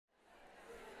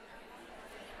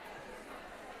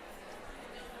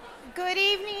Good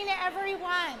evening,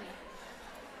 everyone.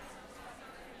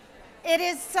 It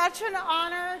is such an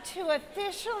honor to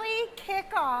officially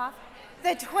kick off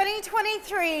the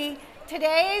 2023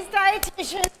 Today's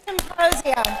Dietitian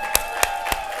Symposium.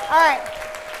 All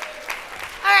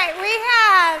right, we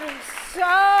have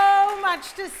so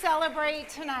much to celebrate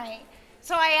tonight.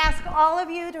 So I ask all of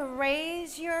you to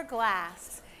raise your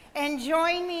glass and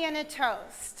join me in a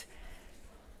toast.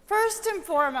 First and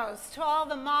foremost, to all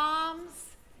the moms,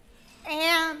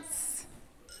 aunts,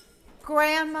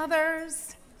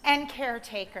 grandmothers, and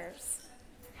caretakers.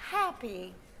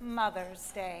 Happy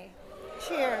Mother's Day.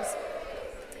 Cheers.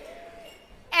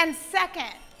 And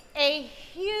second, a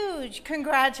huge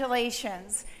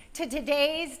congratulations to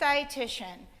today's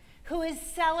dietitian who is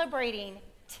celebrating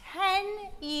 10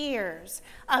 years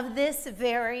of this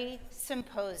very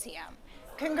symposium.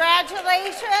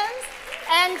 Congratulations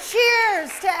and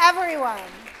cheers to everyone.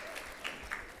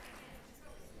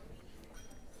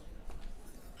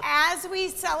 As we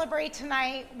celebrate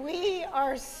tonight, we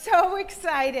are so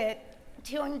excited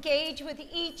to engage with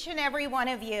each and every one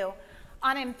of you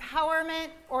on empowerment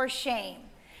or shame,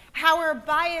 how our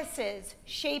biases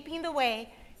shaping the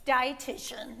way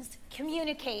dietitians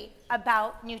communicate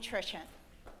about nutrition.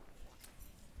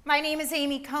 My name is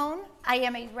Amy Cohn. I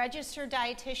am a registered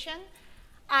dietitian.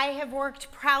 I have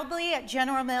worked proudly at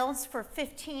General Mills for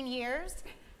 15 years.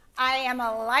 I am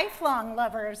a lifelong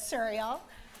lover of cereal.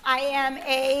 I am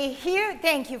a huge,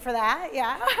 thank you for that,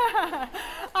 yeah.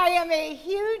 I am a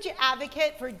huge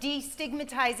advocate for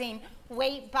destigmatizing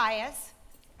weight bias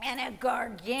and a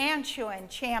gargantuan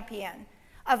champion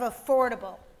of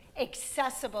affordable,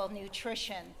 accessible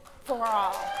nutrition for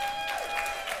all.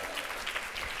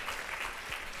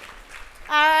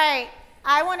 All right,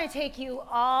 I want to take you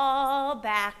all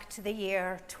back to the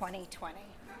year 2020.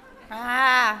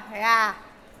 Yeah.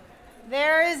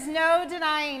 There is no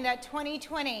denying that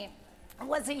 2020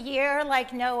 was a year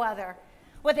like no other,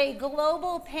 with a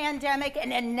global pandemic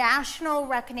and a national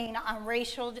reckoning on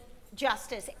racial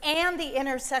justice and the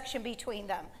intersection between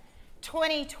them.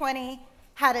 2020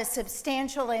 had a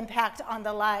substantial impact on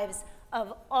the lives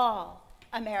of all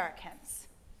Americans.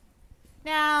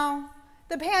 Now,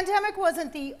 the pandemic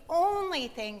wasn't the only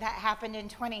thing that happened in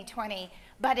 2020,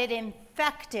 but it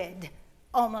infected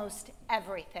almost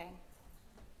everything.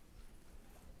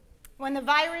 When the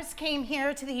virus came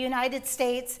here to the United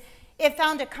States, it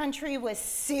found a country with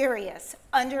serious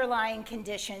underlying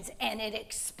conditions, and it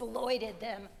exploited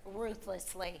them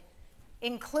ruthlessly,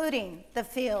 including the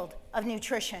field of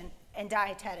nutrition and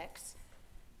dietetics.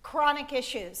 Chronic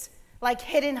issues like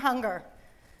hidden hunger,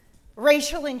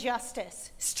 racial injustice,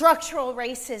 structural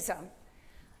racism,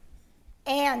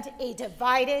 and a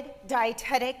divided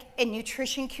dietetic and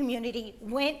nutrition community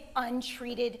went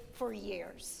untreated for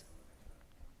years.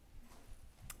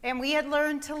 And we had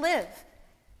learned to live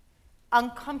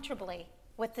uncomfortably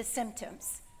with the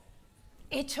symptoms.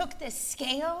 It took the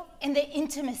scale and the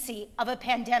intimacy of a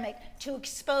pandemic to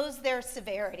expose their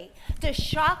severity, to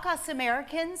shock us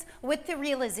Americans with the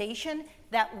realization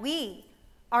that we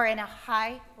are in a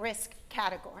high-risk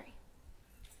category.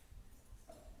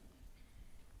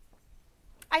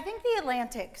 I think The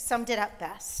Atlantic summed it up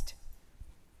best.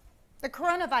 The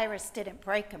coronavirus didn't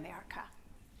break America.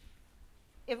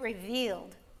 It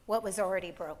revealed what was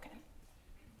already broken.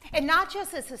 And not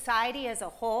just a society as a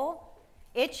whole,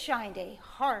 it shined a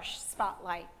harsh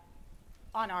spotlight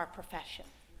on our profession.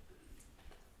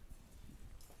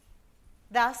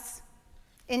 Thus,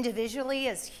 individually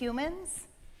as humans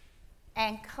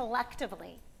and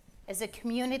collectively as a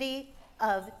community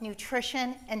of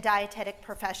nutrition and dietetic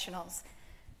professionals,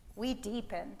 we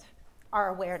deepened our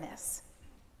awareness.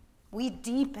 We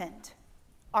deepened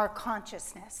our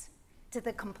consciousness to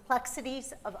the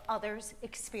complexities of others'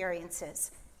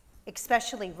 experiences,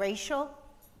 especially racial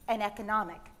and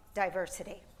economic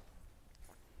diversity.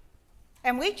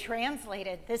 And we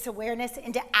translated this awareness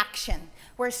into action,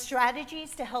 where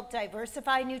strategies to help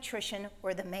diversify nutrition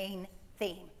were the main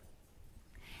theme.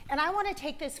 And I want to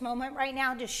take this moment right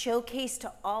now to showcase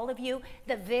to all of you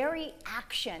the very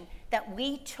action that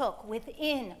we took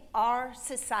within our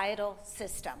societal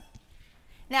system.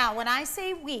 Now, when I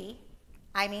say we,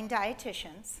 I mean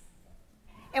dietitians.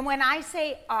 And when I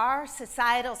say our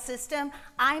societal system,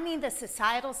 I mean the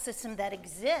societal system that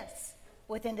exists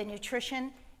within the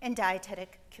nutrition and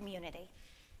dietetic community.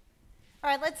 All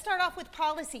right, let's start off with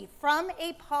policy. From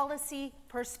a policy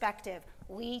perspective,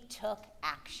 we took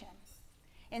action.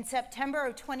 In September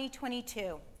of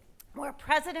 2022, where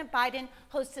President Biden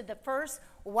hosted the first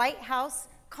White House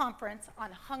conference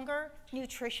on hunger,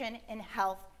 nutrition, and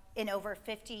health in over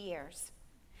 50 years.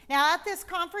 Now, at this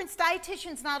conference,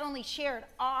 dietitians not only shared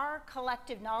our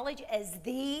collective knowledge as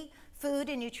the food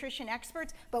and nutrition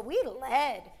experts, but we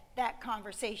led that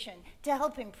conversation to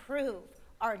help improve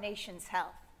our nation's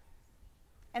health.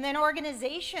 And then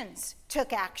organizations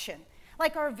took action,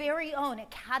 like our very own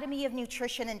Academy of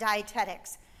Nutrition and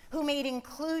Dietetics, who made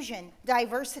inclusion,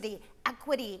 diversity,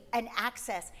 equity, and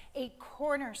access a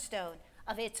cornerstone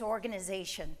of its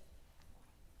organization.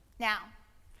 Now,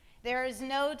 there is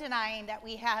no denying that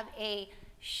we have a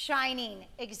shining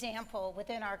example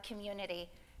within our community,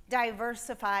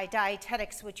 Diversify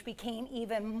Dietetics, which became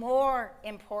even more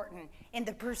important in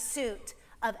the pursuit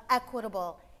of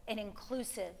equitable and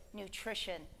inclusive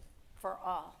nutrition for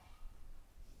all.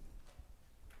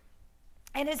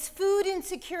 And as food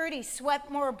insecurity swept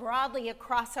more broadly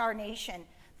across our nation,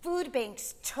 food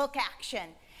banks took action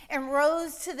and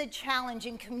rose to the challenge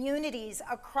in communities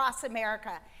across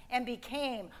America and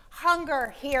became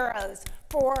hunger heroes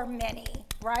for many,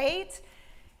 right?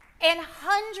 And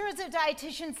hundreds of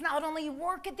dietitians not only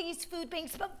work at these food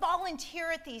banks, but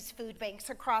volunteer at these food banks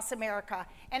across America.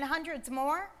 And hundreds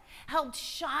more helped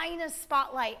shine a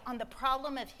spotlight on the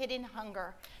problem of hidden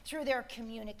hunger through their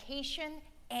communication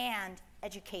and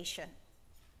education.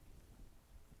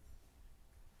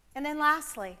 And then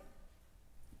lastly,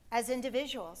 as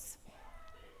individuals,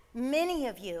 many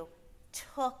of you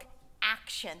took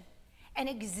action and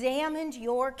examined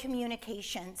your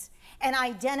communications and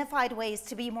identified ways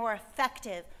to be more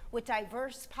effective with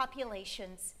diverse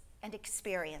populations and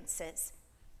experiences.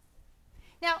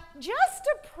 Now, just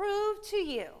to prove to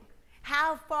you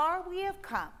how far we have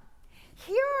come,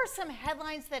 here are some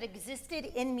headlines that existed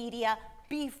in media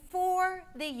before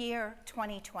the year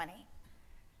 2020.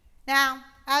 Now,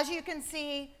 as you can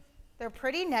see, they're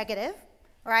pretty negative,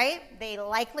 right? They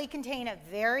likely contain a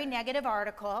very negative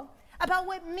article about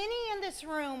what many in this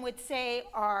room would say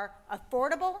are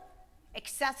affordable,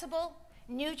 accessible,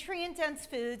 nutrient-dense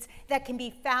foods that can be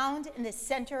found in the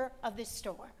center of the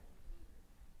store.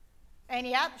 And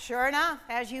yep, sure enough,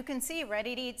 as you can see,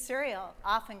 ready-to-eat cereal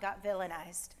often got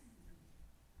villainized.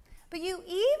 But you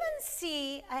even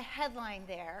see a headline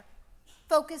there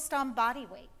focused on body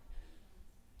weight,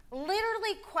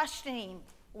 literally questioning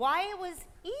why it was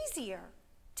easier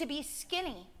to be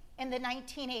skinny in the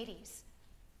 1980s,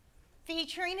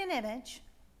 featuring an image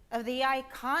of the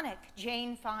iconic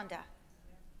Jane Fonda,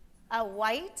 a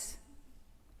white,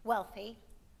 wealthy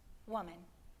woman.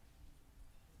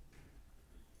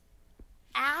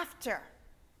 After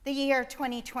the year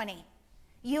 2020,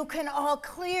 you can all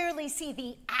clearly see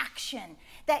the action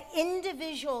that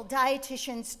individual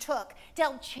dietitians took to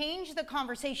help change the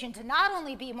conversation to not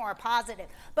only be more positive,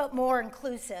 but more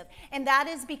inclusive. And that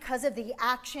is because of the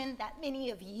action that many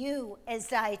of you as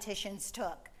dietitians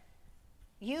took.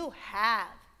 You have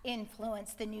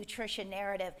influenced the nutrition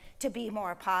narrative to be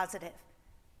more positive.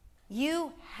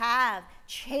 You have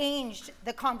changed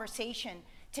the conversation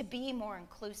to be more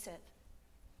inclusive.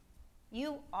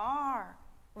 You are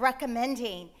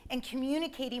recommending and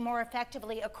communicating more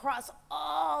effectively across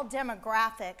all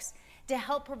demographics to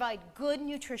help provide good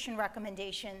nutrition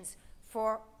recommendations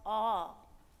for all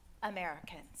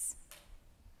Americans.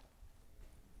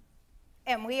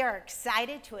 And we are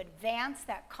excited to advance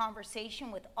that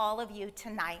conversation with all of you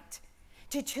tonight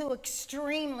to two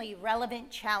extremely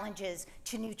relevant challenges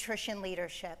to nutrition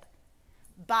leadership: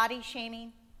 body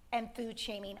shaming and food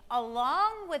shaming,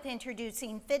 along with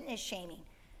introducing fitness shaming,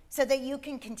 so that you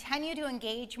can continue to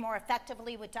engage more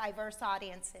effectively with diverse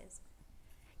audiences,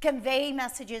 convey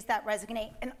messages that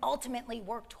resonate, and ultimately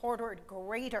work toward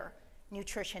greater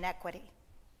nutrition equity.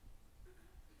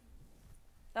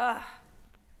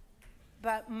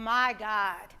 But my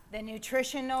God, the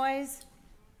nutrition noise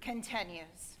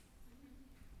continues.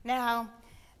 Now,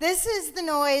 this is the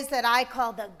noise that I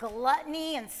call the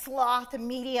gluttony and sloth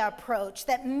media approach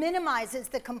that minimizes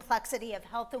the complexity of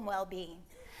health and well-being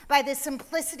by the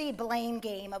simplicity blame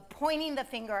game of pointing the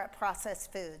finger at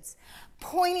processed foods,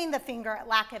 pointing the finger at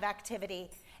lack of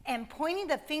activity, and pointing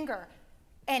the finger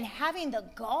and having the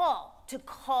gall to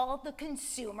call the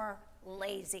consumer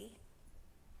lazy.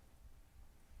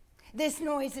 This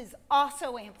noise is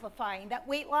also amplifying that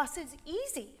weight loss is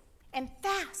easy and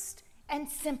fast and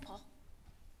simple,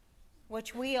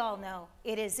 which we all know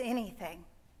it is anything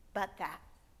but that.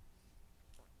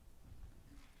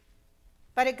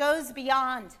 But it goes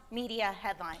beyond media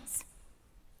headlines.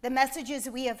 The messages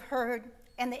we have heard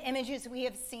and the images we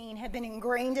have seen have been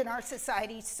ingrained in our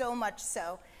society so much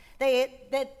so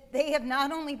that they have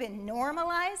not only been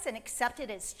normalized and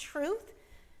accepted as truth,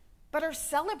 but are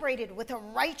celebrated with a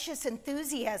righteous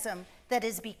enthusiasm that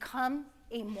has become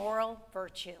a moral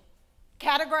virtue,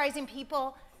 categorizing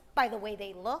people by the way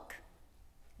they look,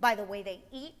 by the way they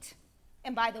eat,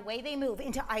 and by the way they move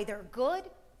into either good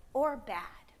or bad.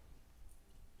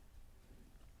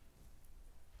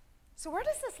 So where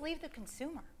does this leave the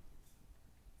consumer?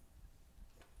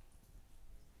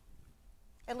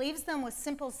 It leaves them with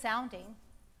simple sounding,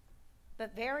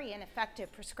 but very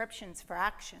ineffective prescriptions for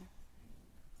action.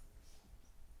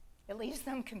 It leaves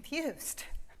them confused.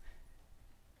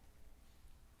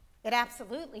 It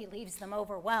absolutely leaves them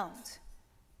overwhelmed.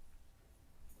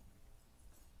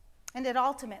 And it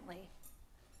ultimately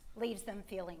leaves them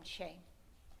feeling shame.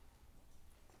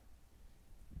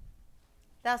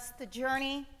 Thus, the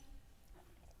journey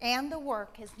and the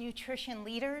work as nutrition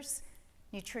leaders,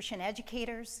 nutrition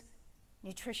educators,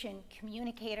 nutrition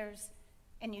communicators,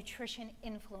 and nutrition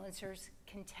influencers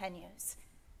continues,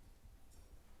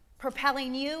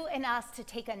 propelling you and us to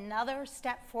take another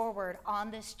step forward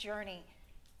on this journey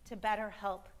to better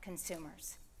help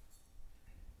consumers.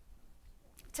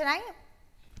 Tonight,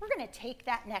 we're going to take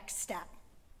that next step.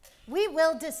 We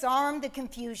will disarm the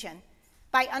confusion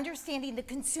by understanding the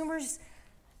consumer's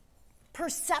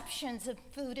perceptions of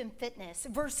food and fitness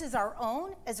versus our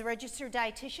own as registered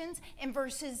dietitians and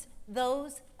versus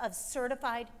those of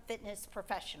certified fitness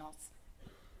professionals.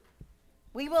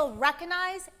 We will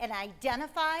recognize and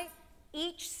identify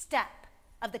each step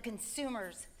of the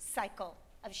consumer's cycle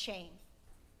of shame.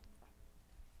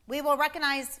 We will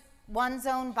recognize one's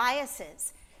own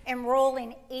biases and role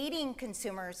in aiding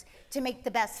consumers to make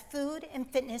the best food and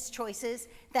fitness choices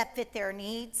that fit their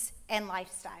needs and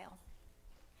lifestyle.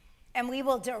 And we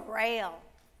will derail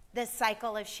this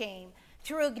cycle of shame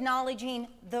through acknowledging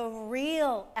the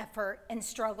real effort and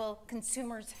struggle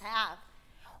consumers have,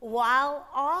 while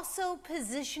also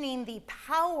positioning the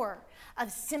power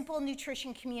of simple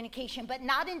nutrition communication, but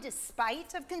not in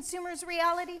despite of consumers'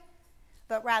 reality,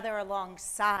 but rather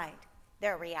alongside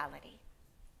their reality.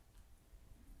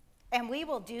 And we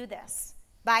will do this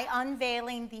by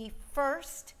unveiling the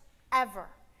first ever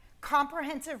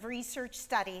comprehensive research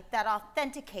study that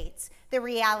authenticates the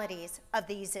realities of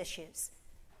these issues.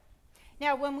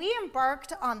 Now, when we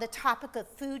embarked on the topic of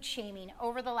food shaming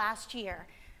over the last year,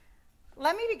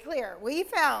 let me be clear, we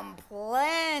found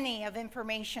plenty of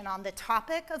information on the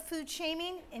topic of food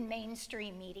shaming in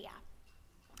mainstream media.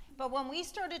 But when we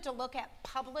started to look at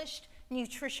published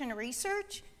nutrition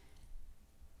research,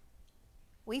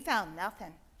 we found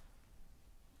nothing.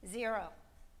 Zero.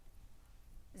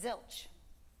 Zilch.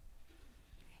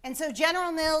 And so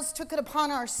General Mills took it upon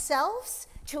ourselves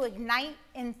to ignite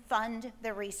and fund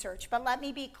the research. But let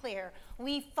me be clear,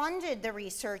 we funded the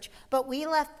research, but we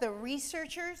left the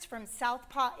researchers from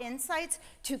Southpaw Insights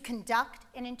to conduct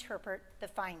and interpret the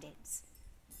findings.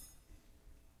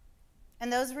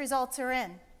 And those results are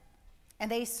in,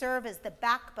 and they serve as the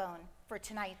backbone for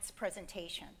tonight's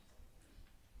presentation.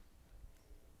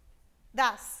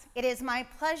 Thus, it is my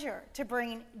pleasure to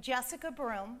bring Jessica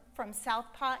Broome from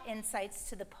Southpaw Insights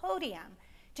to the podium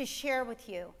to share with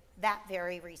you that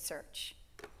very research.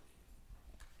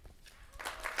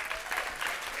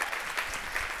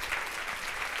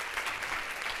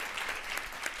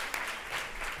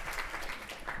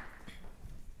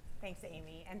 Thanks,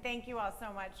 Amy, and thank you all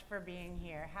so much for being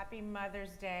here. Happy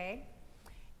Mother's Day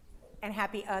and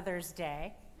happy Others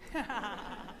Day.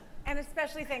 And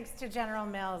especially thanks to General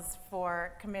Mills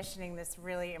for commissioning this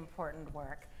really important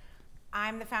work.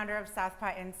 I'm the founder of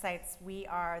Southpaw Insights. We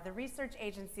are the research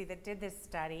agency that did this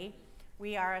study.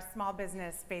 We are a small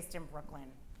business based in Brooklyn.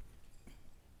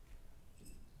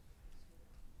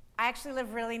 I actually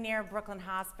live really near Brooklyn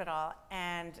Hospital,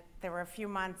 and there were a few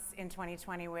months in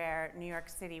 2020 where New York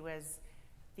City was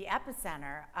the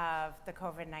epicenter of the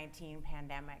COVID-19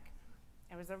 pandemic.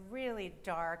 It was a really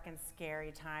dark and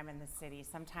scary time in the city.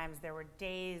 Sometimes there were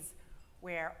days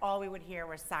where all we would hear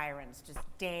were sirens, just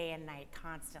day and night,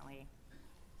 constantly.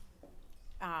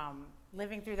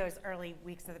 Living through those early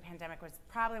weeks of the pandemic was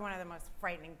probably one of the most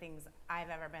frightening things I've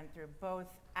ever been through, both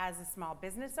as a small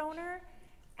business owner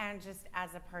and just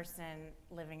as a person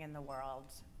living in the world.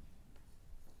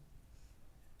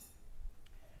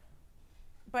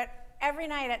 But every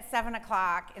night at 7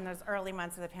 o'clock in those early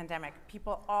months of the pandemic,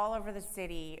 people all over the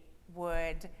city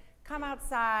would come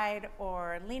outside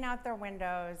or lean out their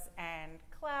windows and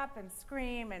clap and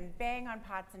scream and bang on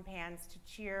pots and pans to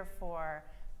cheer for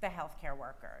the healthcare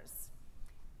workers.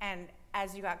 And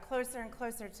as you got closer and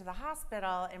closer to the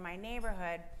hospital in my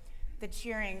neighborhood, the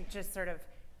cheering just sort of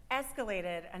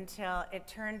escalated until it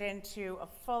turned into a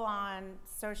full-on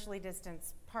socially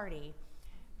distanced party.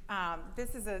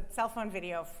 This is a cell phone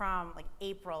video from like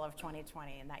April of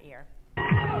 2020 in that year.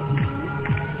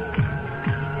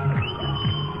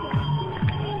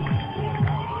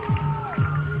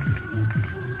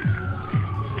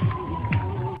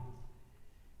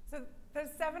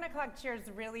 Talk Cheers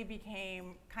really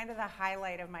became kind of the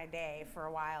highlight of my day for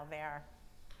a while there.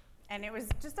 And it was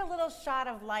just a little shot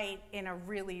of light in a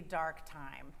really dark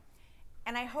time.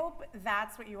 And I hope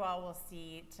that's what you all will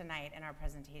see tonight in our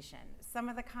presentation. Some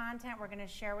of the content we're going to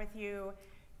share with you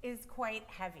is quite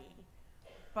heavy,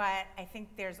 but I think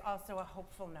there's also a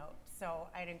hopeful note. So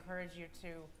I'd encourage you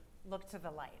to look to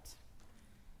the light.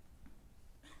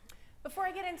 Before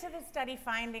I get into the study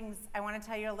findings, I want to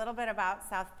tell you a little bit about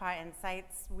Southpaw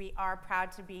Insights. We are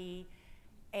proud to be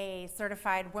a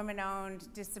certified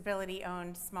women-owned,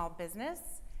 disability-owned small business.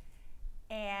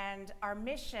 And our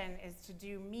mission is to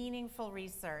do meaningful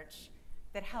research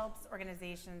that helps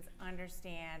organizations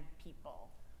understand people,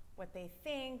 what they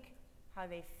think, how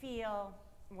they feel,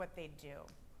 what they do.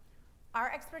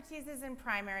 Our expertise is in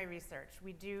primary research.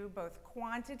 We do both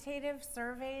quantitative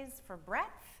surveys for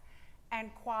breadth and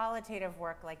qualitative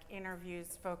work like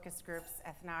interviews, focus groups,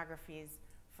 ethnographies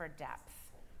for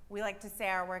depth. We like to say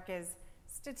our work is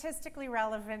statistically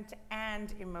relevant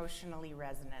and emotionally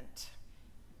resonant.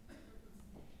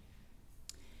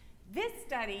 This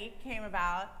study came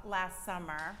about last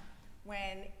summer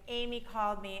when Amy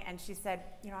called me and she said,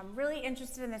 I'm really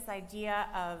interested in this idea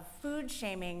of food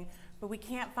shaming, but we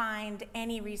can't find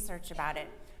any research about it.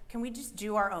 Can we just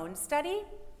do our own study?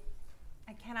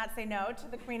 I cannot say no to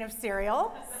the queen of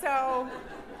cereal, so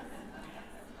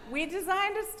we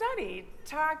designed a study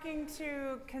talking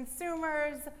to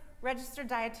consumers, registered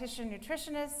dietitian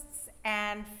nutritionists,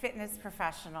 and fitness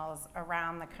professionals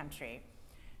around the country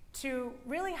to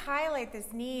really highlight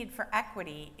this need for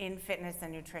equity in fitness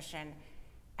and nutrition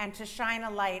and to shine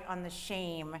a light on the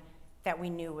shame that we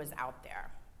knew was out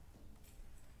there.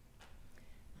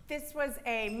 This was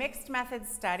a mixed method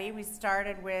study. We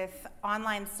started with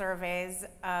online surveys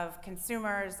of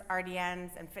consumers,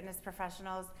 RDNs, and fitness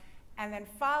professionals, and then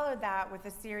followed that with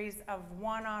a series of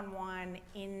one-on-one,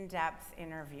 in-depth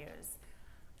interviews.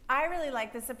 I really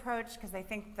like this approach because I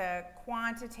think the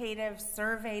quantitative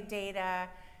survey data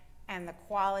and the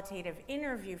qualitative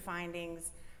interview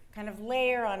findings kind of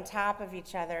layer on top of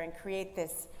each other and create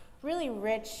this really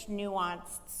rich,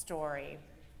 nuanced story.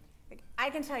 I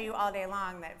can tell you all day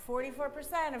long that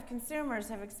 44% of consumers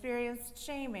have experienced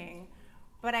shaming,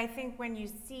 but I think when you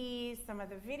see some of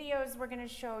the videos we're going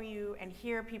to show you and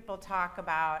hear people talk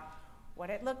about what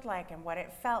it looked like and what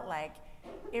it felt like,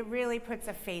 it really puts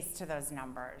a face to those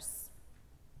numbers.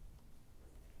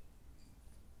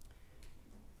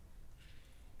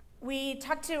 We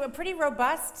talked to a pretty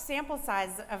robust sample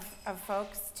size of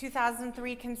folks,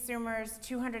 2,003 consumers,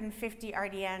 250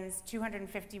 RDNs,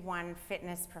 251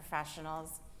 fitness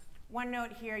professionals. One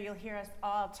note here, you'll hear us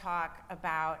all talk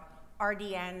about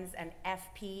RDNs and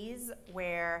FPs,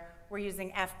 where we're using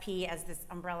FP as this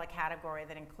umbrella category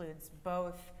that includes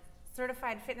both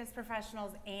certified fitness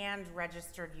professionals and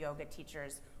registered yoga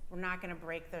teachers. We're not going to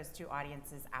break those two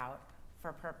audiences out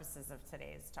for purposes of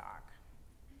today's talk.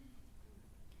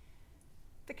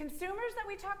 The consumers that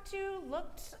we talked to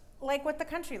looked like what the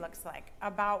country looks like.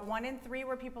 About 1 in 3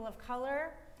 were people of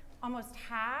color. Almost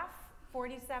half,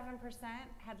 47%,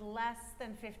 had less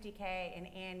than $50K in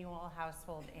annual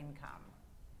household income.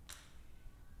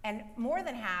 And more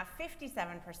than half,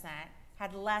 57%,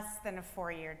 had less than a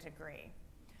 4-year degree.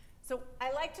 So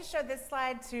I like to show this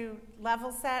slide to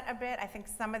level set a bit. I think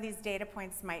some of these data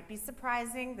points might be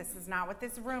surprising. This is not what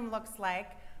this room looks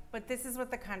like, but this is what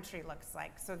the country looks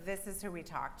like. So this is who we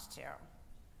talked to.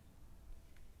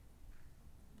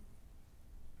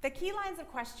 The key lines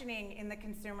of questioning in the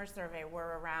consumer survey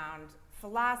were around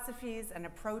philosophies and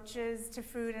approaches to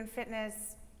food and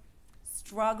fitness,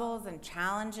 struggles and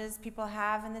challenges people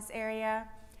have in this area,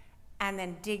 and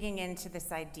then digging into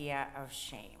this idea of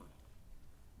shame.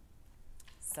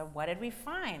 So what did we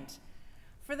find?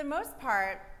 For the most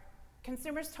part,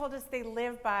 consumers told us they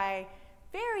live by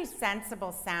very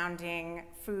sensible sounding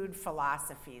food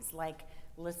philosophies like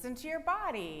listen to your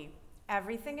body,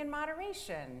 everything in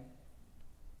moderation.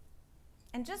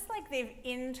 And just like they've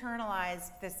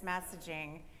internalized this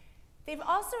messaging, they've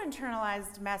also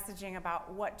internalized messaging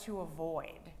about what to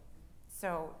avoid.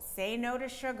 So say no to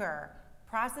sugar,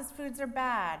 processed foods are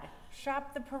bad,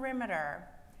 shop the perimeter.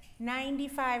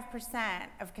 95%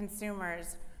 of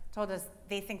consumers told us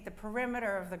they think the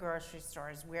perimeter of the grocery store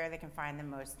is where they can find the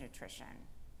most nutrition.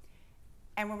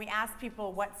 And when we asked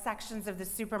people what sections of the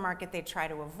supermarket they try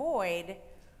to avoid,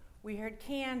 we heard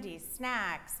candy,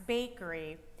 snacks,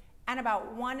 bakery, and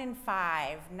about 1 in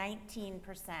 5, 19%,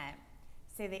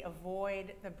 say they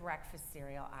avoid the breakfast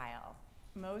cereal aisle.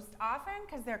 Most often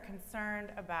because they're concerned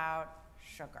about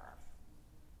sugar.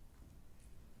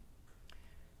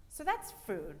 So that's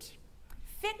food.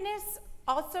 Fitness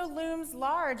also looms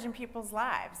large in people's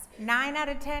lives. 9 out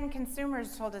of 10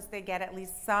 consumers told us they get at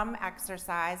least some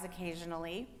exercise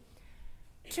occasionally.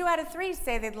 2 out of 3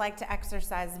 say they'd like to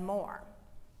exercise more.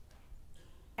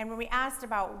 And when we asked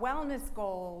about wellness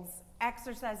goals,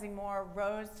 exercising more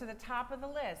rose to the top of the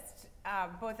list,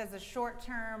 both as a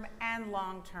short-term and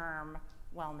long-term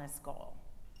wellness goal.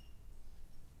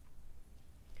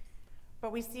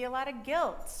 But we see a lot of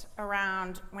guilt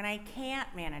around when I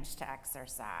can't manage to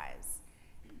exercise.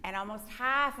 And almost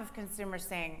half of consumers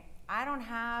saying, I don't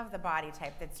have the body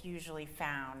type that's usually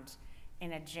found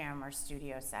in a gym or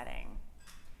studio setting.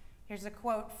 Here's a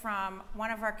quote from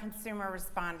one of our consumer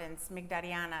respondents,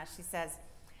 Migdariana. She says,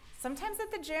 sometimes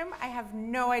at the gym, I have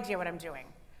no idea what I'm doing.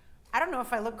 I don't know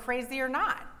if I look crazy or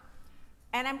not.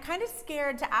 And I'm kind of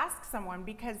scared to ask someone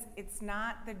because it's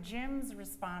not the gym's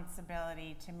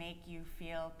responsibility to make you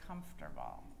feel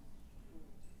comfortable.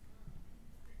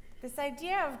 This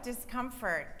idea of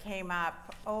discomfort came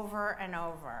up over and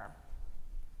over.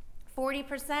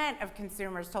 40% of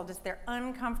consumers told us they're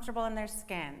uncomfortable in their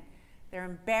skin. They're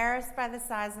embarrassed by the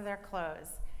size of their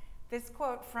clothes. This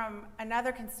quote from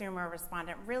another consumer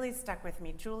respondent really stuck with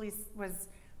me. Julie was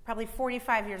probably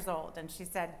 45 years old, and she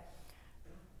said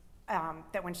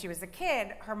that when she was a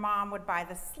kid, her mom would buy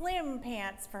the slim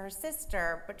pants for her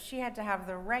sister, but she had to have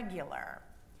the regular.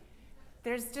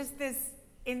 There's just this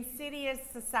insidious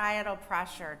societal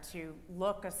pressure to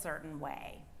look a certain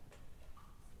way.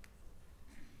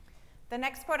 The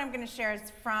next quote I'm going to share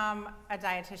is from a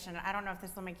dietitian. I don't know if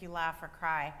this will make you laugh or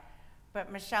cry,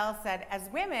 but Michelle said, as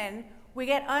women, we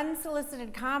get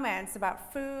unsolicited comments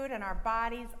about food and our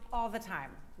bodies all the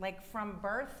time, like from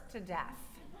birth to death.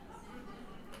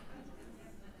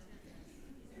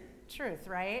 Truth,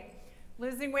 right?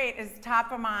 Losing weight is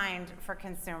top of mind for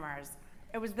consumers.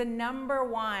 It was the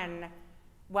 #1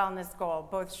 wellness goal,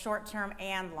 both short-term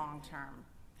and long-term.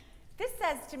 This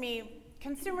says to me,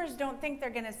 consumers don't think they're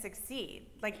gonna succeed.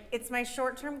 Like, it's my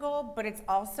short-term goal, but it's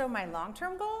also my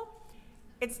long-term goal.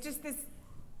 It's just this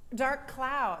dark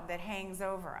cloud that hangs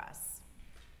over us.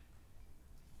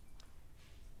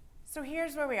 So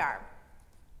here's where we are.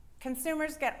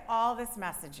 Consumers get all this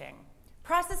messaging.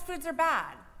 Processed foods are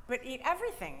bad, but eat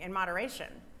everything in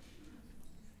moderation.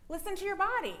 Listen to your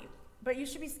body, but you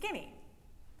should be skinny.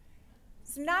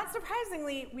 So not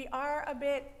surprisingly, we are a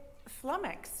bit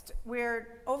flummoxed.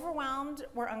 We're overwhelmed,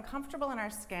 we're uncomfortable in our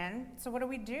skin, so what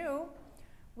do?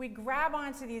 We grab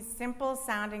onto these simple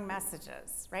sounding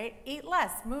messages, right? Eat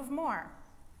less, move more.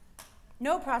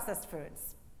 No processed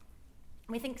foods.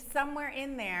 We think somewhere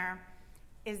in there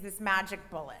is this magic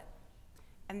bullet.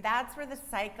 And that's where the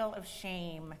cycle of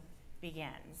shame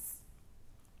begins.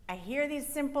 I hear these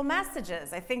simple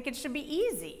messages. I think it should be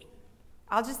easy.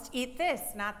 I'll just eat this,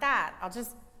 not that. I'll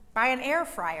just buy an air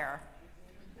fryer.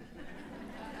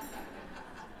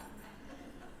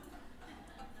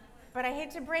 But I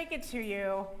hate to break it to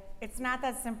you, it's not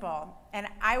that simple. And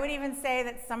I would even say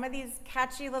that some of these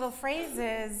catchy little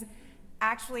phrases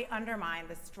actually undermine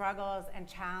the struggles and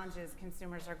challenges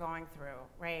consumers are going through,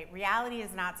 right? Reality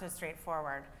is not so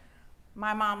straightforward.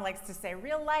 My mom likes to say,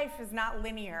 real life is not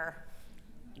linear.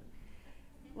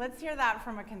 Let's hear that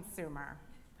from a consumer.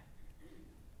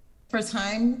 For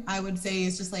time, I would say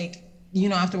it's just like,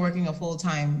 after working a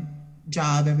full-time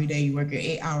job every day, you work your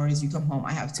 8 hours, you come home.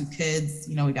 I have 2 kids,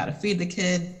 we got to feed the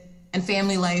kid and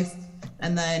family life.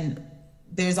 And then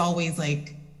there's always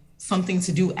like something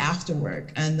to do after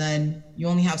work. And then you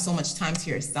only have so much time to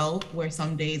yourself, where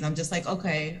some days I'm just like,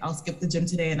 okay, I'll skip the gym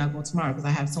today and I'll go tomorrow because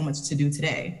I have so much to do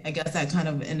today. I guess that kind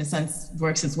of, in a sense,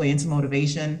 works its way into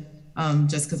motivation,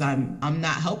 just because I'm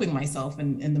not helping myself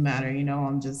in the matter,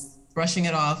 I'm just brushing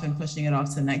it off and pushing it off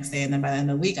to the next day. And then by the end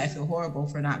of the week, I feel horrible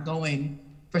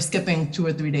for skipping 2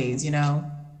 or 3 days,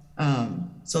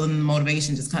 so then the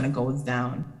motivation just kind of goes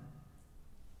down.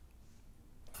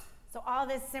 So all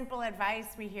this simple advice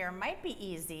we hear might be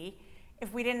easy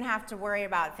if we didn't have to worry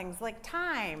about things like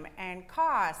time and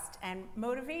cost and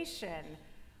motivation.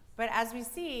 But as we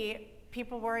see,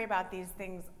 people worry about these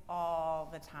things all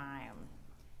the time.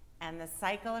 And the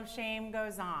cycle of shame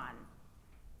goes on.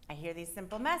 I hear these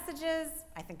simple messages,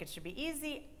 I think it should be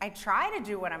easy. I try to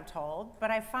do what I'm told,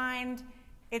 but I find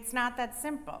it's not that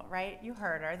simple, right? You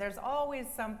heard her. There's always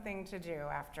something to do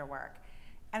after work.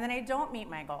 And then I don't meet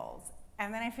my goals,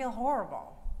 and then I feel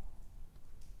horrible.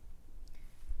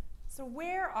 So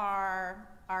where are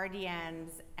RDNs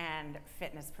and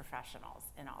fitness professionals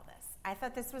in all this? I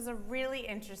thought this was a really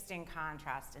interesting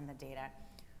contrast in the data.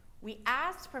 We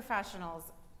asked professionals,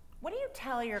 what do you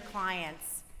tell your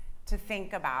clients to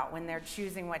think about when they're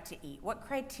choosing what to eat? What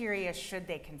criteria should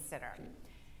they consider?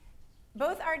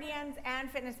 Both RDNs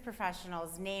and fitness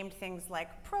professionals named things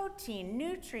like protein,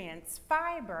 nutrients,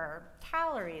 fiber,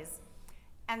 calories,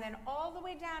 and then all the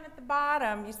way down at the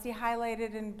bottom, you see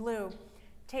highlighted in blue,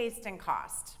 taste and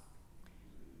cost.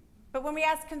 But when we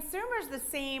ask consumers the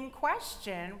same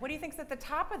question, what do you think's at the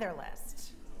top of their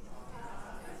list?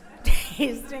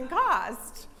 Taste and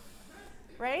cost,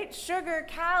 right? Sugar,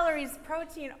 calories,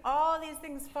 protein, all these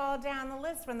things fall down the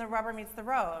list when the rubber meets the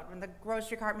road, when the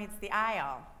grocery cart meets the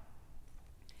aisle.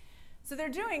 So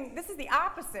this is the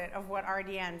opposite of what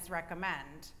RDNs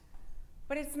recommend,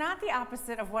 but it's not the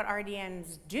opposite of what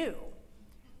RDNs do.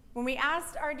 When we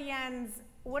asked RDNs,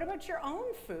 what about your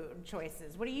own food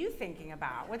choices? What are you thinking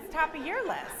about? What's top of your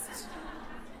list?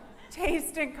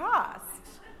 Taste and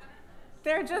cost.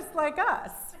 They're just like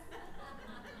us.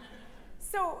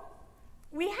 So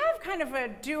we have kind of a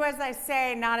do as I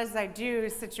say, not as I do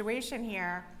situation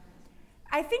here.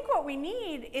 I think what we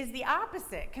need is the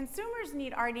opposite. Consumers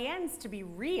need RDNs to be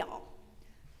real.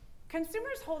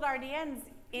 Consumers hold RDNs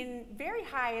in very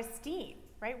high esteem,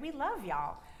 right? We love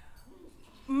y'all.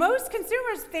 Most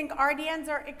consumers think RDNs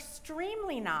are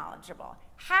extremely knowledgeable.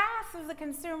 Half of the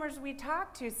consumers we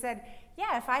talked to said,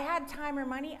 yeah, if I had time or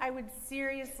money, I would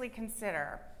seriously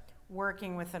consider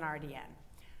working with an RDN.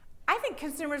 I think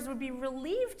consumers would be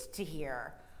relieved to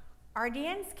hear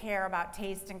RDNs care about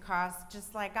taste and cost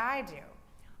just like I do.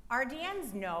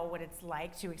 RDNs know what it's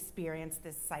like to experience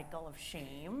this cycle of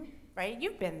shame, right?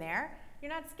 You've been there.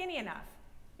 You're not skinny enough.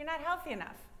 You're not healthy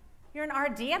enough. You're an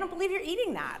RD. I don't believe you're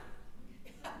eating that.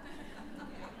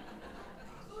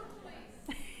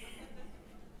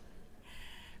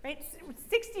 Right?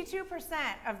 62%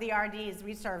 of the RDs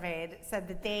we surveyed said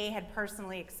that they had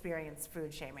personally experienced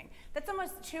food shaming. That's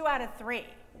almost 2 out of 3.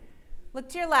 Look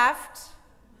to your left.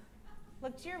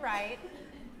 Look to your right.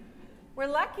 We're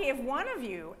lucky if one of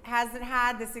you hasn't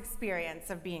had this experience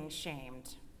of being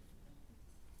shamed.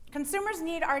 Consumers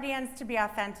need RDNs to be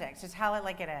authentic, to tell it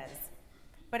like it is.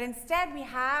 But instead, we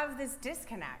have this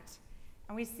disconnect.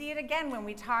 And we see it again when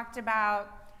we talked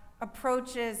about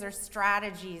approaches or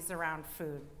strategies around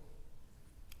food.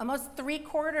 Almost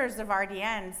 3/4 of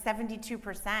RDNs,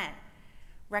 72%,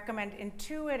 recommend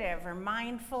intuitive or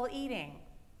mindful eating.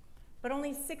 But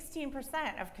only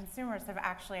 16% of consumers have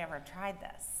actually ever tried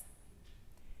this.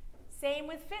 Same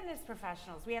with fitness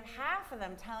professionals. We have half of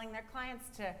them telling their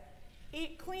clients to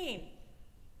eat clean.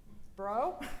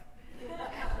 Bro?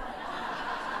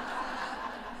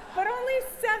 But only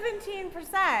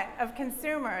 17% of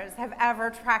consumers have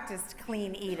ever practiced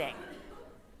clean eating.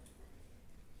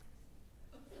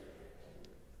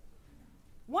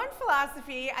 One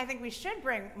philosophy I think we should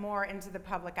bring more into the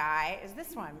public eye is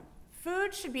this one.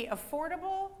 Food should be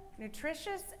affordable,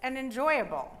 nutritious, and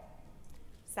enjoyable.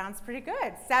 Sounds pretty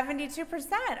good.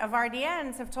 72% of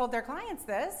RDNs have told their clients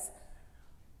this.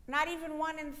 Not even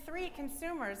 1 in 3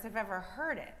 consumers have ever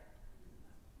heard it.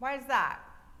 Why is that?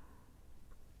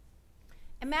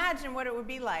 Imagine what it would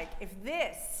be like if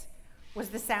this was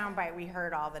the soundbite we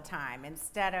heard all the time,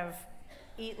 instead of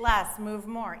eat less, move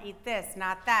more, eat this,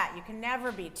 not that. You can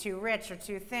never be too rich or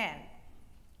too thin.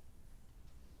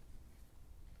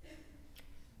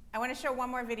 I want to show one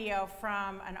more video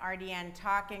from an RDN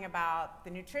talking about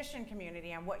the nutrition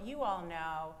community and what you all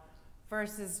know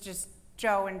versus just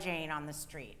Joe and Jane on the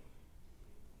street.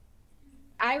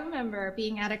 I remember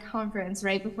being at a conference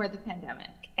right before the pandemic,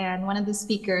 and one of the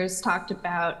speakers talked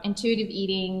about intuitive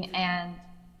eating and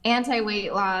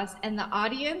anti-weight loss, and the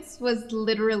audience was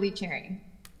literally cheering.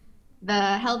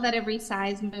 The health at every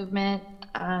size movement,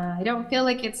 I don't feel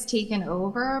like it's taken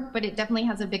over, but it definitely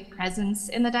has a big presence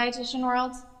in the dietitian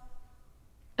world.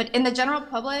 But in the general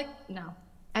public, no.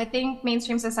 I think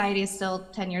mainstream society is still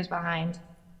 10 years behind.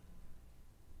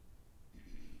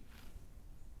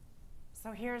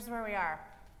 So here's where we are.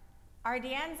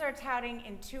 RDNs are touting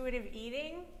intuitive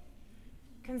eating.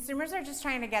 Consumers are just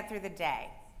trying to get through the day.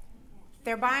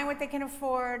 They're buying what they can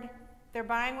afford, they're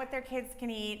buying what their kids can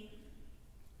eat,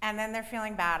 and then they're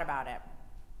feeling bad about it.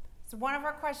 So one of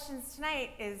our questions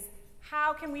tonight is,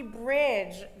 how can we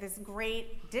bridge this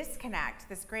great disconnect,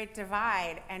 this great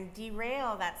divide, and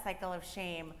derail that cycle of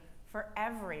shame for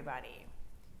everybody?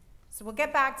 So we'll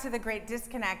get back to the great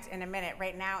disconnect in a minute.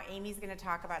 Right now, Amy's going to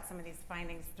talk about some of these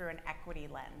findings through an equity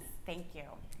lens. Thank you.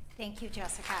 Thank you,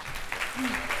 Jessica.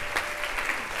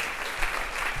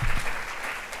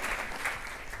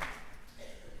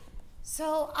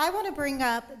 So I want to bring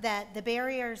up that the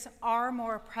barriers are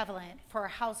more prevalent for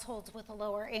households with a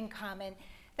lower income, and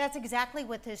that's exactly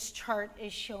what this chart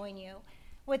is showing you.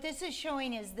 What this is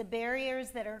showing is the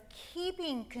barriers that are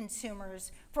keeping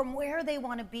consumers from where they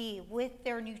want to be with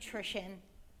their nutrition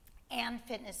and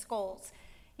fitness goals.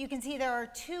 you can see there are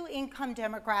two income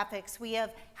demographics. We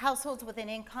have households with an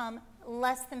income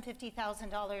less than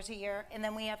 $50,000 a year, and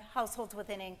then we have households with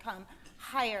an income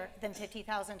higher than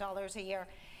 $50,000 a year.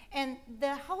 And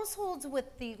the households with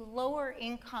the lower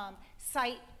income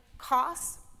cite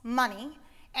costs, money,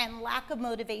 and lack of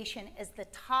motivation as the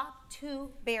top two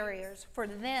barriers for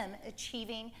them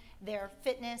achieving their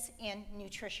fitness and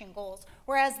nutrition goals.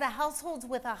 Whereas the households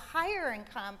with a higher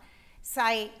income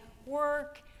cite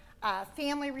work,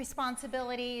 family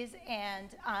responsibilities, and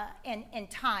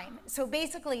time. So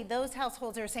basically, those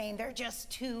households are saying they're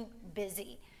just too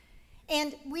busy.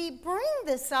 And we bring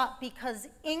this up because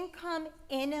income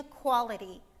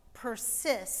inequality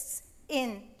persists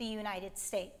in the United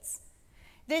States.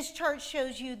 This chart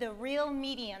shows you the real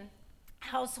median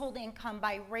household income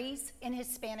by race and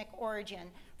Hispanic origin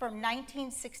from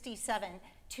 1967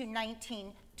 to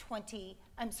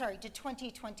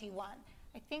 2021.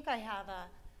 I think I have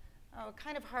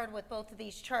kind of hard with both of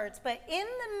these charts, but in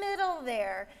the middle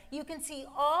there, you can see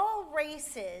all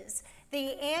races,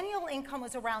 the annual income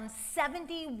was around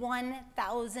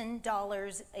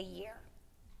 $71,000 a year.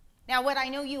 Now, what I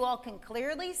know you all can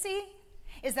clearly see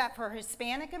is that for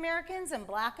Hispanic Americans and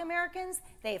Black Americans,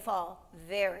 they fall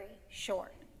very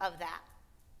short of that.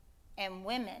 And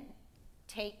women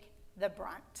take the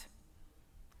brunt.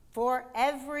 For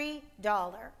every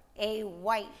dollar a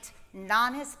white,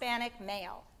 non-Hispanic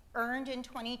male earned in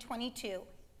 2022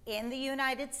 in the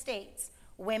United States,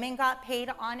 women got paid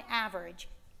on average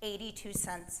 82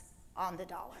 cents on the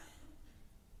dollar.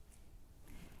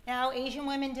 Now, Asian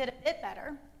women did a bit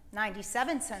better,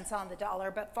 97 cents on the dollar,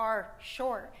 but far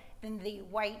short than the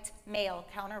white male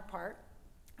counterpart.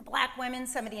 Black women,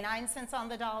 79 cents on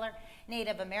the dollar.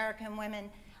 Native American women,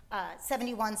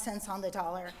 71 cents on the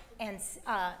dollar. And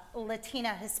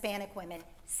Latina Hispanic women,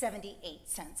 78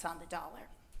 cents on the dollar.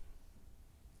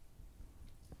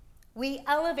 We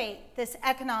elevate this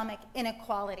economic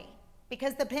inequality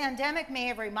because the pandemic may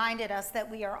have reminded us that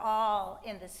we are all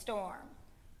in the storm,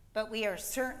 but we are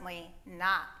certainly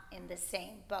not in the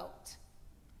same boat.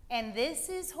 And this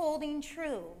is holding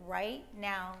true right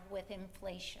now with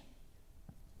inflation.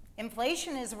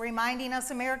 Inflation is reminding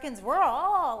us Americans we're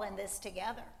all in this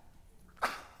together.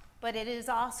 But it is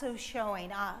also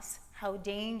showing us how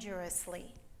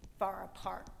dangerously far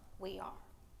apart we are.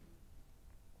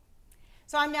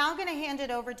 So I'm now going to hand it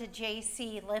over to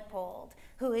JC Lippold,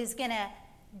 who is going to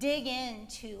dig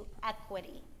into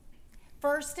equity.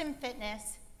 First in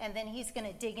fitness, and then he's going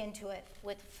to dig into it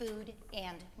with food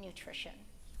and nutrition.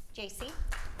 JC?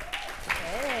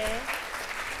 Hey.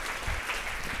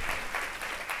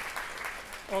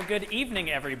 Well, good evening,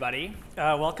 everybody.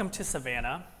 Welcome to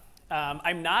Savannah.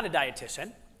 I'm not a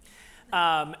dietitian.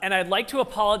 And I'd like to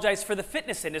apologize for the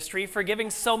fitness industry for giving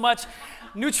so much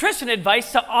nutrition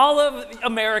advice to all of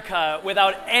America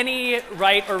without any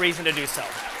right or reason to do so.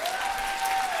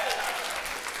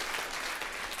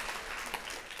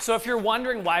 So if you're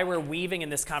wondering why we're weaving in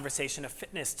this conversation of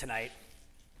fitness tonight,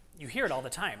 you hear it all the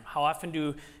time. How often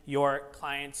do your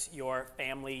clients, your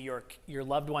family, your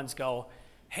loved ones go,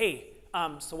 hey,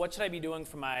 so what should I be doing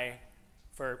for my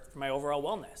overall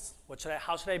wellness?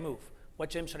 How should I move? What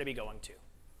gym should I be going to?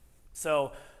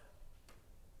 So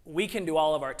we can do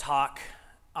all of our talk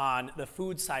on the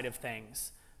food side of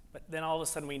things, but then all of a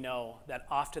sudden we know that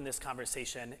often this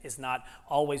conversation is not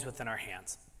always within our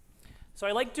hands. So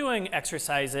I like doing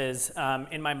exercises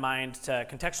in my mind to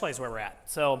contextualize where we're at.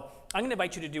 So I'm going to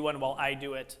invite you to do one while I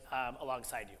do it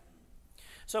alongside you.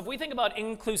 So if we think about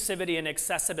inclusivity and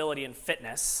accessibility in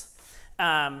fitness,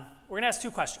 we're going to ask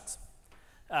two questions.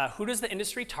 Who does the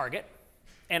industry target?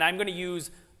 And I'm going to use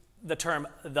the term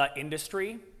the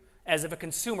industry as if a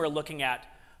consumer looking at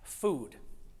food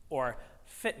or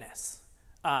fitness.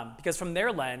 Because from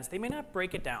their lens, they may not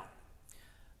break it down.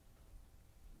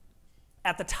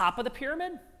 At the top of the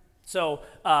pyramid, so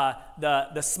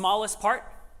the smallest part,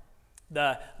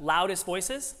 the loudest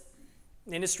voices,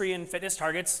 industry and fitness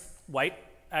targets white.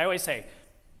 I always say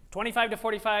 25 to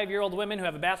 45-year-old women who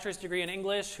have a bachelor's degree in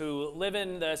English, who live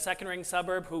in the second-ring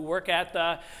suburb, who work at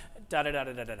the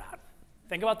da-da-da-da-da-da-da.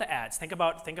 Think about the ads. Think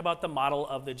about the model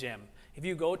of the gym. If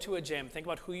you go to a gym, think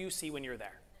about who you see when you're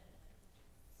there.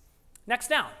 Next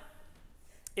down,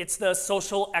 it's the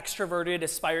social extroverted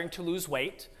aspiring to lose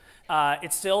weight.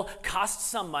 It still costs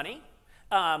some money,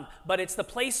 but it's the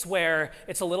place where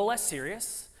it's a little less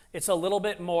serious. It's a little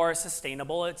bit more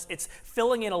sustainable. It's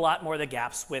filling in a lot more of the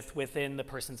gaps within the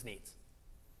person's needs.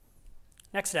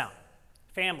 Next down,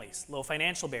 families, low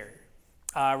financial barrier,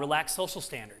 relaxed social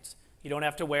standards. You don't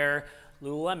have to wear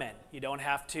Lululemon. You don't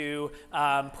have to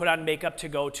put on makeup to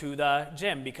go to the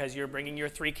gym because you're bringing your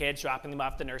 3 kids, dropping them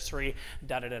off the nursery,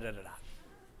 da-da-da-da-da-da.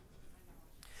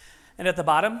 And at the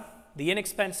bottom, the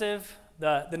inexpensive,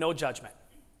 the no judgment.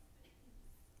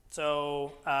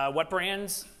 So what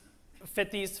brands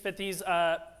fit these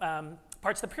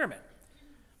parts of the pyramid?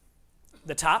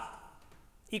 The top,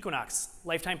 Equinox,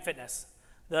 Lifetime Fitness.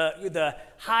 The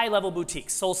high-level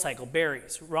boutiques, SoulCycle,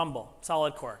 Barry's, Rumble,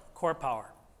 Solid Core, Core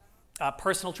Power,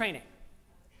 personal training,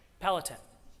 Peloton.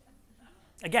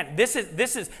 Again, this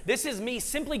is me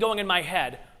simply going in my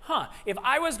head, if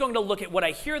I was going to look at what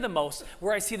I hear the most,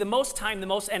 where I see the most time, the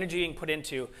most energy being put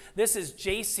into, this is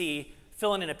JC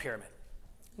filling in a pyramid.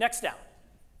 Next down,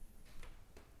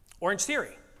 Orange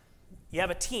Theory. You have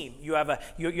a team, you have an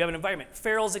environment.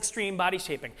 Farrell's Extreme Body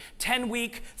Shaping,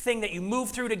 10-week thing that you move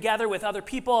through together with other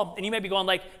people, and you may be going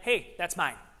like, hey, that's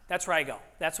mine. That's where I go.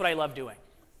 That's what I love doing.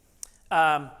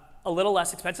 A little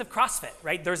less expensive, CrossFit,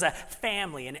 right? There's a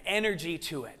family, an energy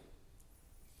to it.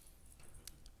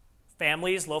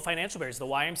 Families, low financial barriers, the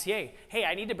YMCA. Hey,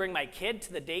 I need to bring my kid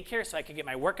to the daycare so I can get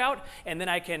my workout, and then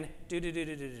I can do.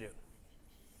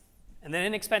 And then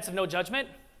inexpensive, no judgment.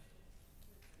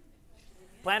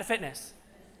 Planet Fitness,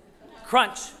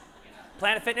 Crunch,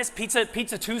 Planet Fitness, Pizza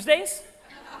Tuesdays,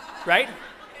 right?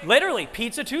 Literally,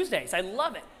 Pizza Tuesdays. I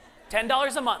love it.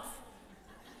 $10 a month.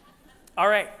 All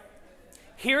right.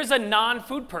 Here's a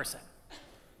non-food person.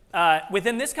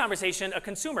 Within this conversation, a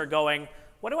consumer going,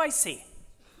 what do I see?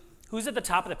 Who's at the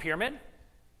top of the pyramid?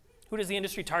 Who does the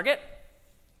industry target?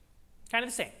 Kind of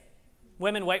the same.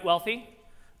 Women, white, wealthy.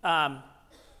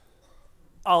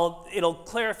 It'll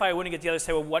clarify when you get the other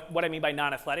side of what I mean by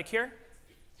non-athletic here.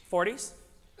 40s.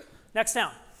 Next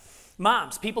down.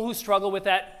 Moms, people who struggle with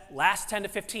that last 10 to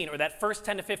 15 or that first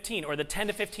 10 to 15 or the 10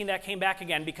 to 15 that came back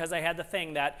again because I had the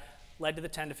thing that led to the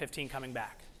 10 to 15 coming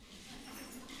back.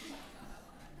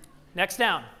 Next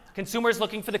down. Consumers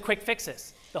looking for the quick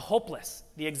fixes, the hopeless,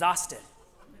 the exhausted.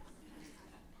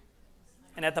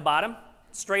 And at the bottom,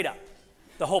 straight up,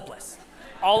 the hopeless.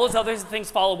 All those other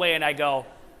things fall away and I go,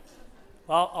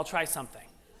 well, I'll try something.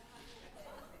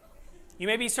 You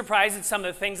may be surprised at some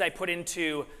of the things I put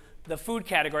into the food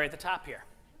category at the top here.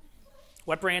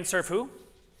 What brands serve who?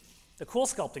 The cool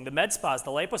sculpting, the med spas,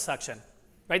 the liposuction,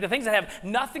 right? The things that have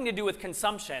nothing to do with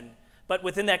consumption, but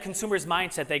within that consumer's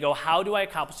mindset, they go, how do I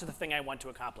accomplish the thing I want to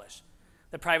accomplish?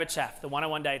 The private chef, the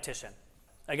one-on-one dietitian.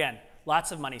 Again,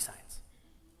 lots of money signs.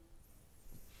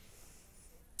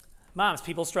 Moms,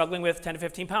 people struggling with 10 to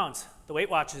 15 pounds. The Weight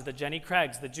Watchers, the Jenny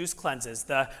Craigs, the juice cleanses,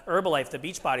 the Herbalife, the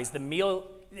Beachbodies, the meal.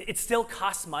 It still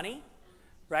costs money,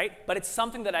 right? But it's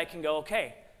something that I can go,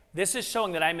 okay, this is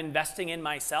showing that I'm investing in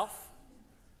myself.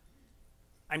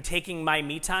 I'm taking my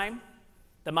me time.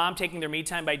 The mom taking their me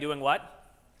time by doing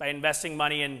what? By investing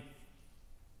money in,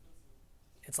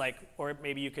 it's like, or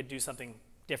maybe you could do something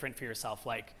different for yourself,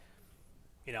 like,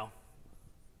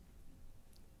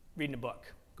 reading a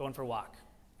book, going for a walk,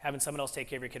 having someone else take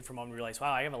care of your kid for a moment and realize,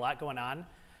 wow, I have a lot going on,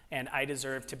 and I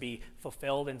deserve to be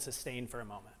fulfilled and sustained for a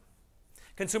moment.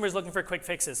 Consumers looking for quick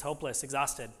fixes, hopeless,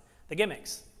 exhausted. The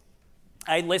gimmicks.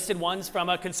 I listed ones from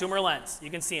a consumer lens. You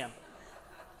can see them.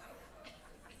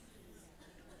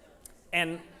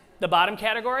 And the bottom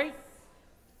category,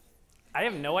 I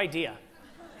have no idea.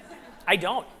 I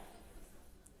don't.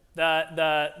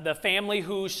 The family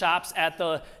who shops at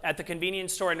the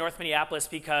convenience store in North Minneapolis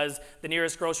because the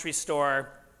nearest grocery store.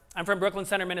 I'm from Brooklyn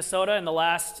Center, Minnesota. In the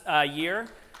last year,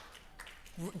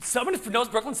 someone knows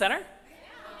Brooklyn Center?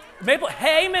 Maple.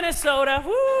 Hey, Minnesota!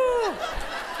 Woo!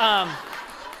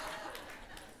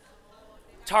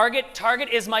 Target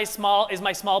is my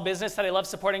small business that I love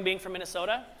supporting, being from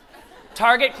Minnesota.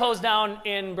 Target closed down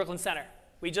in Brooklyn Center.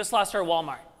 We just lost our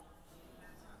Walmart.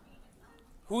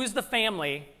 Who is the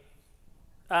family?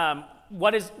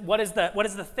 What is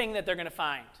the thing that they're going to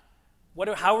find?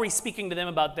 How are we speaking to them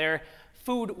about their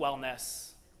food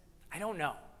wellness? I don't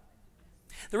know.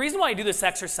 The reason why I do this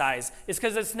exercise is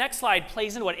because this next slide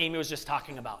plays into what Amy was just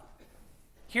talking about.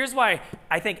 Here's why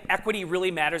I think equity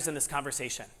really matters in this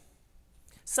conversation.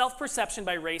 Self-perception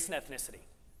by race and ethnicity.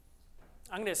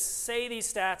 I'm going to say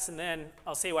these stats, and then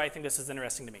I'll say why I think this is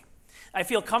interesting to me. I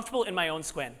feel comfortable in my own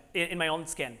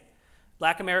skin.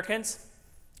 Black Americans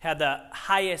had the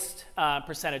highest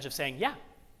percentage of saying, yeah,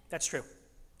 that's true.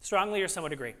 Strongly or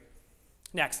somewhat agree.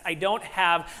 Next, I don't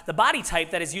have the body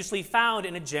type that is usually found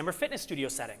in a gym or fitness studio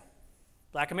setting.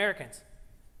 Black Americans,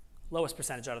 lowest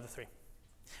percentage out of the three.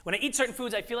 When I eat certain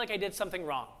foods, I feel like I did something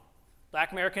wrong.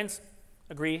 Black Americans,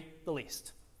 agree the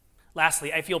least.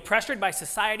 Lastly, I feel pressured by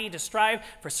society to strive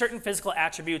for certain physical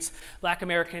attributes. Black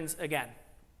Americans, again,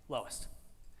 lowest.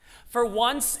 For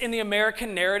once in the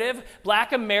American narrative,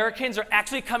 Black Americans are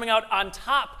actually coming out on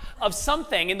top of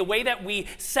something in the way that we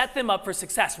set them up for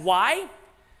success. Why?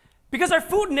 Because our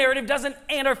food narrative doesn't,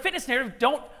 and our fitness narrative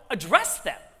don't address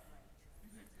them.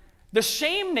 The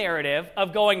shame narrative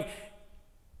of going,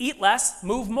 eat less,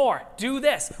 move more, do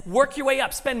this, work your way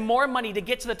up, spend more money to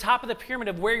get to the top of the pyramid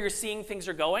of where you're seeing things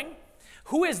are going.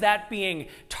 Who is that being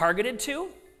targeted to?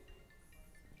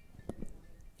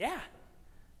 Yeah,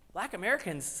 Black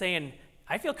Americans saying,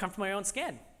 I feel comfortable in my own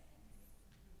skin.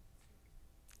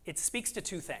 It speaks to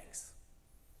two things.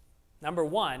 Number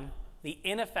one, the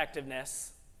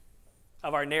ineffectiveness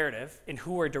of our narrative and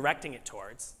who we're directing it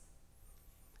towards,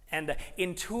 and the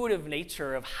intuitive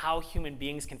nature of how human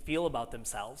beings can feel about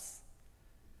themselves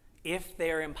if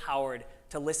they are empowered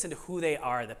to listen to who they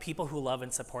are, the people who love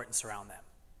and support and surround them.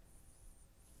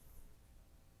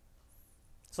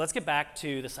 So let's get back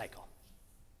to the cycle.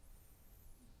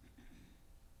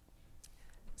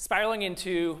 Spiraling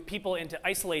people into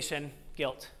isolation,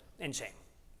 guilt, and shame.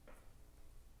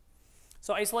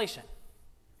 So isolation.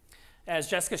 As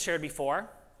Jessica shared before,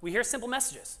 we hear simple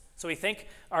messages. So we think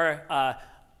our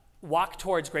walk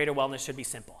towards greater wellness should be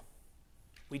simple.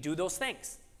 We do those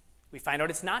things. We find out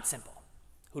it's not simple.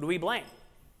 Who do we blame?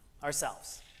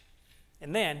 Ourselves.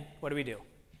 And then, what do?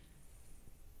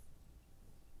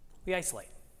 We isolate.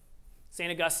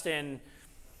 St. Augustine,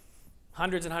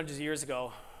 hundreds and hundreds of years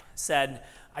ago, said,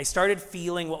 I started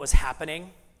feeling what was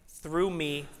happening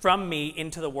from me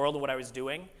into the world of what I was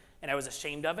doing, and I was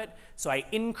ashamed of it. So I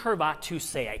incurvatu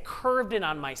se, I curved in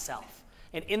on myself.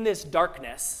 And in this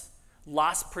darkness,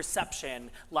 lost perception,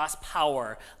 lost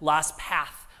power, lost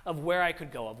path of where I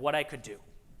could go, of what I could do.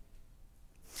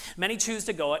 Many choose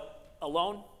to go it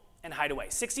alone and hide away.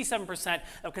 67%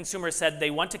 of consumers said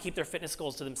they want to keep their fitness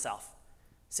goals to themselves.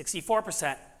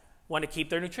 64% want to keep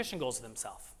their nutrition goals to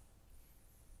themselves.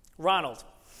 Ronald,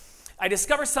 I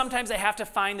discover sometimes I have to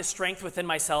find the strength within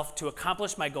myself to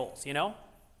accomplish my goals, you know?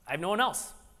 I have no one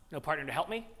else, no partner to help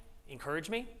me, encourage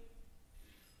me.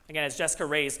 Again, as Jessica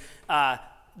raised,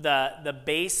 the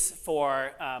base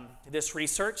for this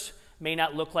research may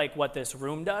not look like what this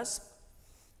room does.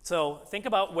 So think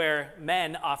about where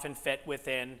men often fit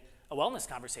within a wellness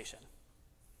conversation.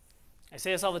 I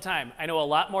say this all the time. I know a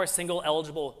lot more single,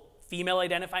 eligible,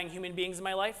 female-identifying human beings in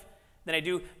my life than I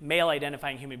do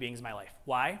male-identifying human beings in my life.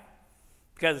 Why?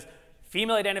 Because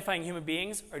female-identifying human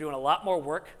beings are doing a lot more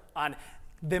work on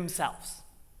themselves.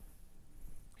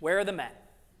 Where are the men?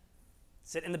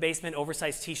 Sit in the basement,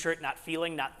 oversized t-shirt, not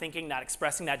feeling, not thinking, not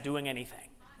expressing, not doing anything.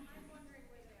 I'm wondering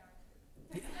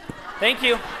where they are. Thank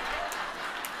you.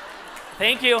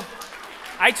 Thank you.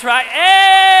 I try.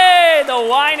 Hey, the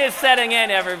wine is setting in,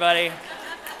 everybody.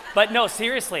 But no,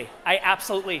 seriously, I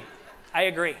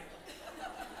agree.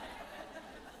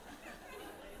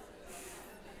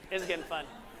 It's getting fun.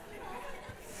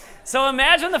 So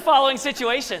imagine the following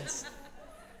situations.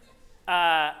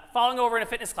 Falling over in a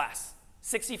fitness class.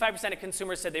 65% of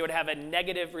consumers said they would have a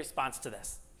negative response to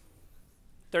this.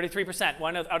 33%,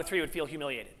 1 out of 3 would feel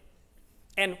humiliated.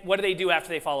 And what do they do after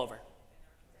they fall over?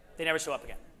 They never show up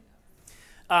again.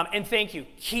 And thank you.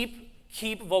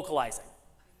 Keep vocalizing,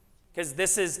 because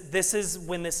this is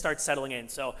when this starts settling in.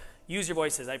 So use your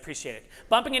voices. I appreciate it.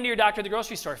 Bumping into your doctor at the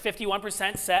grocery store.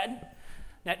 51% said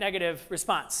net negative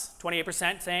response.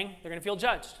 28% saying they're going to feel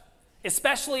judged,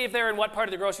 especially if they're in what part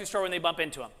of the grocery store when they bump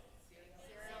into them.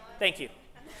 Thank you.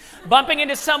 Bumping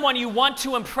into someone you want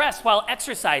to impress while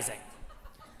exercising.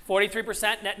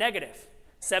 43% net negative.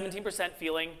 17%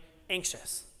 feeling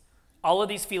anxious. All of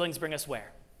these feelings bring us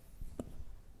where?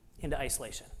 Into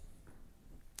isolation.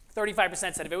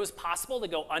 35% said if it was possible to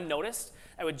go unnoticed,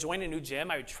 I would join a new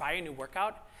gym, I would try a new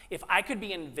workout. If I could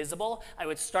be invisible, I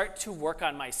would start to work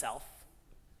on myself.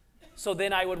 So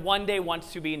then I would one day want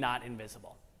to be not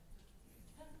invisible.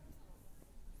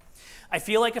 I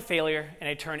feel like a failure and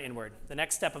I turn inward, the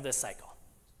next step of this cycle.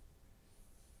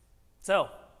 So,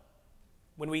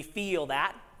 when we feel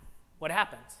that, what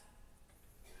happens?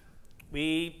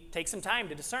 We take some time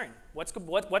to discern what's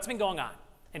been going on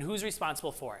and who's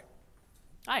responsible for it.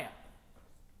 I am.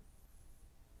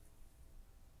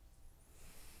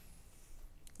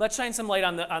 Let's shine some light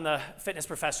on the fitness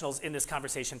professionals in this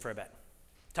conversation for a bit.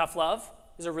 Tough love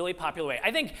is a really popular way.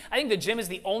 I think the gym is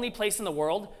the only place in the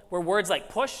world where words like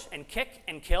push and kick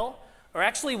and kill are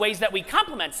actually ways that we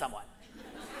compliment someone.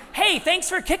 Hey, thanks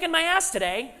for kicking my ass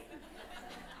today.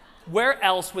 Where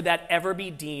else would that ever be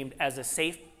deemed as a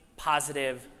safe,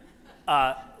 positive,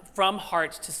 from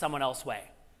heart to someone else way?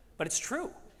 But it's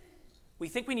true. We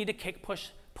think we need to kick, push,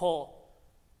 pull,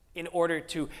 in order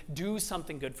to do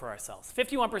something good for ourselves.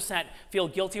 51% feel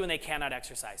guilty when they cannot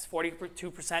exercise.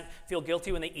 42% feel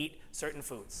guilty when they eat certain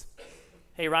foods.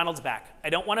 Hey, Ronald's back. I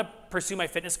don't want to pursue my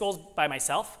fitness goals by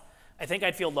myself. I think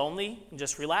I'd feel lonely and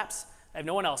just relapse. I have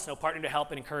no one else, no partner to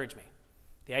help and encourage me.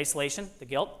 The isolation, the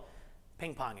guilt,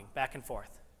 ping-ponging, back and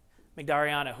forth.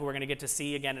 Magdariana, who we're going to get to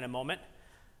see again in a moment,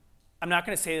 I'm not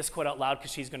going to say this quote out loud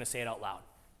because she's going to say it out loud.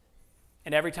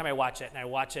 And every time I watch it, and I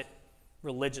watch it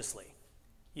religiously,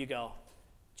 you go,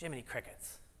 Jiminy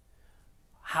Crickets,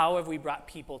 how have we brought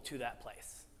people to that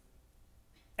place?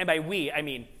 And by we, I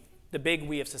mean the big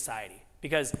we of society.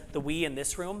 Because the we in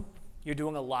this room, you're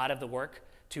doing a lot of the work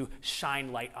to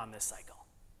shine light on this cycle.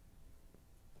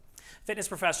 Fitness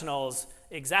professionals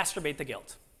exacerbate the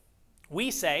guilt. We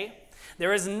say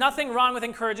there is nothing wrong with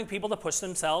encouraging people to push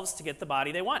themselves to get the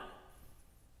body they want.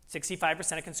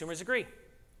 65% of consumers agree.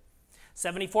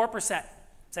 74%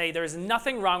 say there is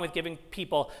nothing wrong with giving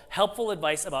people helpful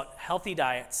advice about healthy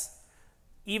diets,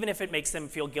 even if it makes them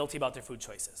feel guilty about their food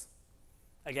choices.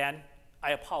 Again,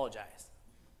 I apologize.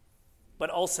 But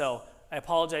also, I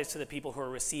apologize to the people who are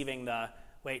receiving the,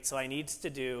 wait, so I need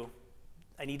to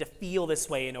feel this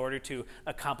way in order to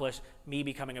accomplish me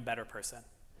becoming a better person.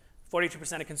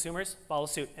 42% of consumers follow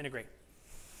suit and agree.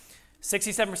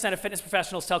 67% of fitness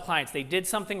professionals tell clients they did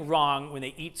something wrong when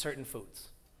they eat certain foods.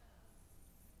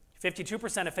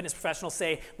 52% of fitness professionals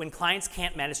say when clients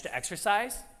can't manage to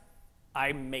exercise,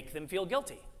 I make them feel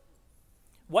guilty.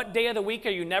 What day of the week are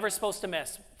you never supposed to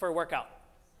miss for a workout?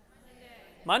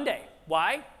 Monday.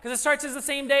 Why? Because it starts as the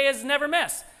same day as never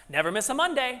miss. Never miss a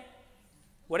Monday.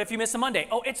 What if you miss a Monday?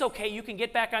 Oh, it's okay. You can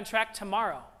get back on track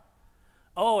tomorrow.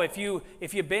 Oh, if you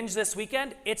binge this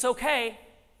weekend, it's okay.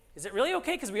 Is it really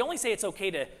okay? Because we only say it's okay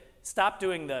to stop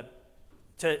doing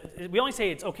we only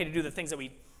say it's okay to do the things that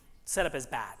we set up as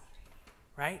bad,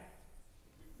 right?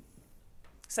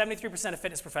 73% of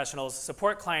fitness professionals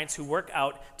support clients who work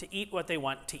out to eat what they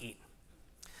want to eat.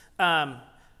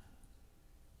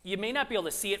 You may not be able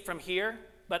to see it from here,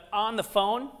 but on the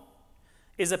phone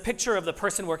is a picture of the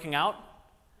person working out,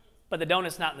 but the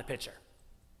donut's not in the picture.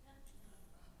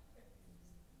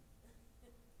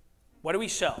 What do we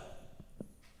show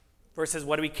versus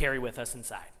what do we carry with us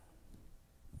inside?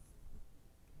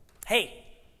 Hey.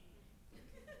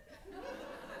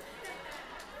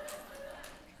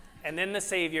 And then the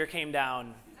Savior came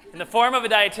down in the form of a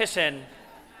dietitian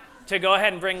to go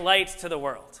ahead and bring light to the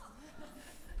world.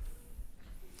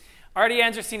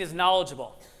 RDNs are seen as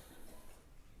knowledgeable,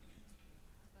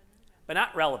 but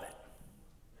not relevant.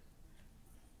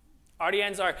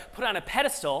 RDNs are put on a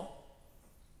pedestal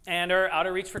and are out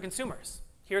of reach for consumers.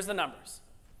 Here's the numbers.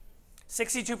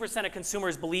 62% of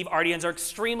consumers believe RDNs are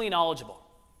extremely knowledgeable.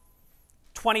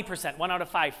 20%, 1 out of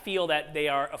 5, feel that they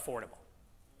are affordable.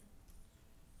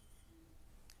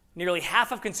 Nearly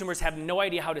half of consumers have no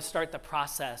idea how to start the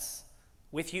process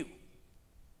with you.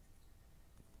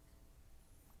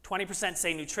 20%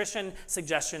 say nutrition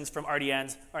suggestions from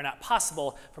RDNs are not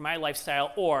possible for my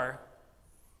lifestyle, or,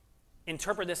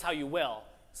 interpret this how you will,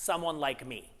 someone like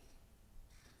me.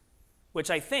 Which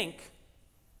I think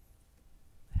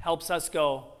helps us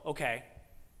go, okay,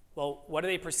 well, what are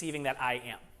they perceiving that I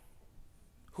am?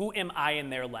 Who am I in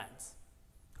their lens?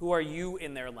 Who are you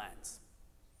in their lens?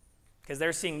 Because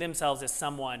they're seeing themselves as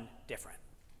someone different.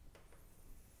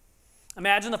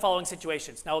 Imagine the following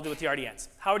situations. Now we'll do with the RDNs.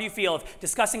 How would you feel if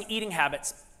discussing eating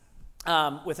habits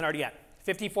with an RDN?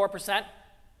 54%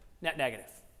 net negative.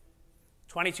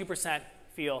 22%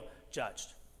 feel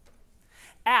judged.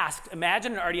 Asked,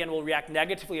 imagine an RDN will react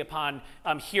negatively upon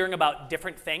hearing about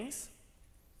different things.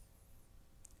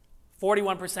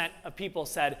 41% of people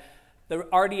said the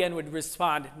RDN would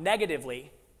respond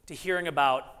negatively to hearing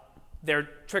about their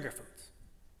trigger foods.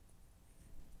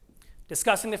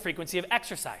 Discussing the frequency of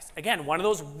exercise. Again, one of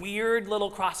those weird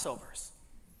little crossovers.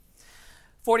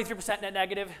 43% net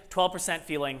negative, 12%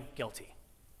 feeling guilty.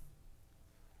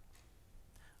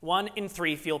 1 in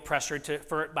 3 feel pressured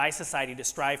by society to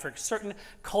strive for certain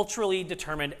culturally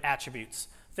determined attributes.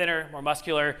 Thinner, more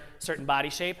muscular, certain body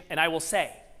shape. And I will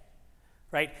say,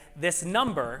 right, this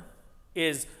number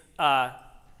is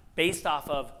based off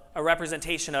of a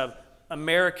representation of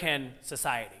American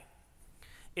society.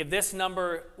 If this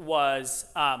number was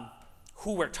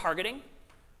who we're targeting,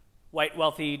 white,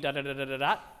 wealthy,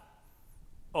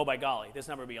 oh by golly, this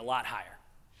number would be a lot higher.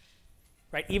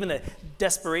 Right? Even the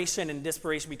desperation and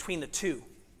disparation between the two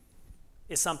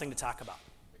is something to talk about.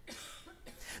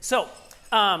 So,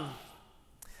 how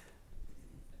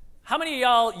many of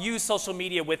y'all use social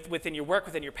media within your work,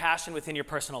 within your passion, within your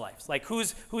personal lives? Like,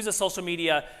 who's a social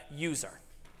media user?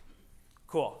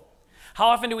 Cool. How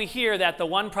often do we hear that the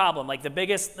one problem, like the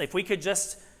biggest, if we could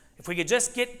just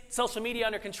get social media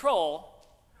under control,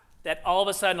 that all of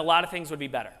a sudden a lot of things would be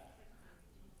better?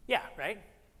 Yeah, right?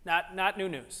 Not new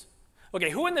news. Okay,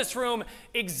 who in this room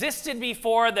existed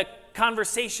before the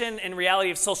conversation and reality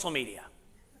of social media?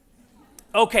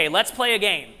 Okay, let's play a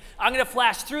game. I'm going to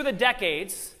flash through the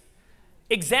decades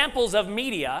examples of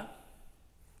media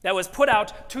that was put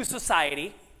out to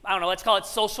society. I don't know, let's call it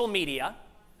social media.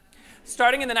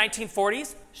 Starting in the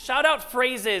 1940s, shout out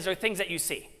phrases or things that you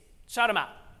see. Shout them out.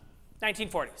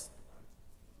 1940s.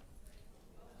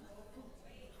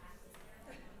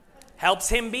 Helps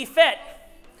him be fit.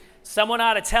 Someone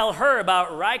ought to tell her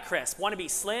about Rye Crisp. Want to be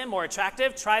slim or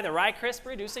attractive? Try the Rye Crisp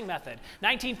reducing method.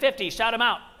 1950, shout them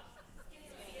out.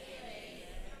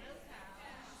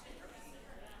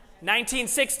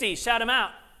 1960, shout them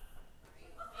out.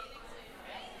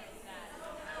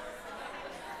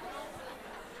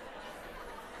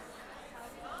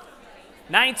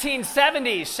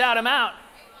 1970s, shout them out.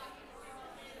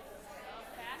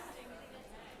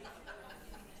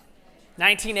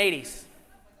 1980s.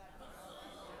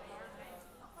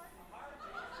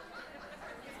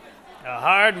 A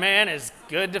hard man is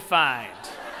good to find.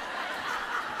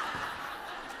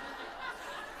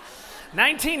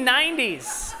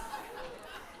 1990s.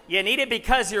 You need it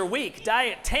because you're weak.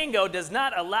 Diet Tango does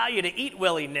not allow you to eat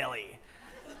willy-nilly.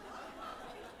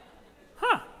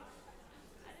 Huh.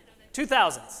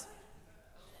 2000s.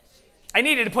 I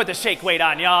needed to put the shake weight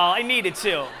on, y'all. I needed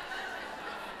to.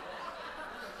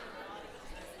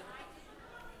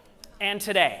 And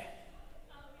today.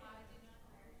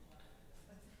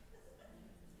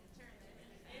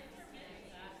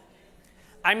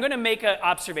 I'm going to make an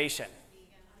observation.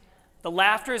 The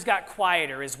laughter has got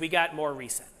quieter as we got more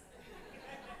recent.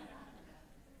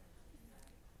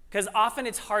 Because often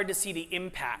it's hard to see the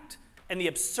impact and the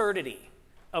absurdity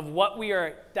of what we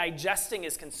are digesting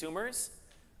as consumers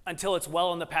until it's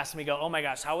well in the past and we go, oh my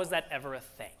gosh, how was that ever a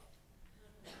thing?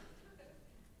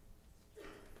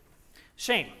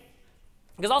 Shame.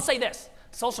 Because I'll say this,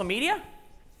 social media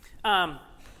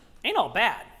ain't all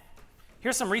bad.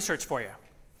 Here's some research for you.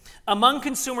 Among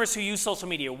consumers who use social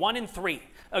media, 1 in 3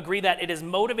 agree that it is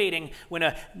motivating when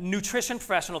a nutrition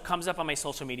professional comes up on my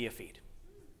social media feed.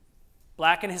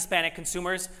 Black and Hispanic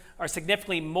consumers are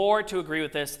significantly more to agree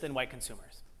with this than white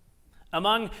consumers.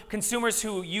 Among consumers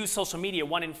who use social media,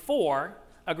 1 in 4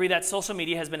 agree that social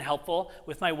media has been helpful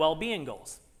with my well-being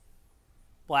goals.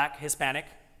 Black, Hispanic,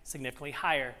 significantly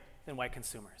higher than white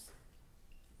consumers.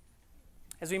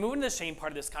 As we move into the shame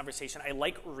part of this conversation, I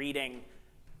like reading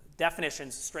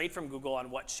definitions straight from Google on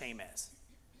what shame is.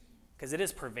 Because it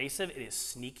is pervasive, it is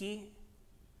sneaky.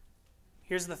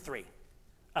 Here's the 3.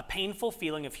 A painful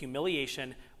feeling of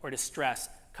humiliation or distress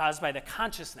caused by the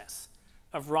consciousness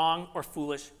of wrong or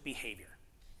foolish behavior.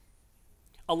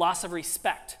 A loss of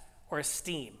respect or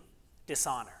esteem,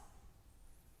 dishonor.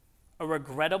 A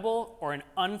regrettable or an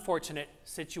unfortunate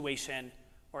situation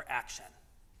or action.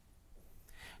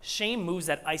 Shame moves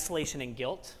that isolation and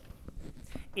guilt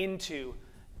into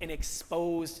an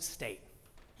exposed state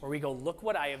where we go, look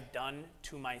what I have done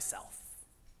to myself.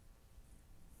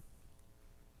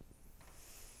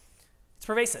 It's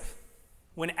pervasive.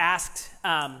 When asked,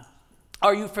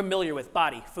 are you familiar with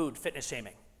body, food, fitness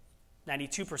shaming?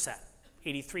 92%,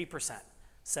 83%,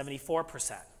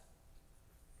 74%.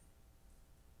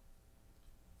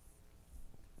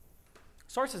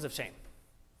 Sources of shame.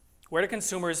 Where do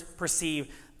consumers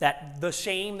perceive that the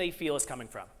shame they feel is coming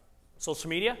from? Social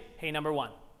media, hey, number 1.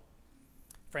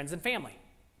 Friends and family.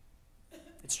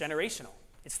 It's generational.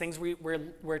 It's things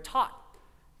we're taught.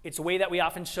 It's a way that we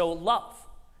often show love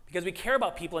because we care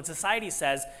about people, and society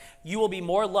says you will be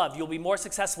more loved, you'll be more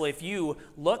successful if you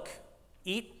look,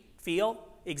 eat, feel,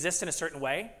 exist in a certain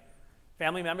way.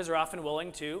 Family members are often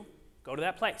willing to go to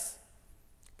that place.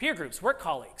 Peer groups, work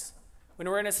colleagues. When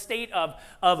we're in a state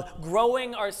of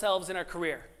growing ourselves in our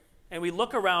career and we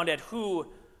look around at who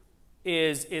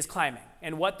is climbing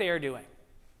and what they are doing.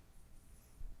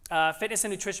 Fitness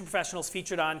and nutrition professionals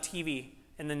featured on TV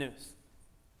in the news.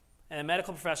 And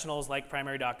medical professionals like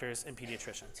primary doctors and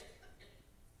pediatricians.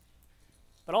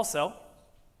 But also,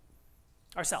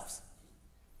 ourselves.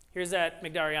 Here's that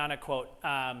Magdalena quote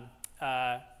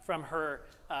from her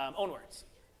own words.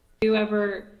 Have you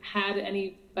ever had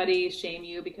anybody shame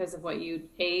you because of what you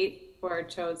ate or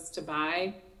chose to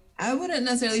buy? I wouldn't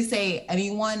necessarily say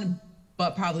anyone,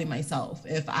 but probably myself.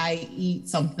 If I eat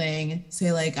something,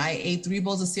 say like I ate 3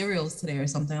 bowls of cereals today or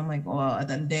something, I'm like, well, at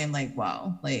the end of the day, I'm like,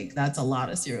 wow, like that's a lot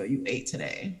of cereal you ate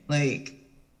today. Like,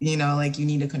 you know, like you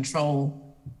need to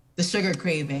control the sugar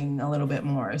craving a little bit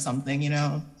more or something, you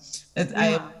know?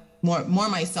 more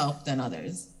myself than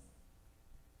others.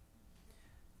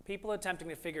 People attempting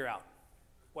to figure out,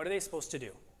 what are they supposed to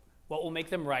do? What will make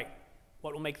them right?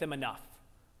 What will make them enough?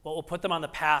 What will put them on the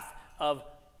path of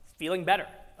feeling better,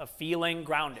 of feeling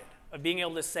grounded, of being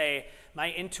able to say,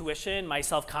 my intuition, my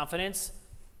self-confidence,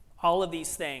 all of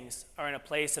these things are in a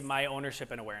place of my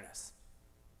ownership and awareness.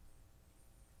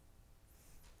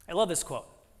 I love this quote.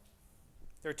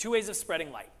 There are two ways of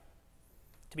spreading light: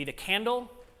 to be the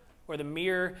candle or the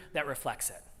mirror that reflects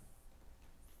it.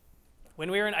 When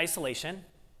we are in isolation,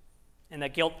 and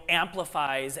that guilt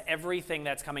amplifies everything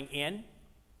that's coming in,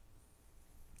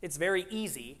 it's very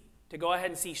easy to go ahead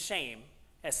and see shame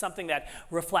as something that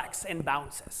reflects and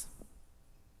bounces,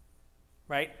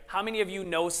 right? How many of you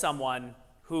know someone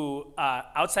who,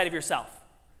 outside of yourself,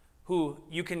 who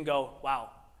you can go, wow,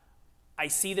 I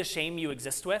see the shame you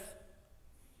exist with,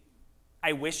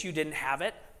 I wish you didn't have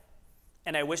it,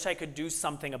 and I wish I could do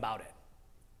something about it?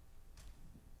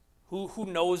 Who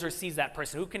knows or sees that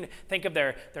person? Who can think of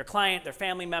their client, their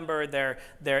family member,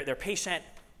 their patient,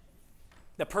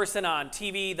 the person on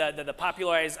TV, the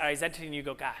popularized identity, and you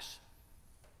go, gosh.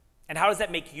 And how does that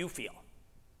make you feel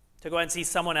to go and see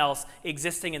someone else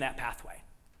existing in that pathway?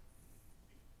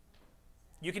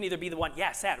 You can either be the one,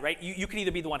 yeah, sad, right? You can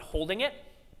either be the one holding it,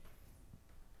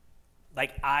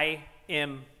 like I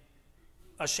am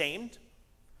ashamed,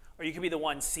 or you can be the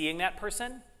one seeing that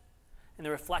person and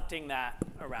then reflecting that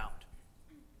around.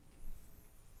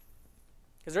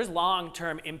 Because there's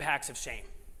long-term impacts of shame.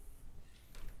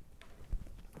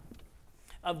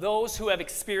 Of those who have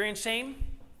experienced shame,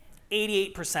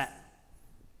 88%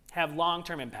 have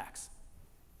long-term impacts.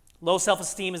 Low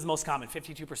self-esteem is the most common,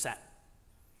 52%.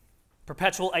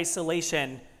 Perpetual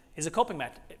isolation is a coping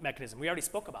mechanism. We already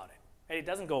spoke about it. Right? It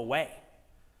doesn't go away.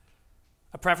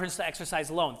 A preference to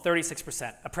exercise alone,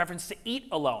 36%. A preference to eat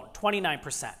alone,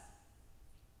 29%.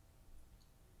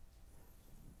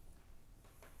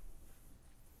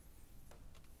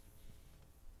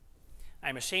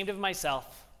 I'm ashamed of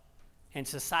myself, and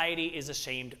society is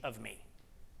ashamed of me.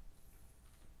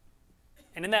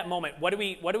 And in that moment, what do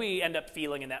we end up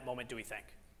feeling in that moment, do we think?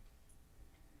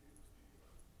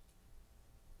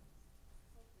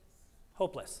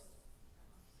 Hopeless.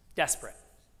 Desperate.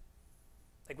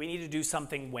 Like we need to do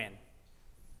something when?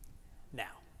 Now.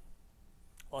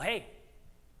 Well, hey.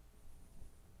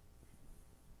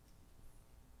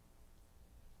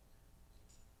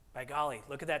 By golly,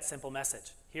 look at that simple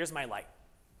message. Here's my light.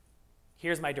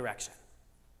 Here's my direction.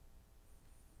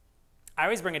 I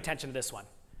always bring attention to this one.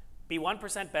 Be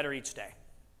 1% better each day.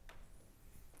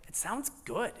 It sounds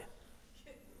good.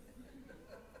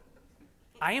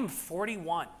 I am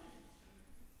 41.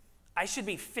 I should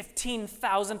be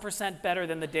 15,000% better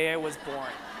than the day I was born.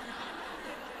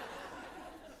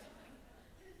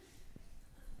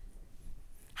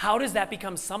 How does that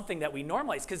become something that we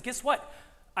normalize? Because guess what?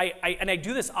 I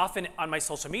do this often on my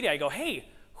social media. I go, hey,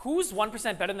 who's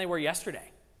 1% better than they were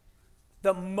yesterday?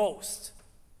 The most.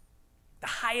 The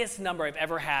highest number I've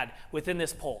ever had within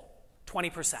this poll,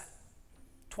 20%.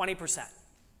 20%.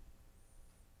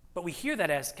 But we hear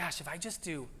that as, gosh, if I just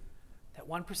do that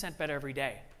 1% better every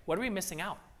day, what are we missing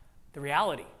out? The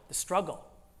reality, the struggle.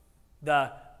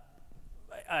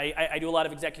 I do a lot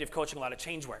of executive coaching, a lot of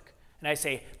change work. And I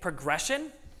say,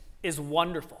 progression is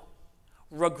wonderful.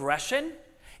 Regression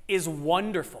is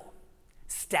wonderful.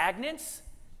 Stagnance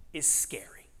is scary.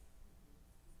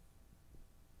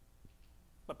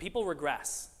 But people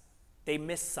regress. They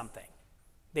miss something.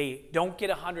 They don't get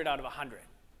 100 out of 100.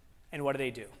 And what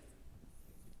do?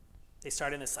 They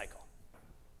start in this cycle.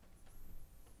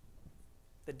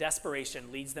 The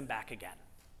desperation leads them back again.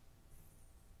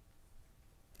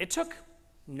 It took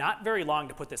not very long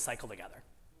to put this cycle together.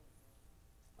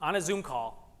 On a Zoom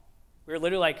call, we were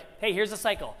literally like, hey, here's the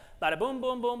cycle. Bada boom,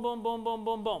 boom, boom, boom, boom, boom,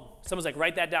 boom, boom. Someone's like,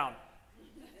 write that down.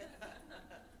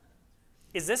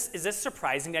 Is this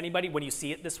surprising to anybody when you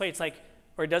see it this way? It's like,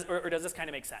 or does this kind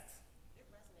of make sense?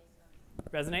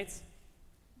 It resonates.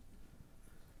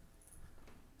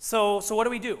 So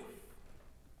what do?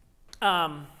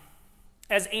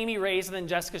 As Amy raised and then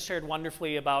Jessica shared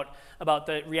wonderfully about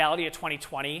the reality of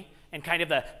 2020 and kind of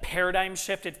the paradigm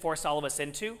shift it forced all of us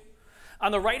into.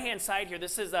 On the right-hand side here,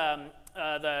 this is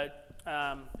the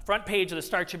front page of the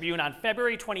Star Tribune on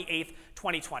February 28th,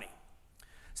 2020.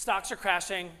 Stocks are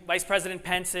crashing. Vice President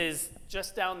Pence is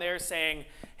just down there saying,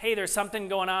 hey, there's something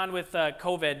going on with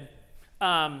COVID.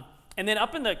 And then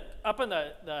up in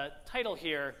the title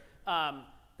here,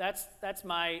 that's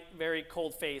my very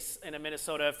cold face in a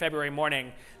Minnesota February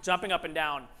morning, jumping up and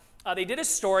down. They did a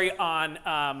story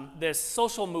on this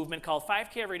social movement called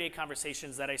 5K Everyday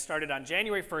Conversations that I started on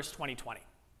January 1st, 2020.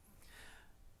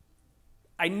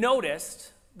 I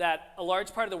noticed that a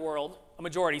large part of the world, a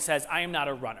majority, says, I am not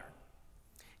a runner.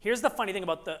 Here's the funny thing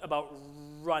about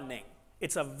running.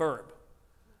 It's a verb.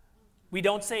 We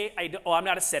don't say, oh, I'm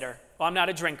not a sitter. Oh, I'm not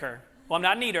a drinker. Oh, I'm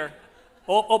not an eater.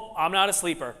 Oh, I'm not a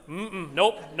sleeper.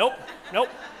 Nope.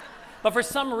 But for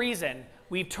some reason,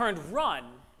 we've turned run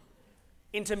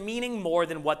into meaning more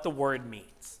than what the word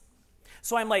means.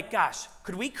 So I'm like, gosh,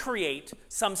 could we create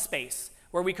some space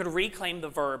where we could reclaim the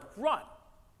verb run?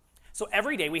 So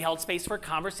every day we held space for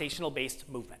conversational-based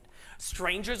movement.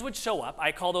 Strangers would show up.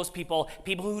 I call those people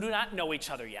who do not know each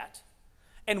other yet.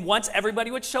 And once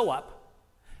everybody would show up,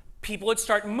 people would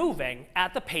start moving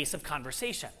at the pace of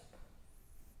conversation.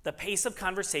 The pace of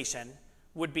conversation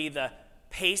would be the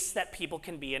pace that people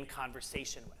can be in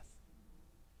conversation with.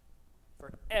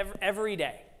 For every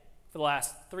day for the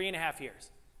last 3.5 years.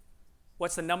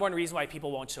 What's the number one reason why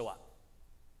people won't show up?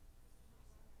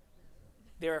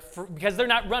 Because they're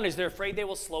not runners, they're afraid they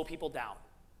will slow people down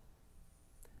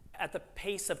at the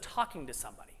pace of talking to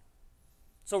somebody.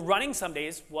 So running some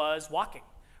days was walking.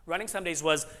 Running some days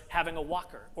was having a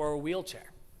walker or a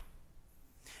wheelchair.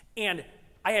 And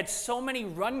I had so many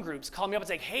run groups call me up and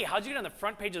say, hey, how'd you get on the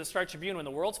front page of the Star Tribune when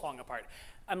the world's falling apart?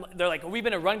 They're like, well, we've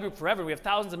been a run group forever. We have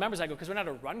thousands of members. I go, because we're not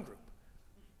a run group.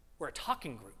 We're a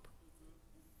talking group.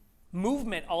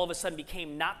 Movement all of a sudden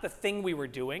became not the thing we were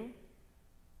doing,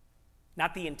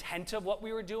 not the intent of what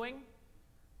we were doing,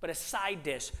 but a side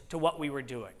dish to what we were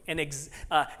doing,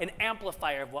 an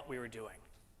amplifier of what we were doing.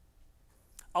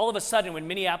 All of a sudden, when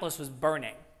Minneapolis was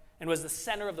burning and was the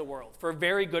center of the world for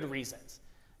very good reasons,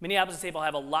 Minneapolis and St. Paul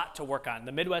have a lot to work on.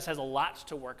 The Midwest has a lot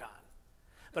to work on.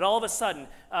 But all of a sudden,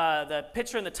 the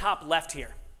picture in the top left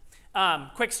here,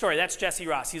 quick story, that's Jesse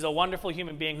Ross. He's a wonderful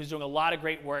human being who's doing a lot of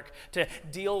great work to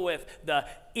deal with the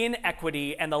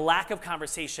inequity and the lack of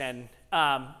conversation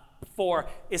for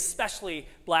especially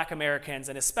Black Americans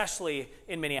and especially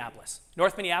in Minneapolis.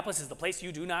 North Minneapolis is the place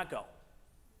you do not go.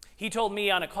 He told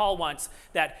me on a call once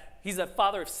that he's a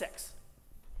father of 6.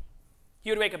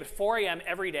 He would wake up at 4 a.m.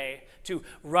 every day to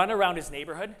run around his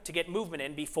neighborhood to get movement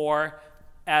in before,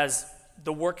 as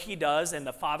the work he does and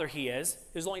the father he is,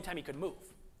 it was the only time he could move.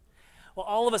 Well,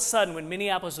 all of a sudden, when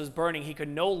Minneapolis was burning, he could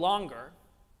no longer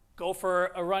go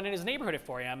for a run in his neighborhood at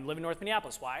 4 a.m., live in North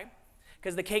Minneapolis. Why?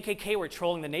 Because the KKK were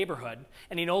trolling the neighborhood,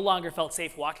 and he no longer felt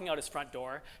safe walking out his front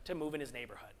door to move in his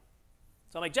neighborhood.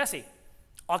 So I'm like, Jesse,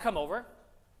 I'll come over,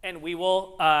 and we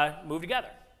will move together.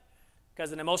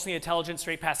 Because an emotionally intelligent,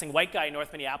 straight-passing white guy in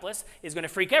North Minneapolis is going to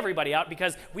freak everybody out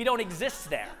because we don't exist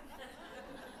there.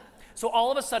 So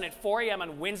all of a sudden, at 4 a.m.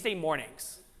 on Wednesday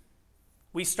mornings,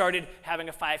 we started having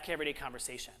a 5K everyday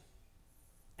conversation.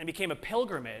 And became a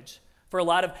pilgrimage for a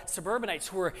lot of suburbanites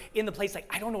who were in the place like,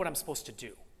 I don't know what I'm supposed to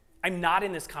do. I'm not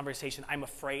in this conversation. I'm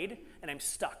afraid, and I'm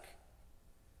stuck.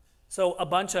 So a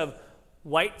bunch of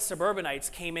white suburbanites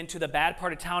came into the bad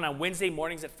part of town on Wednesday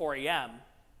mornings at 4 a.m.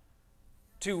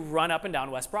 to run up and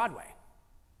down West Broadway.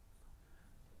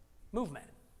 Movement,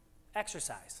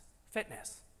 exercise,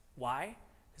 fitness. Why?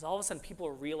 Because all of a sudden people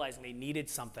were realizing they needed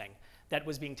something that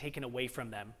was being taken away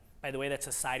from them by the way that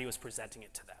society was presenting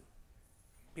it to them.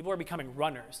 People were becoming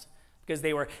runners because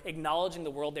they were acknowledging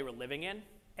the world they were living in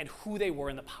and who they were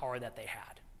and the power that they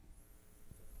had.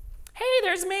 Hey,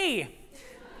 there's me.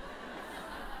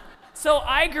 So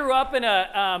I grew up in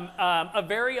a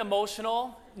very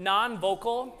emotional,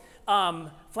 non-vocal,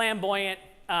 flamboyant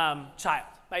child.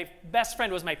 My best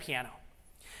friend was my piano.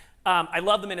 I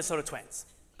love the Minnesota Twins.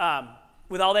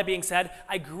 With all that being said,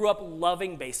 I grew up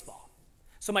loving baseball.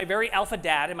 So my very alpha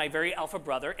dad and my very alpha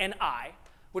brother and I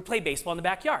would play baseball in the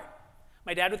backyard.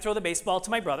 My dad would throw the baseball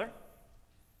to my brother.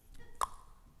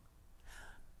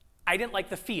 I didn't like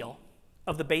the feel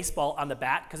of the baseball on the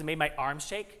bat because it made my arms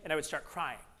shake and I would start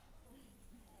crying.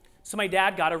 So my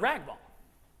dad got a rag ball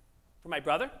for my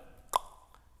brother,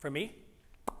 for me.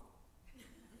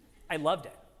 I loved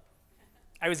it.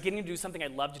 I was getting to do something I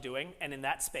loved doing, and in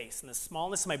that space, in the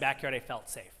smallness of my backyard, I felt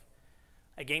safe.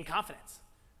 I gained confidence.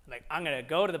 I'm like, I'm gonna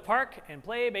go to the park and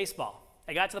play baseball.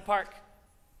 I got to the park,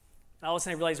 and all of a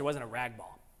sudden I realized there wasn't a rag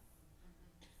ball.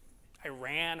 I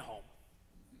ran home,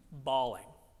 bawling.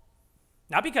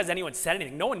 Not because anyone said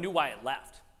anything, no one knew why I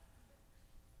left.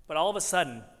 But all of a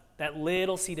sudden, that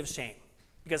little seed of shame,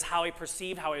 because how I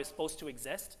perceived how I was supposed to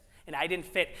exist, and I didn't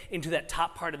fit into that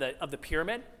top part of the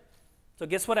pyramid. So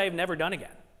guess what I've never done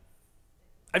again?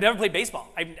 I've never played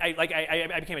baseball. I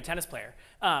became a tennis player,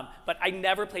 but I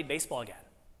never played baseball again.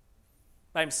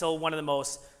 But I'm still one of the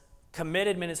most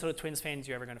committed Minnesota Twins fans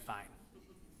you're ever going to find.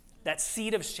 That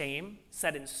seed of shame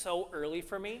set in so early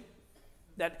for me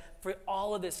that for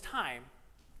all of this time,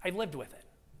 I've lived with it.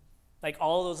 Like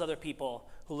all those other people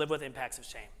who live with impacts of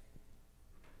shame.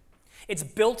 It's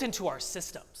built into our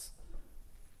systems.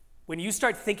 When you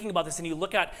start thinking about this and you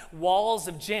look at walls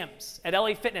of gyms, at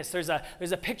LA Fitness, there's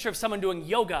a picture of someone doing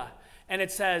yoga, and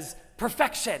it says,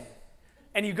 perfection.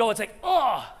 And you go, it's like,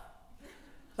 oh.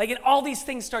 Like, and all these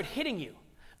things start hitting you.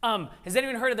 Has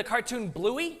anyone heard of the cartoon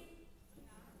Bluey?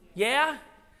 Yeah?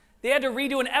 They had to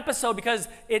redo an episode because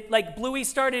Bluey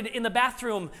started in the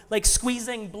bathroom, like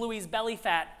squeezing Bluey's belly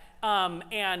fat.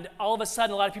 And all of a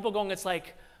sudden, a lot of people going, it's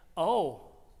like, oh,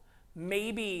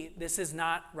 maybe this is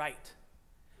not right.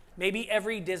 Maybe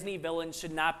every Disney villain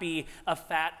should not be a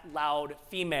fat, loud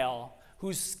female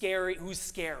who's scary,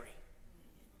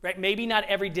 right? Maybe not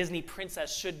every Disney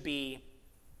princess should be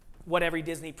what every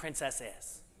Disney princess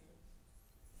is.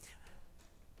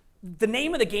 The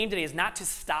name of the game today is not to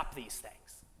stop these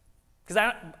things,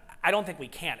 because I don't think we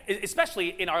can, especially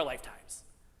in our lifetimes.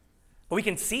 But we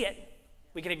can see it,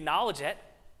 we can acknowledge it,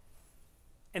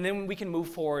 and then we can move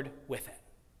forward with it.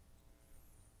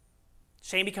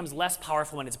 Shame becomes less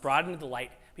powerful when it's brought into the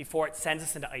light, before it sends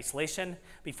us into isolation,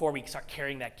 before we start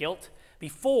carrying that guilt,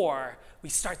 before we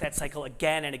start that cycle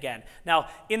again and again. Now,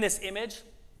 in this image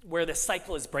where the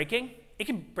cycle is breaking, it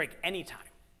can break anytime.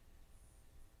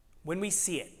 When we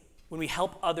see it, when we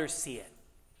help others see it,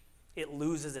 it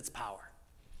loses its power.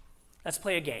 Let's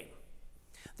play a game.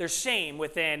 There's shame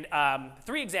within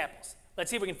 3 examples. Let's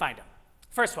see if we can find them.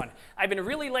 First one, I've been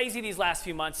really lazy these last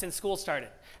few months since school started.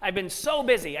 I've been so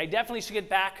busy, I definitely should get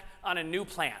back on a new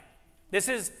plan. This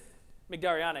is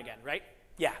Migdariana again, right?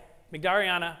 Yeah,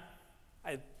 Migdariana.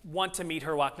 I want to meet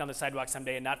her walking down the sidewalk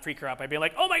someday and not freak her up. I'd be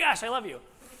like, oh my gosh, I love you.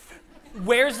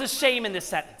 Where's the shame in this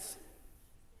sentence?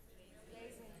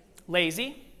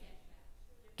 Lazy.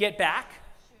 Get back.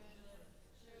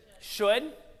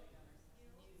 Should.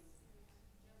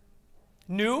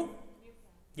 New.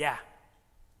 Yeah.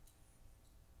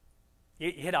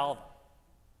 You hit all of them.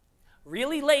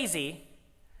 Really lazy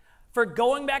for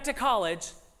going back to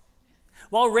college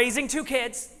while raising 2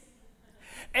 kids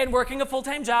and working a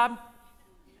full-time job.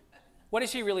 What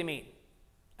does she really mean?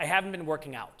 I haven't been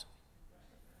working out.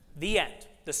 The end.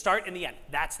 The start and the end.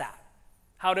 That's that.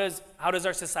 How does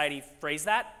our society phrase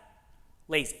that?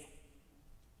 Lazy.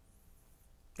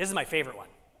 This is my favorite one.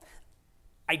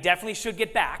 I definitely should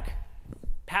get back,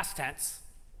 past tense,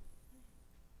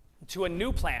 to a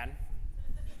new plan.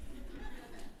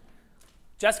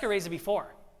 Jessica raised it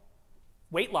before.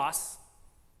 Weight loss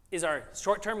is our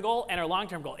short-term goal and our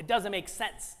long-term goal. It doesn't make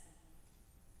sense.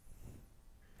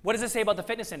 What does it say about the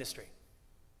fitness industry?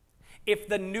 If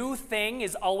the new thing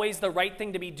is always the right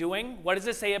thing to be doing, what does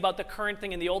it say about the current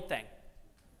thing and the old thing?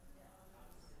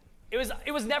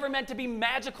 It was never meant to be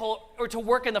magical or to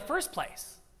work in the first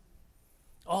place.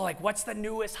 Oh, like what's the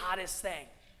newest, hottest thing?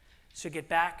 Should get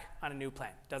back on a new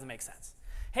plan. Doesn't make sense.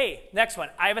 Hey, next one.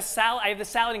 I have the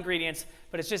salad ingredients,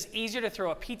 but it's just easier to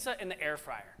throw a pizza in the air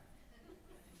fryer.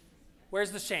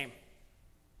 Where's the shame?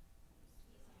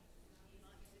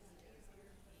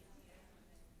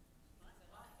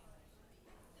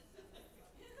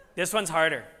 This one's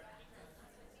harder.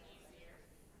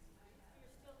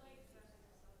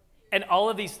 And all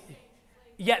of these,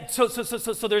 yeah, so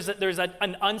there's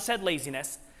an unsaid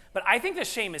laziness, but I think the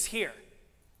shame is here.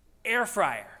 Air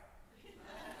fryer.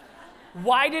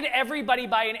 Why did everybody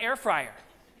buy an air fryer?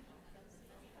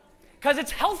 Because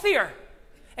it's healthier.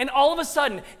 And all of a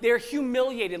sudden, they're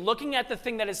humiliated, looking at the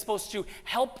thing that is supposed to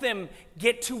help them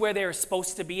get to where they're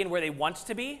supposed to be and where they want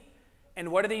to be.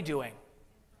 And what are they doing?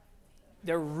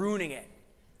 They're ruining it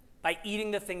by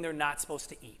eating the thing they're not supposed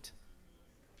to eat.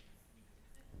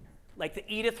 Like the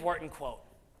Edith Wharton quote,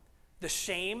 the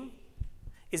shame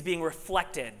is being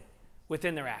reflected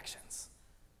within their actions.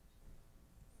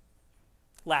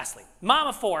 Lastly, mom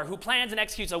of 4 who plans and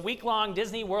executes a week-long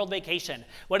Disney World vacation.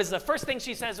 What is the first thing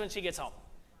she says when she gets home?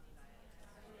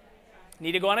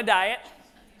 Need to go on a diet.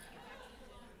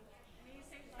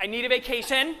 I need a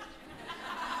vacation.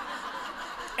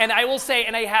 And I will say,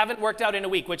 and I haven't worked out in a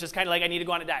week, which is kind of like I need to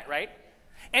go on a diet, right?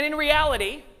 And in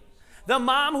reality, the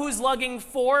mom who's lugging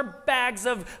 4 bags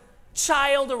of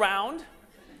child around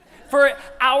for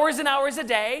hours and hours a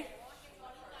day,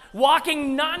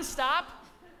 walking nonstop,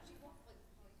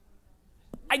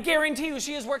 I guarantee you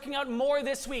she is working out more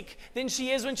this week than she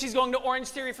is when she's going to Orange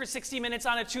Theory for 60 minutes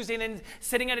on a Tuesday and then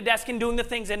sitting at a desk and doing the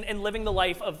things and living the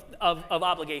life of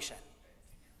obligation.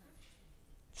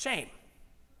 Shame.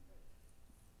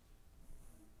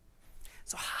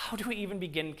 So how do we even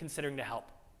begin considering to help?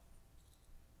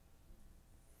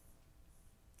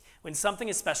 When something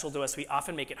is special to us, we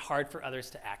often make it hard for others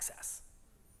to access.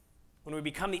 When we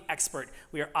become the expert,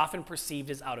 we are often perceived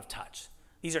as out of touch.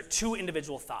 These are 2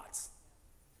 individual thoughts.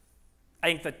 I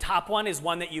think the top one is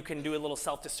one that you can do a little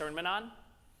self-discernment on.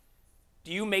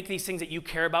 Do you make these things that you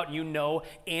care about, you know,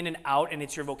 in and out, and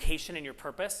it's your vocation and your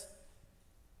purpose?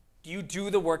 Do you do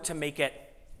the work to make it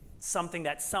something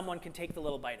that someone can take the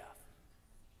little bite of?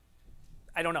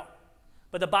 I don't know.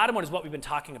 But the bottom one is what we've been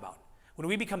talking about. When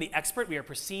we become the expert, we are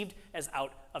perceived as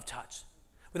out of touch.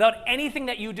 Without anything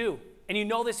that you do, and you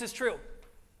know this is true,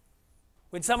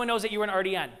 when someone knows that you're an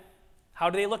RDN,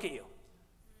 how do they look at you?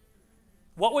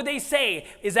 What would they say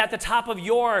is at the top of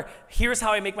your, here's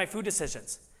how I make my food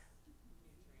decisions?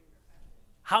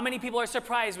 How many people are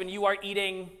surprised when you are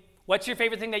eating, what's your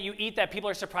favorite thing that you eat that people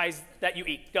are surprised that you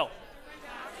eat? Go.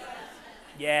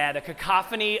 Yeah, the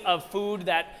cacophony of food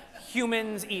that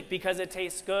humans eat because it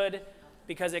tastes good,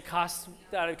 because it costs,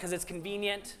 because it's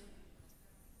convenient.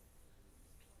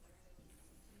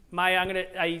 Maya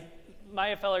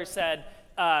Feller said,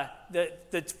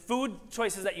 the food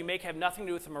choices that you make have nothing to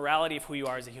do with the morality of who you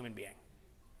are as a human being.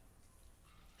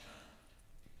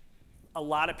 A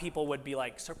lot of people would be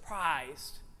like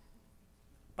surprised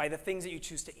by the things that you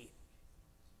choose to eat,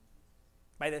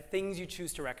 by the things you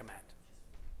choose to recommend.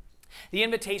 The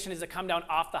invitation is to come down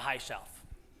off the high shelf.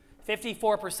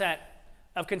 54%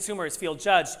 of consumers feel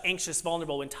judged, anxious,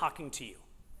 vulnerable when talking to you.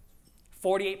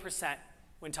 48%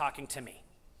 when talking to me.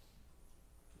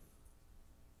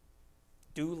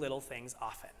 Do little things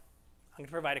often. I'm going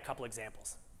to provide a couple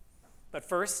examples. But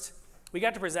first, we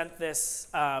got to present this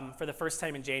for the first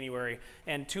time in January,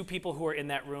 and two people who are in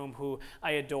that room who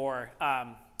I adore,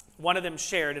 one of them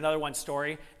shared another one's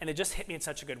story, and it just hit me in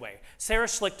such a good way. Sarah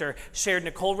Schlichter shared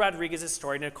Nicole Rodriguez's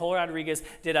story. Nicole Rodriguez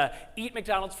did a eat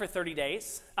McDonald's for 30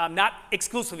 days, not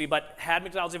exclusively, but had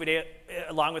McDonald's every day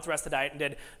along with the rest of the diet, and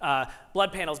did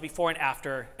blood panels before and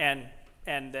after, and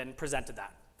then presented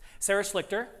that. Sarah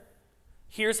Schlichter,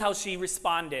 here's how she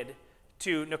responded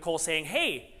to Nicole saying,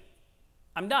 hey,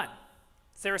 I'm done.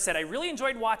 Sarah said, I really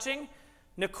enjoyed watching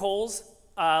Nicole's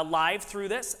live through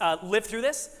this,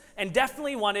 and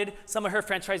definitely wanted some of her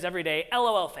French fries every day,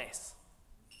 LOL face.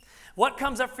 What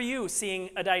comes up for you seeing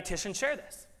a dietitian share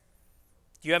this?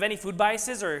 Do you have any food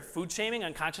biases or food shaming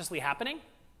unconsciously happening?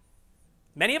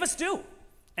 Many of us do,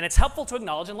 and it's helpful to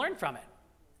acknowledge and learn from it.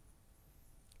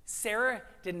 Sarah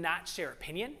did not share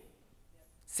opinion.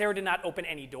 Sarah did not open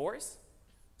any doors.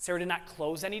 Sarah did not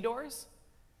close any doors.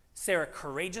 Sarah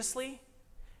courageously,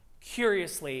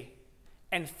 curiously,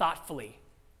 and thoughtfully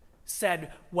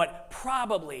said what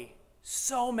probably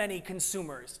so many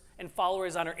consumers and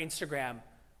followers on her Instagram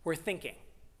were thinking.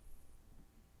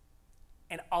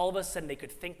 And all of a sudden they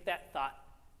could think that thought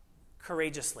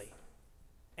courageously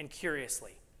and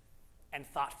curiously and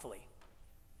thoughtfully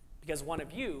because one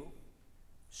of you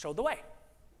showed the way.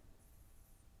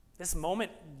 This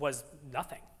moment was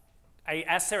nothing. I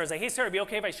asked Sarah, I was like, hey Sarah, it'd be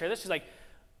okay if I share this? She's like,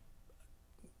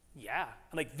 yeah.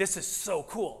 I'm like, this is so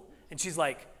cool. And she's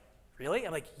like, really?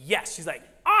 I'm like, yes. She's like,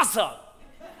 awesome.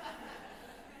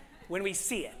 When we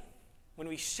see it, when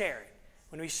we share it,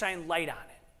 when we shine light on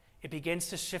it, it begins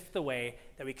to shift the way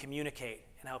that we communicate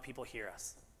and how people hear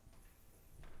us.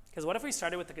 Because what if we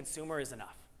started with the consumer is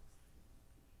enough?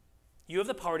 You have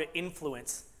the power to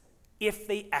influence if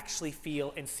they actually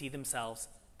feel and see themselves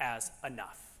as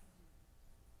enough.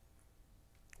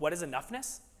 What is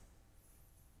enoughness?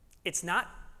 It's not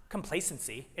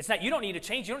complacency. It's not, you don't need to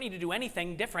change, you don't need to do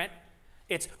anything different.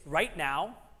 It's right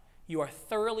now, you are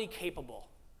thoroughly capable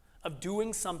of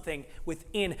doing something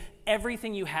within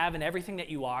everything you have and everything that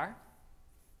you are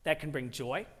that can bring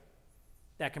joy,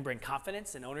 that can bring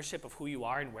confidence and ownership of who you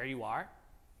are and where you are,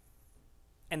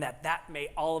 and that may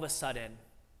all of a sudden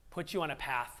put you on a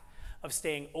path of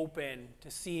staying open to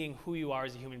seeing who you are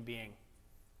as a human being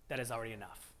that is already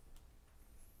enough.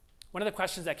 One of the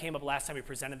questions that came up last time we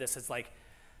presented this is like,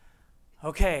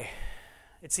 okay,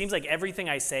 it seems like everything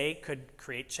I say could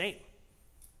create shame.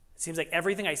 It seems like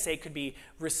everything I say could be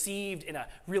received in a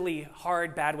really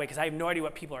hard, bad way because I have no idea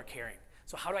what people are carrying.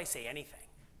 So how do I say anything?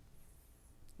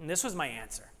 And this was my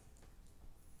answer.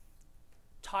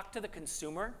 Talk to the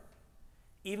consumer,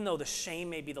 even though the shame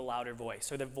may be the louder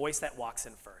voice or the voice that walks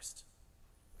in first.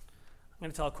 I'm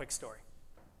going to tell a quick story.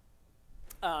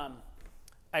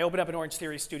 I opened up an Orange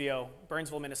Theory studio,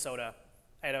 Burnsville, Minnesota.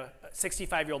 I had a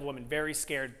 65-year-old woman very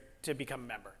scared to become a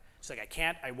member. She's like, I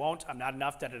can't, I won't, I'm not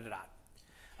enough, da-da-da-da.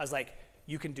 I was like,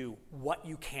 you can do what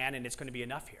you can and it's going to be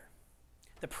enough here.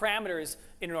 The parameters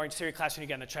in an Orange Theory classroom you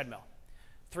get on the treadmill.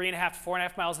 3.5 to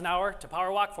 4.5 miles an hour to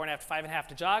power walk, 4.5 to 5.5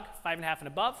 to jog, 5.5 and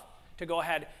above to go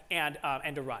ahead and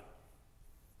to run.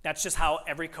 That's just how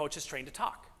every coach is trained to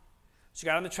talk. She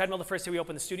got on the treadmill the first day we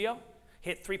opened the studio,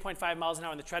 hit 3.5 miles an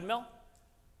hour on the treadmill,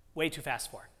 way too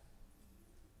fast for her.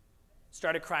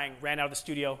 started crying, ran out of the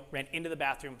studio, ran into the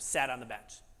bathroom, sat on the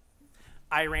bench.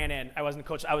 I ran in. I wasn't the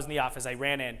coach. I was in the office. I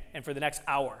ran in. And for the next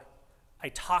hour, I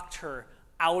talked her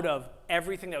out of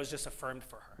everything that was just affirmed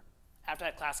for her. After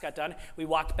that class got done, we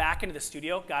walked back into the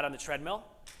studio, got on the treadmill.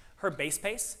 Her base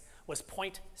pace was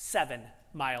 0.7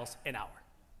 miles an hour.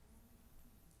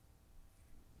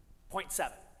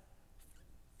 0.7.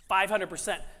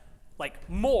 500%, like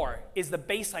more, is the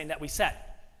baseline that we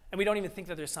set. And we don't even think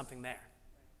that there's something there.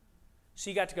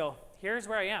 She got to go, here's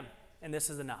where I am, and this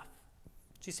is enough.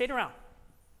 She stayed around.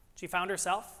 She found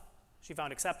herself. She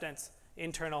found acceptance,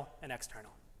 internal and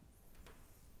external.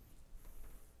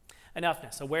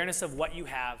 Enoughness, awareness of what you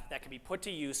have that can be put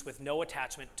to use with no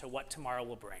attachment to what tomorrow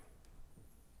will bring.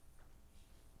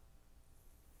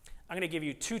 I'm going to give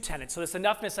you 2 tenets. So this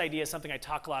enoughness idea is something I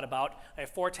talk a lot about. I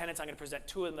have 4 tenets. I'm going to present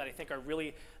 2 of them that I think are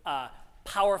really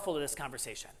powerful to this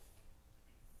conversation.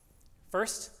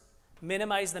 First,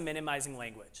 minimize the minimizing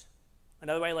language.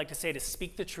 Another way I like to say it is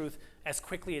speak the truth as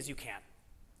quickly as you can.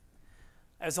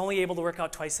 I was only able to work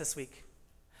out twice this week.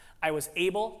 I was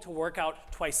able to work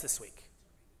out twice this week.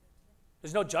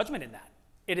 There's no judgment in that.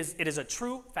 It is a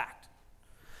true fact.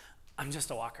 I'm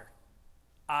just a walker.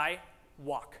 I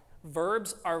walk.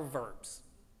 Verbs are verbs.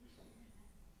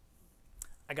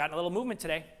 I got in a little movement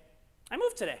today. I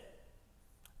moved today.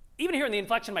 Even hearing the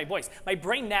inflection of my voice, my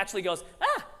brain naturally goes,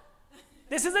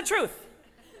 this is the truth.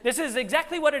 This is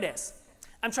exactly what it is.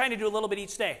 I'm trying to do a little bit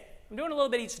each day. I'm doing a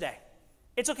little bit each day.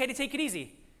 It's okay to take it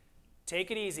easy.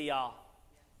 Take it easy, y'all.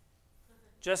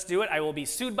 Just do it. I will be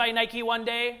sued by Nike one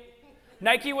day.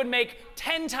 Nike would make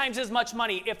 10 times as much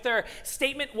money if their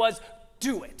statement was,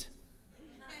 do it.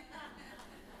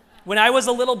 When I was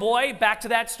a little boy, back to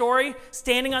that story,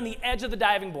 standing on the edge of the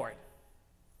diving board,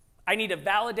 I need to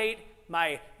validate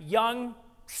my young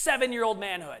 7-year-old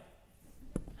manhood.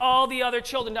 All the other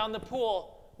children down the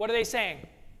pool, what are they saying?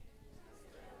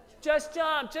 Just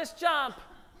jump, just jump.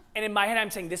 And in my head, I'm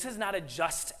saying, this is not a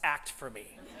just act for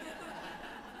me.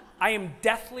 I am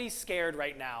deathly scared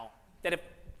right now that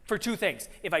for 2 things.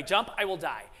 If I jump, I will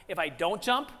die. If I don't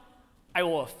jump, I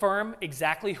will affirm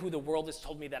exactly who the world has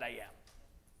told me that I am.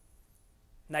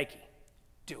 Nike,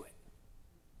 do it.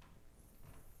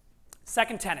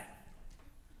 Second tenet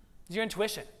is your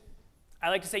intuition. I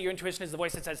like to say your intuition is the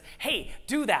voice that says, hey,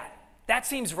 do that. That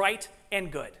seems right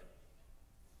and good.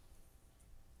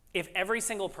 If every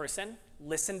single person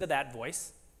listened to that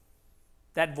voice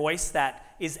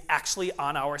that is actually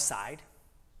on our side,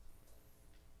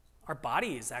 our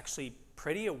body is actually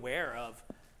pretty aware of,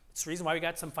 it's the reason why we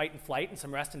got some fight and flight and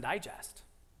some rest and digest.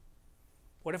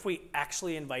 What if we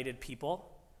actually invited people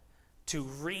to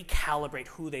recalibrate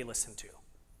who they listen to?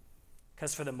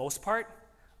 Because for the most part,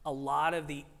 a lot of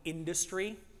the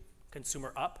industry,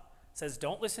 consumer up, says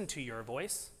don't listen to your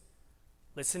voice,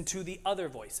 listen to the other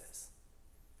voices.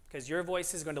 Because your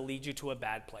voice is going to lead you to a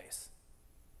bad place.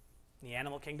 In the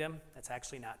animal kingdom, that's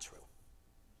actually not true.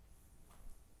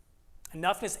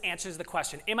 Enoughness answers the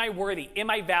question, am I worthy? Am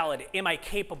I valid? Am I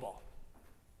capable?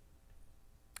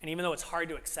 And even though it's hard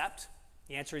to accept,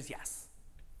 the answer is yes.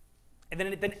 And then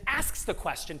it then asks the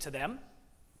question to them,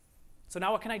 so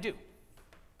now what can I do?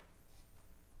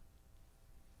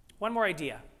 One more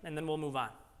idea, and then we'll move on.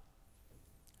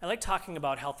 I like talking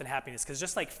about health and happiness, because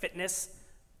just like fitness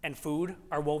and food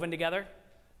are woven together,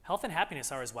 health and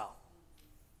happiness are as well.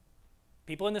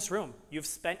 People in this room, you've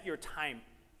spent your time,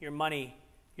 your money,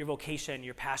 your vocation,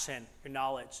 your passion, your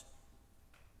knowledge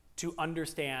to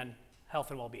understand health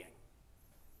and well-being.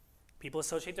 People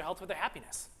associate their health with their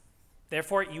happiness.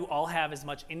 Therefore, you all have as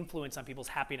much influence on people's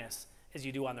happiness as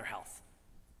you do on their health.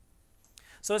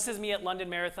 So this is me at London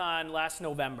Marathon last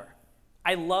November.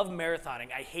 I love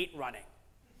marathoning. I hate running.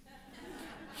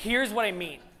 Here's what I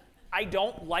mean. I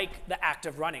don't like the act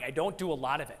of running. I don't do a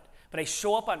lot of it. But I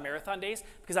show up on marathon days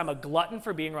because I'm a glutton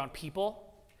for being around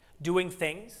people, doing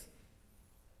things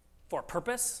for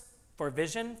purpose, for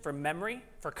vision, for memory,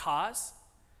 for cause,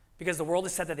 because the world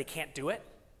has said that they can't do it.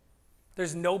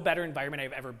 There's no better environment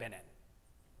I've ever been in.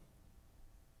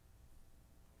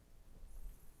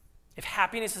 If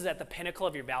happiness is at the pinnacle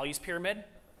of your values pyramid,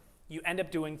 you end up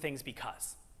doing things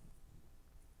because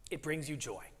it brings you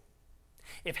joy.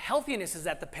 If healthiness is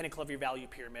at the pinnacle of your value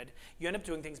pyramid, you end up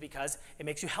doing things because it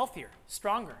makes you healthier,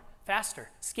 stronger, faster,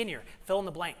 skinnier, fill in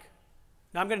the blank.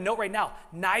 Now I'm going to note right now,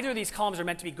 neither of these columns are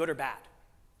meant to be good or bad.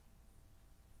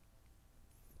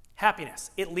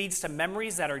 Happiness, it leads to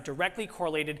memories that are directly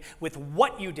correlated with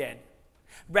what you did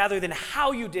rather than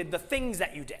how you did the things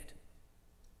that you did.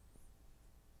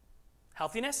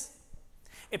 Healthiness,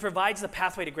 it provides the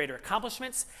pathway to greater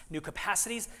accomplishments, new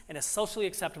capacities, and a socially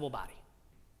acceptable body.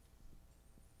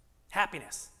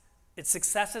 Happiness, Its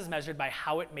success is measured by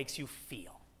how it makes you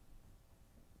feel.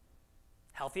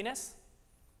 Healthiness,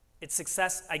 its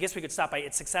success, I guess we could stop by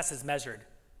its success is measured,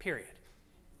 period.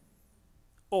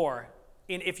 Or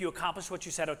in if you accomplish what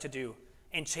you set out to do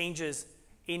and changes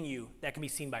in you that can be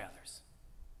seen by others.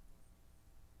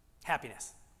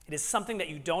 Happiness, it is something that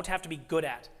you don't have to be good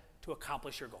at to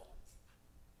accomplish your goal.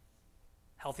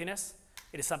 Healthiness,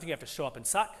 it is something you have to show up and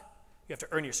suck, you have to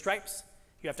earn your stripes,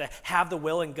 you have to have the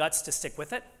will and guts to stick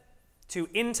with it, to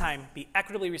in time be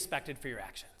equitably respected for your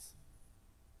actions.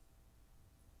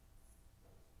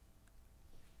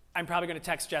 I'm probably going to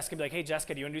text Jessica and be like, hey,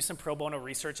 Jessica, do you want to do some pro bono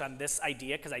research on this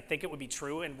idea? Because I think it would be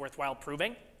true and worthwhile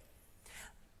proving.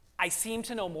 I seem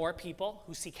to know more people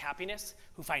who seek happiness,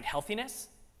 who find healthiness,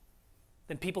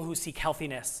 than people who seek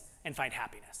healthiness and find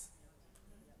happiness.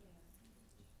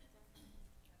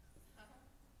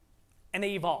 And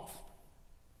they evolve.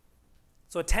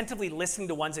 So attentively listening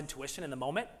to one's intuition in the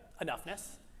moment, enoughness,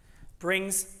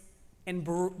 brings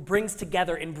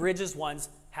together and bridges one's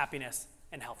happiness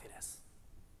and healthiness.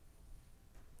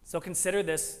 So consider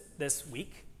this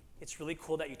week. It's really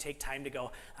cool that you take time to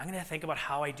go, I'm going to think about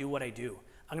how I do what I do.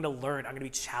 I'm going to learn. I'm going to be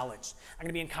challenged. I'm going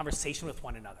to be in conversation with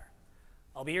one another.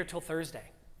 I'll be here till Thursday.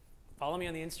 Follow me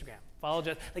on the Instagram.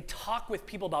 Talk with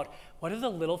people about what are the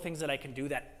little things that I can do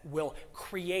that will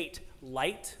create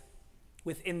light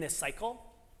within this cycle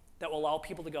that will allow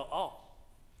people to go, oh,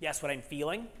 yes, what I'm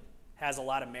feeling has a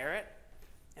lot of merit.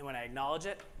 And when I acknowledge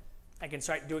it, I can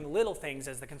start doing little things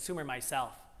as the consumer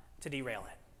myself to derail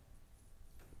it.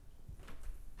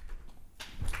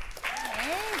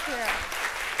 Thank you.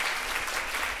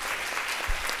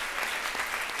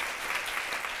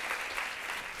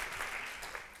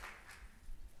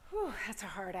 Whew, that's a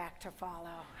hard act to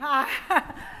follow.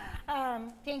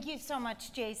 Thank you so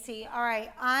much, JC. All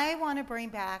right, I want to bring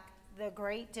back the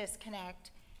great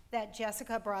disconnect that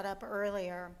Jessica brought up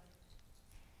earlier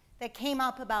that came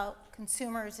up about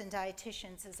consumers and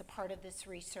dietitians as a part of this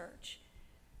research.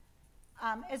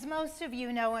 As most of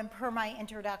you know, and per my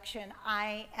introduction,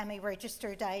 I am a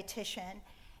registered dietitian,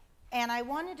 and I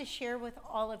wanted to share with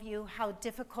all of you how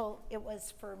difficult it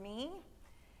was for me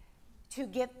to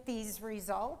get these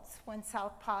results when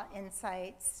Southpaw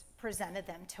Insights presented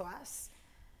them to us.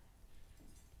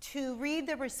 To read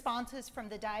the responses from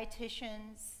the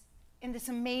dietitians in this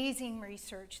amazing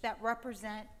research that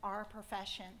represent our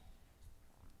profession.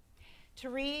 To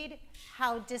read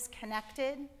how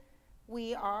disconnected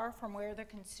we are from where the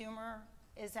consumer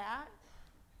is at,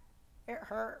 it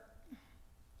hurt.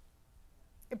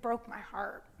 It broke my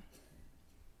heart.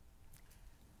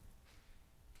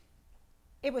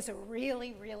 It was a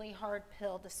really, really hard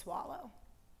pill to swallow.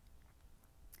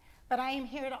 But I am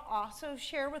here to also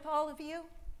share with all of you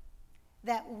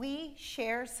that we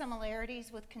share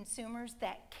similarities with consumers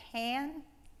that can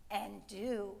and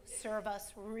do serve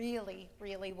us really,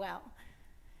 really well.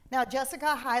 Now,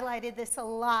 Jessica highlighted this a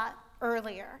lot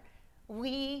earlier.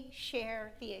 We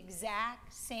share the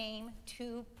exact same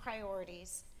two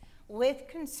priorities with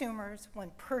consumers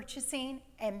when purchasing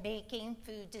and making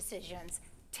food decisions: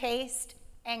 taste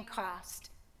and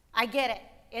cost. I get it.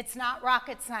 It's not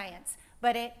rocket science,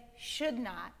 but it should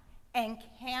not and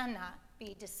cannot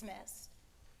be dismissed.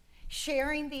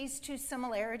 Sharing these two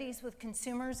similarities with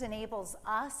consumers enables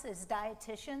us as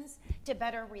dietitians to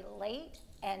better relate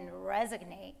and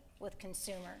resonate with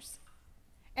consumers.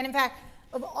 And in fact,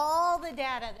 of all the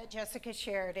data that Jessica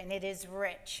shared, and it is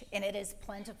rich and it is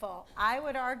plentiful, I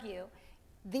would argue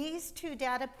these two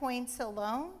data points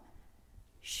alone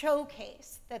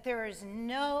showcase that there is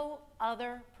no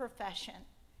other profession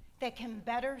that can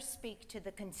better speak to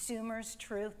the consumer's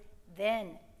truth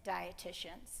than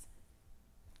dietitians.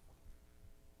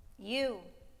 You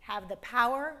have the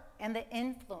power and the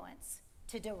influence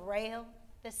to derail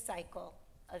the cycle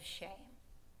of shame.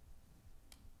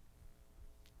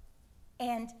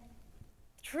 And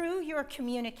through your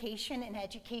communication and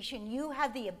education, you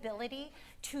have the ability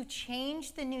to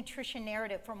change the nutrition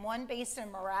narrative from one based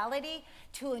on morality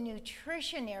to a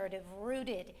nutrition narrative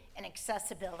rooted in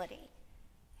accessibility,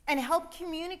 and help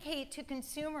communicate to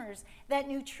consumers that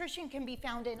nutrition can be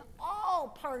found in all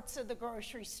parts of the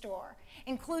grocery store,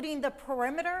 including the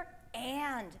perimeter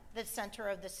and the center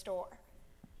of the store.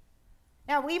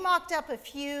 Now, we mocked up a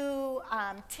few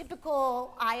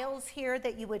typical aisles here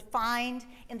that you would find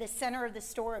in the center of the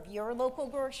store of your local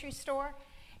grocery store.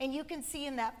 And you can see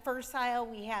in that first aisle,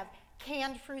 we have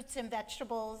canned fruits and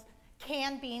vegetables,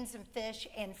 canned beans and fish,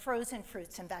 and frozen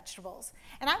fruits and vegetables.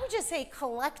 And I would just say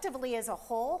collectively as a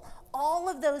whole, all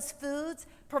of those foods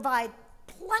provide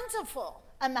plentiful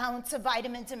amounts of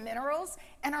vitamins and minerals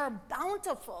and are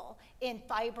bountiful in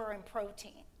fiber and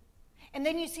protein. And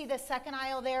then you see the second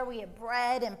aisle there, we have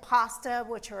bread and pasta,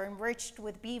 which are enriched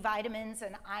with B vitamins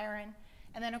and iron.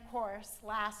 And then, of course,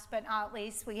 last but not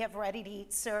least, we have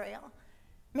ready-to-eat cereal.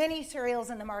 Many cereals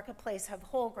in the marketplace have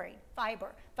whole grain,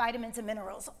 fiber, vitamins, and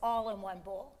minerals all in one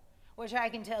bowl, which I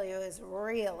can tell you is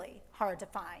really hard to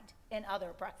find in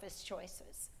other breakfast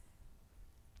choices.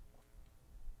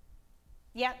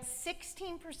 Yet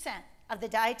 16% of the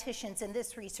dietitians in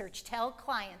this research tell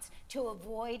clients to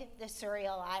avoid the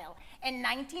cereal aisle. And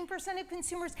 19% of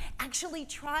consumers actually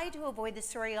try to avoid the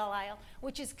cereal aisle,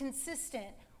 which is consistent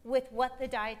with what the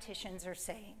dietitians are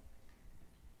saying.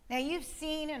 Now, you've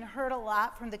seen and heard a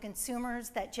lot from the consumers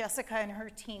that Jessica and her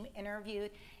team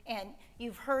interviewed, and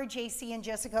you've heard JC and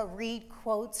Jessica read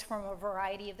quotes from a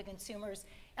variety of the consumers,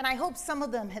 and I hope some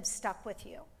of them have stuck with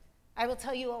you. I will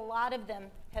tell you a lot of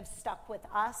them have stuck with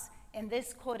us, and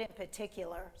this quote in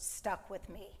particular stuck with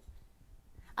me.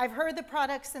 I've heard the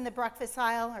products in the breakfast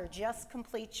aisle are just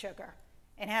complete sugar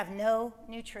and have no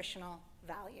nutritional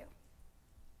value.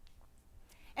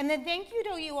 And then thank you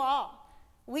to you all.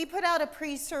 We put out a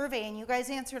pre-survey, and you guys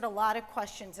answered a lot of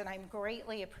questions, and I'm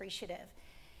greatly appreciative.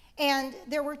 And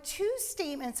there were two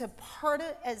statements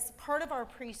as part of our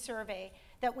pre-survey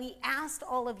that we asked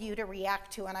all of you to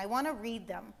react to, and I want to read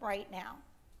them right now.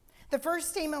 The first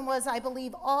statement was, I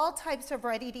believe all types of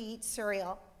ready-to-eat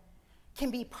cereal can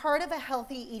be part of a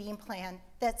healthy eating plan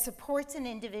that supports an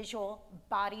individual's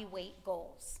body weight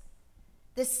goals.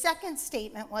 The second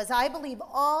statement was, I believe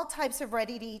all types of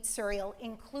ready-to-eat cereal,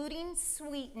 including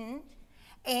sweetened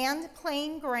and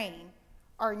plain grain,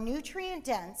 are nutrient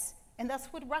dense and thus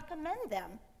would recommend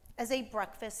them as a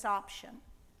breakfast option.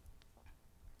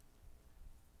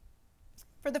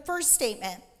 For the first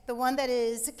statement, the one that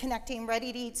is connecting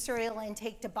ready-to-eat cereal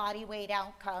intake to body weight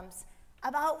outcomes,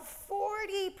 about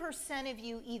 40% of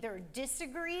you either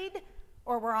disagreed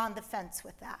or were on the fence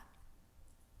with that.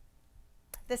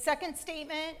 The second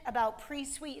statement about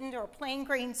pre-sweetened or plain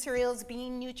grain cereals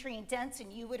being nutrient dense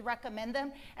and you would recommend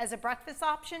them as a breakfast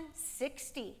option,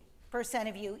 60%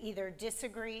 of you either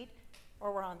disagreed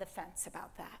or were on the fence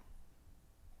about that.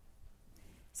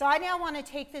 So I now want to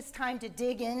take this time to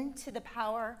dig into the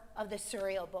power of the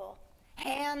cereal bowl.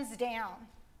 Hands down,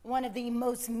 one of the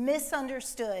most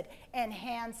misunderstood and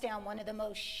hands down one of the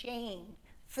most shamed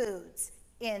foods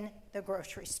in the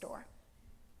grocery store.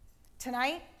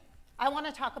 Tonight, I want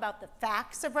to talk about the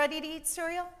facts of ready-to-eat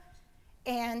cereal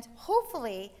and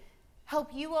hopefully help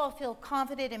you all feel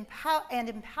confident and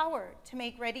empowered to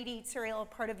make ready-to-eat cereal a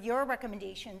part of your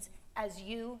recommendations as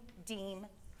you deem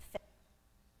fit.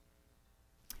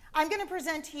 I'm going to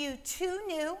present to you two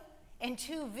new and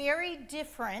two very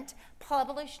different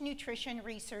published nutrition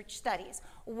research studies.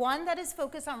 One that is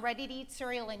focused on ready-to-eat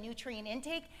cereal and nutrient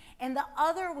intake, and the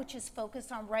other which is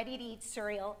focused on ready-to-eat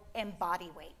cereal and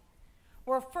body weight.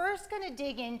 We're first going to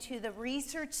dig into the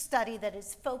research study that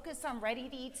is focused on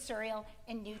ready-to-eat cereal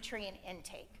and nutrient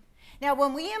intake. Now,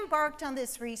 when we embarked on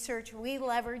this research, we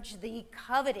leveraged the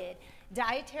coveted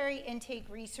dietary intake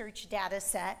research data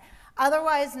set,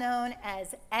 otherwise known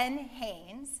as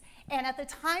NHANES. And at the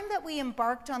time that we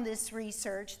embarked on this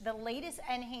research, the latest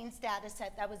NHANES data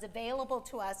set that was available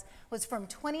to us was from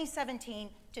 2017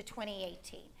 to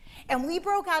 2018. And we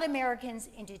broke out Americans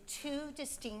into two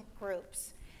distinct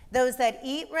groups: those that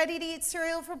eat ready-to-eat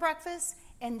cereal for breakfast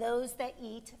and those that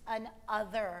eat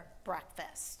another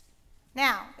breakfast.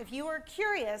 Now, if you are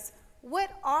curious,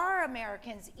 what are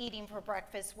Americans eating for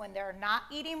breakfast when they're not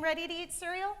eating ready-to-eat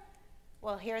cereal?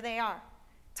 Well, here they are.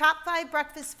 Top 5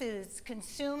 breakfast foods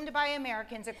consumed by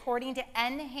Americans according to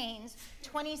NHANES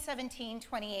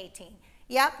 2017-2018.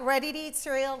 Yep, ready-to-eat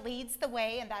cereal leads the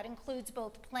way, and that includes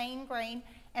both plain grain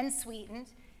and sweetened.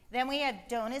 Then we have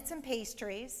donuts and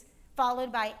pastries,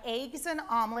 followed by eggs and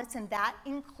omelets, and that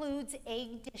includes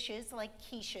egg dishes like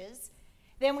quiches.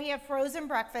 Then we have frozen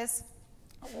breakfast,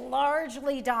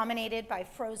 largely dominated by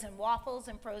frozen waffles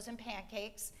and frozen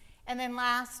pancakes. And then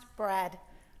last, bread,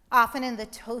 often in the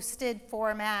toasted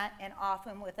format and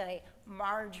often with a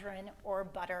margarine or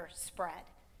butter spread.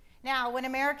 Now, when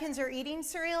Americans are eating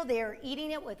cereal, they are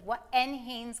eating it with what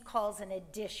NHANES calls an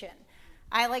addition.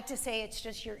 I like to say it's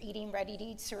just you're eating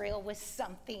ready-to-eat cereal with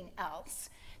something else.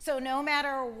 So no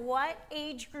matter what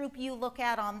age group you look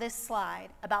at on this slide,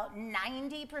 about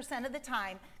 90% of the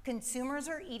time, consumers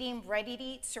are eating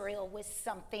ready-to-eat cereal with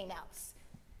something else.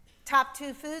 Top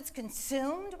 2 foods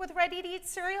consumed with ready-to-eat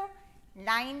cereal,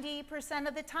 90%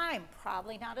 of the time,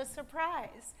 probably not a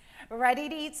surprise.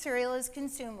 Ready-to-eat cereal is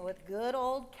consumed with good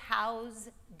old cow's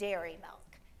dairy milk.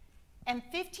 And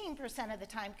 15% of the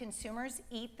time, consumers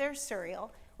eat their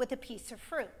cereal with a piece of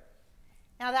fruit.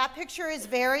 Now that picture is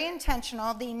very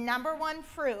intentional. The #1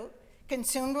 fruit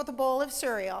consumed with a bowl of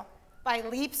cereal by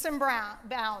leaps and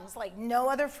bounds like no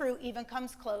other fruit even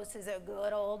comes close is a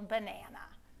good old banana.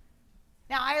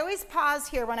 Now, I always pause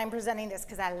here when I'm presenting this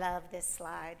because I love this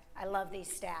slide. I love these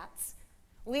stats.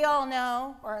 We all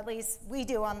know, or at least we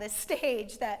do on this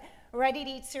stage, that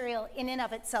ready-to-eat cereal in and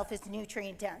of itself is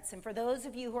nutrient dense. And for those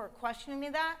of you who are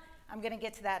questioning that, I'm going to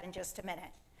get to that in just a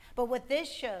minute. But what this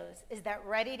shows is that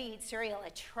ready-to-eat cereal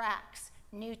attracts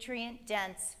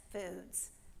nutrient-dense foods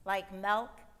like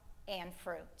milk and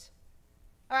fruit.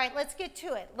 All right, let's get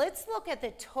to it. Let's look at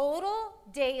the total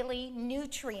daily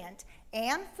nutrient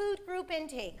and food group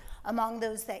intake among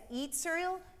those that eat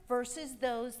cereal versus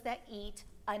those that eat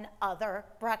an other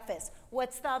breakfast.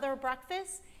 What's the other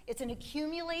breakfast? It's an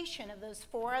accumulation of those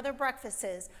 4 other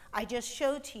breakfasts I just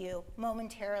showed to you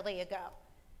momentarily ago.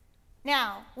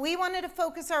 Now, we wanted to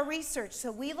focus our research,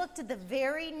 so we looked at the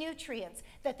very nutrients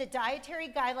that the Dietary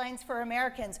Guidelines for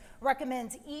Americans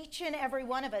recommends each and every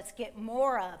one of us get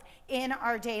more of in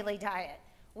our daily diet.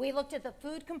 We looked at the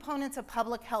food components of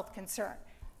public health concern.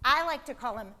 I like to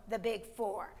call them the big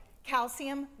 4: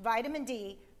 calcium, vitamin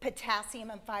D, potassium,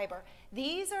 and fiber.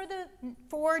 These are the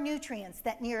 4 nutrients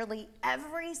that nearly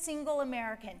every single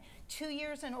American 2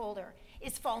 years and older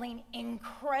is falling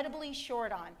incredibly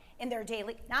short on in their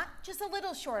daily, not just a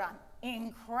little short on,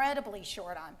 incredibly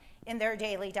short on in their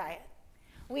daily diet.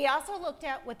 We also looked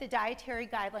at what the Dietary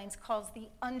Guidelines calls the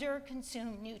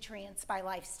under-consumed nutrients by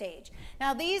life stage.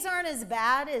 Now, these aren't as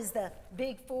bad as the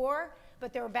big 4,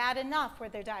 but they're bad enough where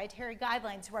the Dietary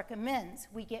Guidelines recommends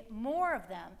we get more of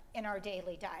them in our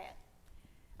daily diet.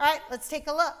 All right, let's take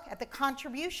a look at the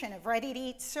contribution of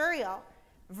ready-to-eat cereal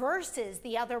versus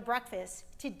the other breakfast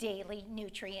to daily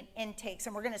nutrient intakes.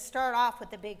 And we're going to start off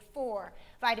with the big 4: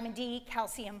 vitamin D,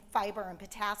 calcium, fiber, and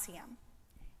potassium.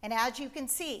 And as you can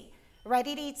see,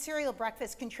 ready-to-eat cereal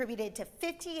breakfast contributed to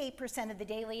 58% of the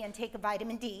daily intake of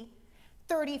vitamin D,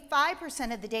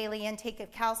 35% of the daily intake of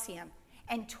calcium,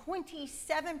 and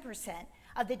 27%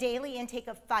 of the daily intake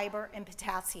of fiber and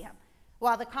potassium,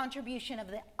 while the contribution of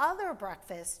the other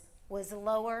breakfast was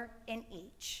lower in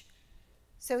each.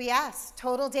 So yes,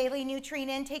 total daily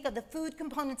nutrient intake of the food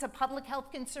components of public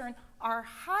health concern are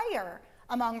higher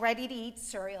among ready-to-eat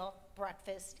cereal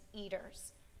breakfast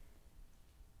eaters.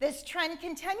 This trend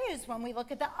continues when we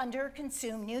look at the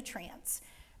under-consumed nutrients.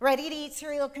 Ready-to-eat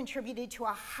cereal contributed to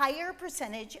a higher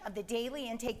percentage of the daily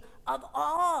intake of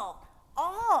all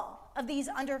of these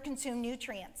under-consumed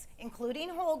nutrients, including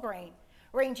whole grain,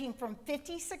 ranging from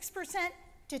 56%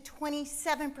 to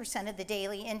 27% of the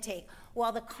daily intake,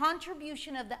 while the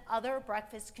contribution of the other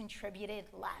breakfasts contributed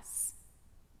less.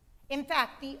 In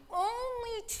fact, the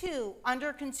only 2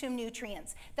 under-consumed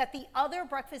nutrients that the other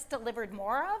breakfast delivered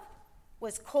more of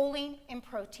was choline and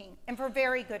protein, and for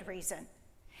very good reason.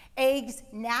 Eggs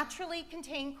naturally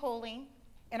contain choline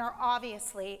and are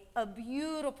obviously a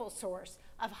beautiful source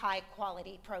of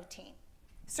high-quality protein.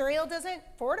 Cereal doesn't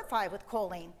fortify with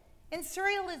choline, and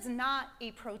cereal is not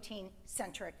a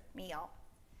protein-centric meal.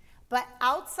 But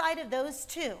outside of those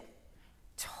 2,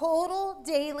 total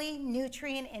daily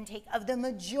nutrient intake of the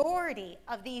majority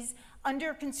of these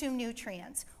under-consumed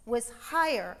nutrients was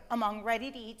higher among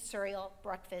ready-to-eat cereal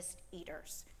breakfast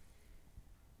eaters.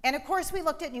 And of course, we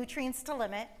looked at nutrients to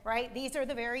limit, right? These are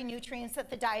the very nutrients that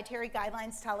the Dietary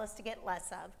Guidelines tell us to get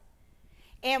less of.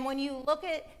 And when you look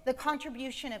at the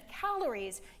contribution of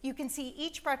calories, you can see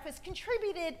each breakfast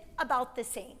contributed about the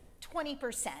same,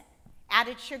 20%.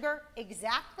 Added sugar,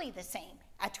 exactly the same,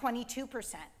 at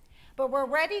 22%. But where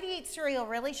ready-to-eat cereal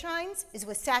really shines is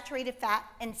with saturated fat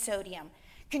and sodium,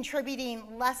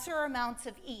 contributing lesser amounts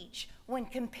of each when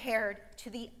compared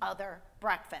to the other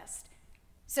breakfast.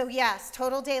 So yes,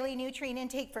 total daily nutrient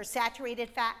intake for saturated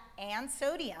fat and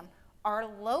sodium are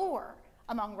lower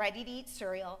among ready-to-eat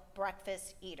cereal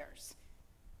breakfast eaters.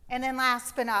 And then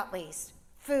last but not least,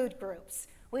 food groups.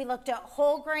 We looked at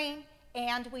whole grain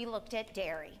and we looked at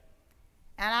dairy.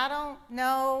 And I don't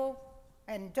know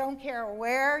and don't care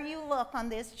where you look on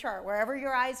this chart, wherever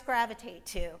your eyes gravitate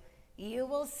to, you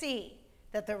will see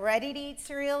that the ready-to-eat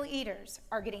cereal eaters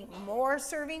are getting more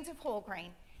servings of whole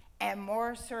grain and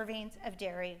more servings of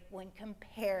dairy when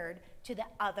compared to the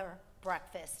other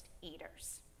breakfast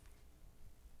eaters.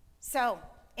 So,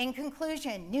 in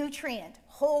conclusion, nutrient,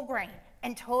 whole grain,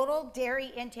 and total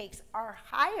dairy intakes are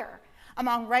higher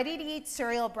among ready-to-eat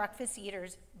cereal breakfast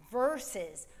eaters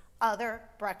versus other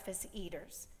breakfast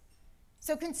eaters.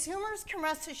 So consumers can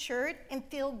rest assured and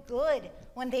feel good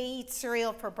when they eat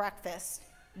cereal for breakfast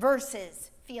versus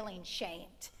feeling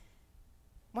shamed.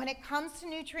 When it comes to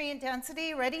nutrient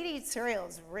density, ready-to-eat cereal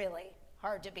is really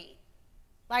hard to beat.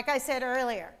 Like I said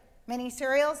earlier, many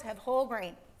cereals have whole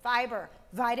grain, fiber,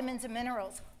 vitamins and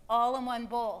minerals, all in one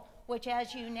bowl, which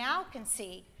as you now can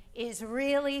see is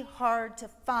really hard to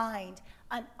find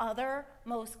on other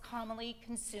most commonly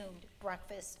consumed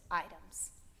breakfast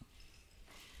items.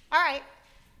 All right,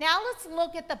 now let's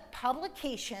look at the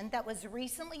publication that was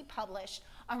recently published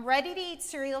on ready-to-eat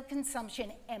cereal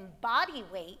consumption and body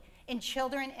weight in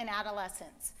children and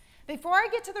adolescents. Before I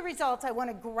get to the results, I want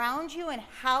to ground you in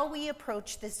how we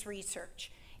approach this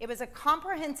research. It was a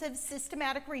comprehensive,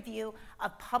 systematic review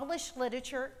of published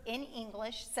literature in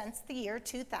English since the year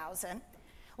 2000.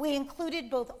 We included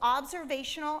both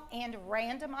observational and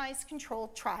randomized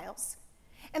controlled trials.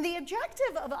 And the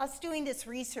objective of us doing this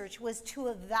research was to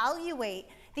evaluate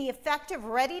the effect of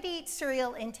ready-to-eat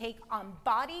cereal intake on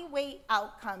body weight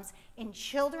outcomes in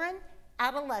children,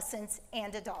 adolescents,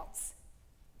 and adults.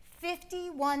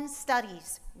 51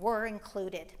 studies were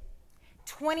included.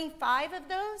 25 of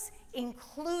those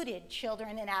included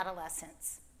children and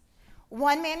adolescents.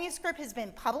 One manuscript has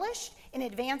been published in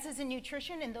Advances in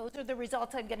Nutrition, and those are the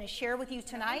results I'm going to share with you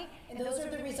tonight. And those are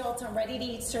the results on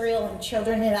ready-to-eat cereal in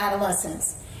children and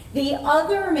adolescents. The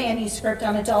other manuscript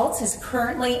on adults is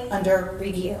currently under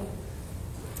review.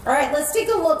 All right, let's take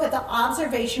a look at the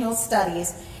observational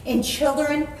studies in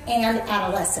children and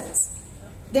adolescents.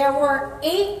 There were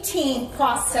 18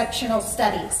 cross-sectional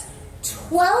studies.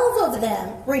 12 of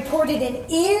them reported an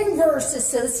inverse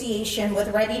association with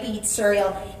ready-to-eat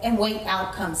cereal and weight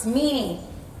outcomes, meaning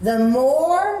the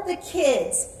more the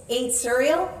kids ate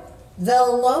cereal, the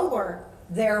lower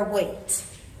their weight.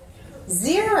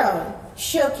 0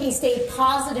 showcased a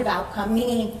positive outcome,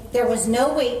 meaning there was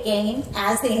no weight gain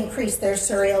as they increased their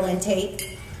cereal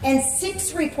intake, and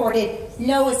 6 reported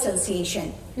no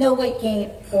association, no weight gain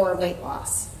or weight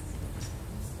loss.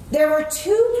 There were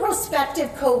 2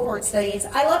 prospective cohort studies.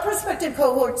 I love prospective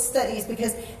cohort studies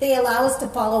because they allow us to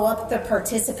follow up the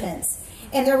participants.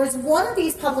 And there was one of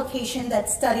these publications that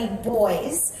studied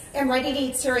boys and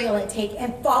ready-to-eat cereal intake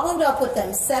and followed up with them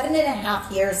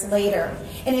 7.5 years later.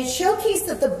 And it showcased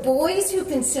that the boys who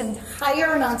consumed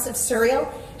higher amounts of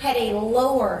cereal had a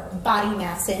lower body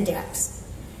mass index.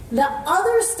 The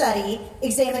other study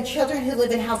examined children who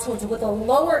live in households with a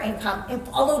lower income and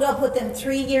followed up with them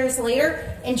 3 years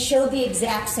later and showed the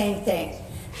exact same thing.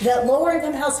 That lower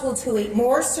income households who ate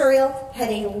more cereal had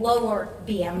a lower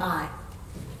BMI.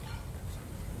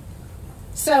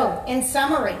 So, in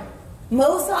summary,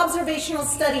 most observational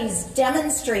studies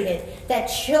demonstrated that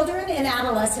children and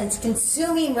adolescents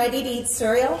consuming ready-to-eat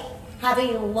cereal have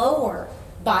a lower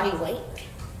body weight.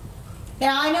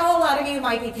 Now, I know a lot of you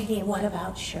might be thinking, what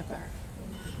about sugar,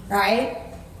 right?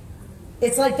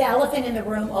 It's like the elephant in the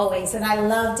room always, and I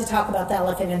love to talk about the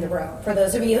elephant in the room, for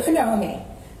those of you who know me.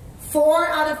 4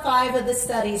 out of 5 of the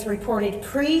studies reported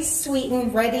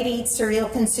pre-sweetened ready-to-eat cereal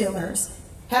consumers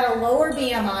had a lower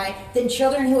BMI than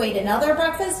children who ate another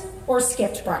breakfast or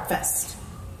skipped breakfast.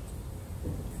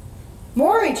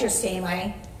 More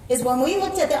interestingly, is when we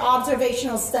looked at the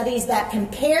observational studies that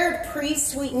compared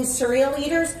pre-sweetened cereal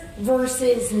eaters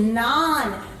versus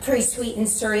non-pre-sweetened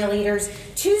cereal eaters,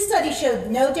 2 studies showed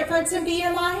no difference in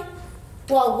BMI,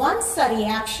 while 1 study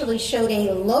actually showed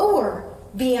a lower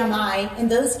BMI in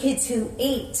those kids who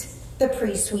ate the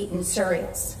pre-sweetened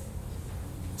cereals.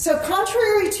 So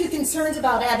contrary to concerns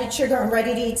about added sugar in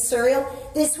ready-to-eat cereal,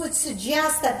 this would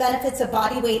suggest that benefits of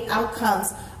body weight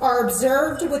outcomes are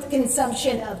observed with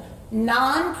consumption of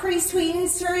non-pre-sweetened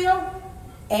cereal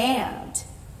and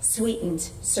sweetened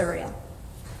cereal.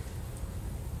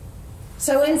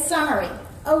 So in summary,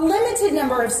 a limited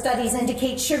number of studies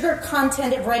indicate sugar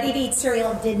content of ready-to-eat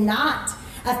cereal did not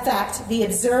affect the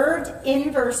observed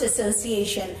inverse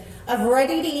association of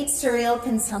ready-to-eat cereal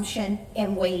consumption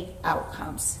and weight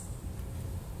outcomes.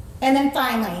 And then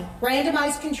finally,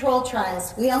 randomized controlled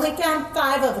trials. We only found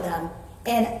 5 of them,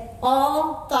 and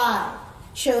all 5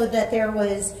 showed that there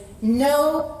was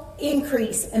no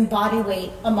increase in body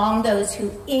weight among those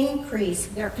who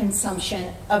increased their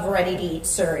consumption of ready-to-eat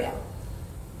cereal.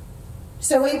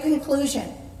 So in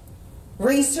conclusion,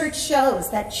 research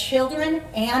shows that children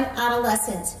and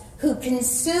adolescents who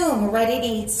consume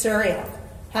ready-to-eat cereal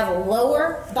have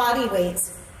lower body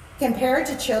weights compared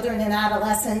to children and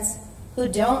adolescents who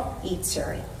don't eat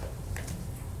cereal.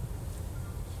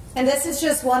 And this is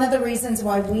just one of the reasons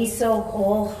why we so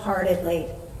wholeheartedly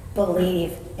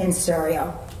believe in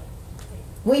cereal.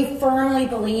 We firmly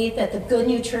believe that the good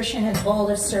nutrition and bowl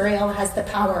of cereal has the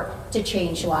power to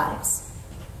change lives.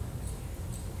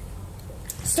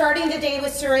 Starting the day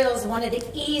with cereal is one of the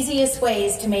easiest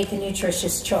ways to make a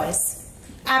nutritious choice.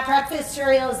 At breakfast,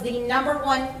 cereal is the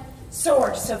 #1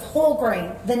 source of whole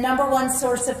grain, the #1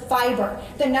 source of fiber,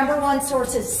 the #1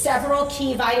 source of several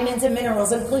key vitamins and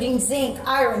minerals, including zinc,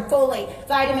 iron, folate,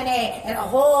 vitamin A, and a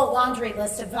whole laundry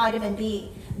list of vitamin B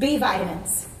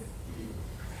vitamins.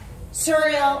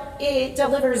 Cereal, it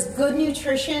delivers good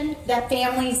nutrition that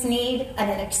families need at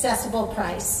an accessible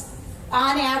price.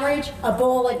 On average, a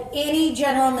bowl of any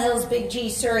General Mills Big G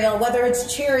cereal, whether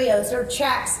it's Cheerios or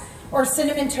Chex or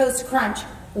Cinnamon Toast Crunch,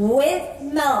 with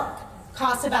milk,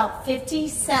 costs about 50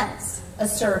 cents a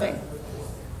serving.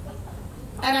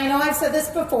 And I know I've said this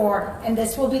before, and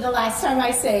this will be the last time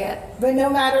I say it, but no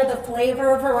matter the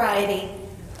flavor or variety,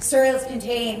 cereals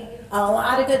contain a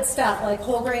lot of good stuff like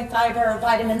whole grain fiber,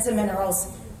 vitamins, and minerals,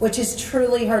 which is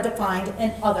truly hard to find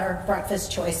in other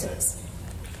breakfast choices.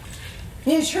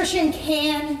 Nutrition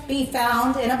can be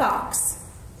found in a box.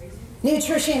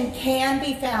 Nutrition can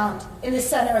be found in the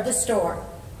center of the store.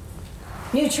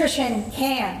 Nutrition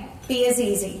can be as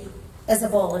easy as a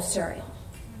bowl of cereal.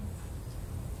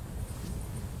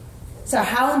 So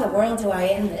how in the world do I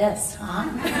end this, huh?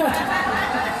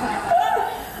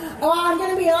 Well, I'm going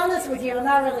to be honest with you, I'm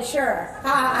not really sure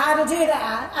how to do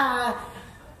that.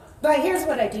 But here's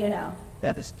what I do know.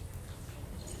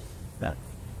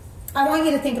 I want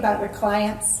you to think about your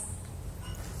clients.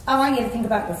 I want you to think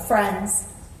about your friends,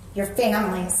 your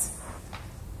families,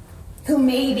 who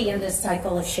may be in this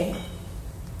cycle of shame.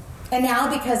 And now,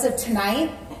 because of tonight,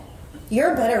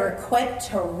 you're better equipped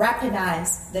to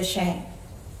recognize the shame.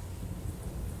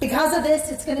 Because of this,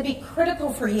 it's going to be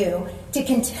critical for you to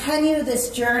continue this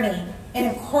journey and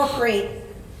incorporate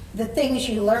the things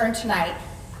you learned tonight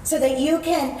so that you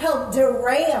can help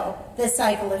derail the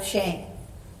cycle of shame.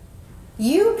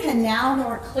 You can now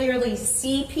more clearly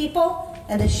see people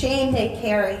and the shame they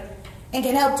carry and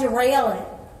can help derail it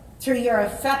through your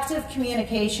effective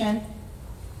communication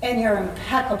and your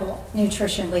impeccable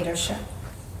nutrition leadership.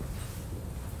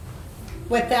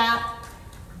 With that,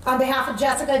 on behalf of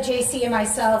Jessica, JC, and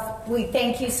myself, we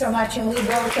thank you so much, and we will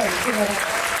get to it.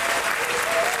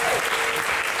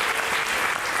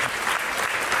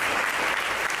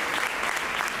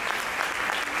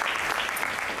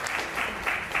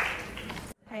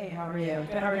 Hey, how are you?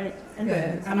 Good, all right? I'm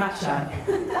good. I'm not shy.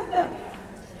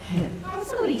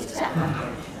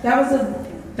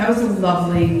 That was a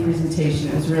lovely presentation.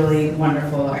 It was really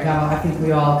wonderful. I think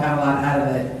we all got a lot out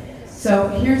of it. So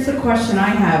here's the question I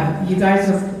have.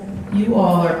 You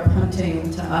all are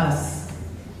punting to us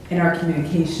in our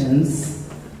communications,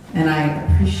 and I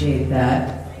appreciate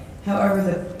that.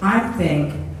 However, I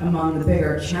think among the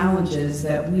bigger challenges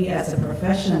that we as a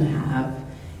profession have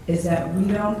is that we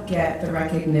don't get the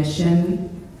recognition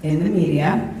in the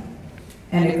media,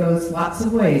 and it goes lots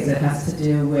of ways. It has to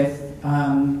do with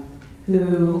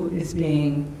who is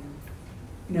being,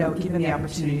 given the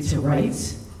opportunity to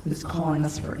write, who's calling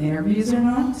us for interviews or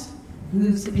not,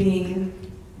 who's being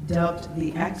dubbed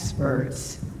the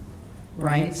experts,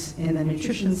 right? In the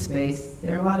nutrition space,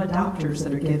 there are a lot of doctors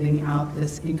that are giving out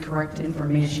this incorrect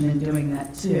information and doing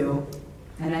that too.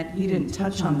 And you didn't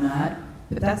touch on that,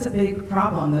 but that's a big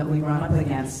problem that we run up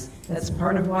against. That's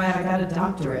part of why I got a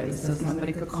doctorate, so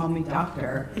somebody could call me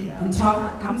doctor and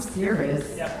talk, I'm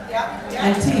serious,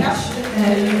 and teach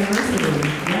at a university,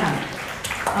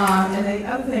 and the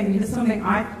other thing, just something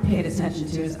I paid attention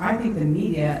to, is I think the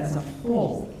media as a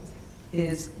whole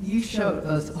you showed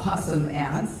those awesome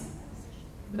ads,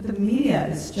 but the media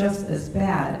is just as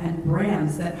bad, and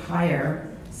brands that hire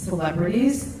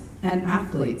celebrities and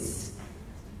athletes.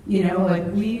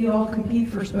 Like we all compete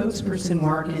for spokesperson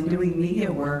work and doing media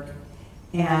work,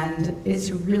 and it's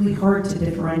really hard to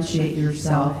differentiate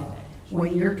yourself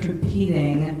when you're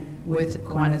competing with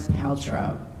Gwyneth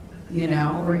Paltrow,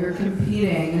 or you're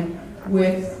competing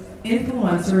with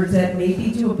influencers that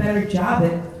maybe do a better job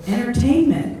at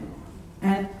entertainment.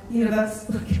 And, that's,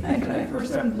 when I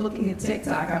first started looking at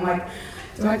TikTok, I'm like,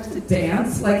 do I have to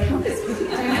dance? Like, how does this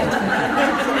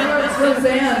dance?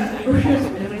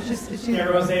 Roseanne. It was just,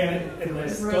 Roseanne and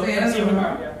Liz. Roseanne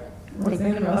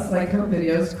and Russ, like, her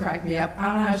videos crack me up. I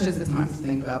don't know how she has the time to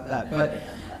think about that, but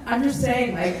I'm just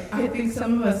saying, like, I think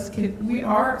some of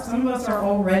us are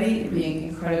already being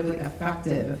incredibly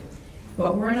effective,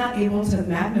 but we're not able to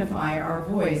magnify our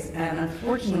voice, and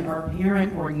unfortunately, our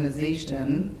parent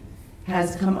organization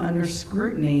has come under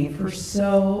scrutiny for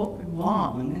so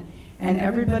long, and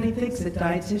everybody thinks that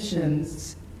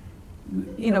dietitians,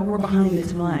 we're behind the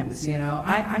times,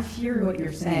 I hear what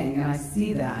you're saying, and I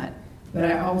see that, but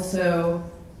I also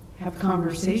have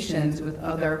conversations with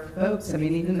other folks,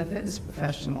 even the fitness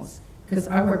professionals, because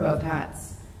I wear both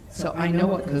hats, so I know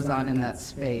what goes on in that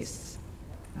space,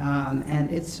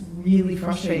 and it's really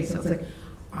frustrating. So it's like,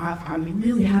 I'm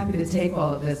really happy to take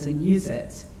all of this and use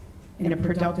it in a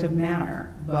productive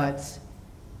manner, but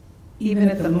even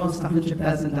at the most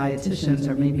 100,000 dietitians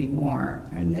or maybe more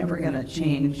are never going to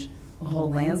change a whole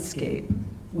landscape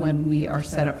when we are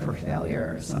set up for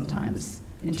failure sometimes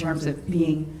in terms of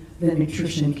being the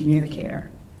nutrition communicator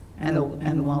and the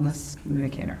wellness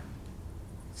communicator.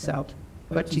 So,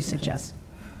 what do you suggest?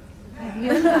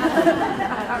 It's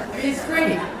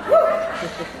great.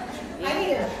 I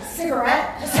need a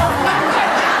cigarette.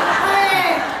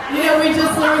 You know, we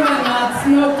just learned that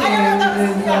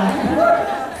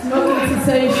smoking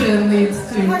cessation leads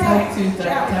to type 2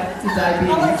 diabetes.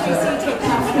 I'll let JC take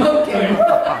that. Smoking.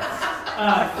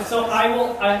 So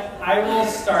I will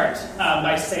start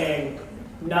by saying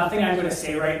nothing I'm going to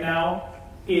say right now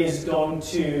is going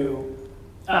to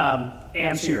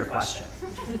answer your question.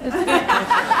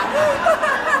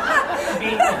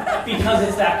 Because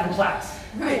it's that complex.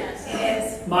 Right. It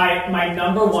is. My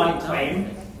number one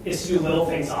claim is to do little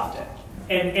things often.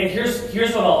 And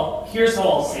here's how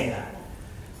I'll say that.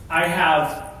 I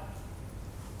have,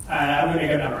 I'm going to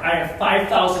make a number. I have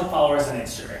 5,000 followers on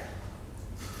Instagram,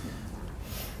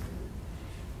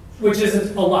 which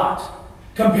isn't a lot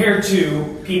compared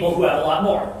to people who have a lot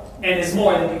more. And it's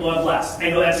more than people who have less. I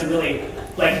know that's a really,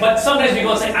 but sometimes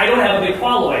people say, I don't have a big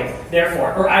following,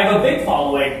 therefore, or I have a big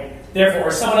following, therefore,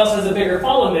 or someone else has a bigger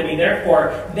following than me,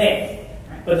 therefore, they.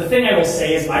 But the thing I will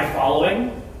say is my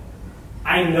following,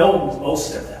 I know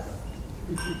most of them.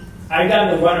 I've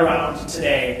gotten to run around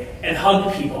today and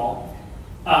hug people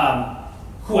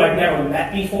who I've never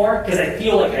met before because I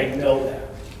feel like I know them.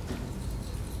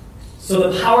 So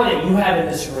the power that you have in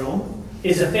this room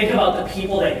is to think about the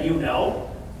people that you know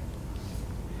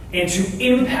and to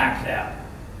impact them.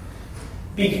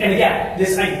 And again,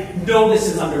 I know this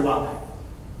is underwhelming.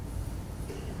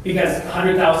 Because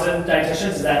 100,000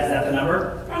 dietitians, is that the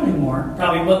number? Probably more.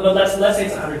 Probably, but let's say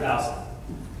it's 100,000.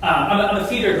 I'm a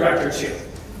theater director too.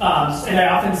 And I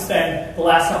often spend the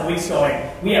last couple weeks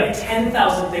going, we have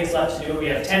 10,000 things left to do, we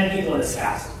have 10 people in this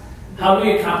cast. How do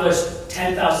we accomplish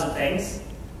 10,000 things?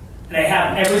 And I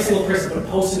have every single person put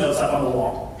Post-it notes up on the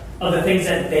wall of the things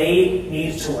that they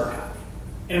need to work on.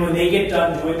 And when they get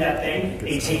done doing that thing,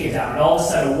 they take it down. And all of a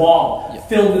sudden, a wall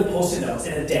filled with Post-it notes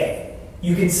in a day.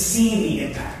 You can see the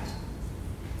impact.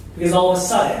 Because all of a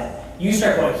sudden, you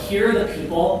start going, here are the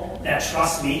people that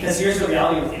trust me. Because here's the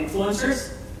reality with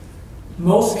influencers.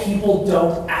 Most people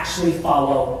don't actually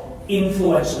follow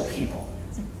influential people.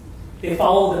 They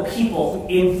follow the people who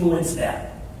influence them.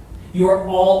 You are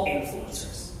all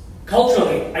influencers.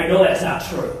 Culturally, I know that's not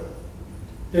true.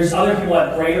 There's other people that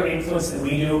have greater influence than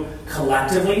we do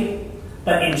collectively,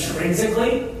 but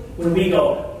intrinsically, when we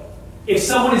go, if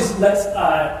someone is, let's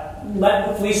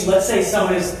say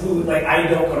someone is who, I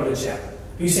don't go to the gym.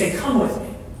 You say, come with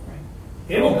me.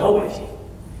 They will go with you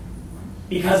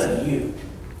because of you.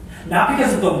 Not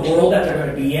because of the world that they're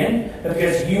going to be in, but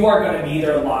because you are going to be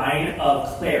their line of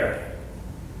clarity.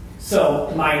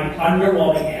 So my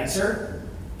underwhelming answer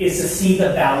is to see the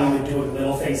value in doing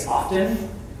little things often,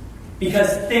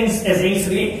 because things, as Amy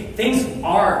said, things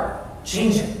are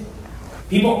changing.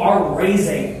 People are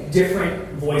raising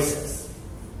different voices.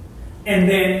 And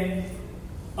then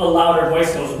a louder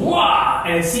voice goes, wah!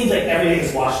 And it seems like everything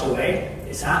is washed away.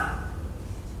 It's not.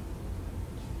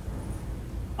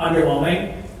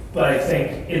 Underwhelming, but I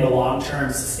think in the long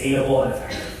term, sustainable and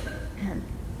effective.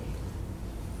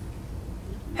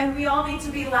 And we all need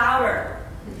to be louder.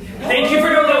 Thank you for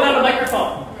doing that on the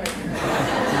microphone.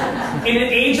 In an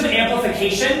age of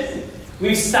amplification,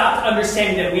 we've stopped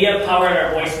understanding that we have power in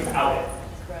our voice without it.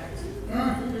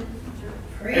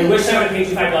 I wish I would have paid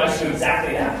you $5 to do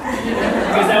exactly that.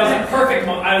 Because that was a perfect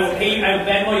moment. I will pay you, I will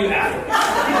Venmo you afterwards.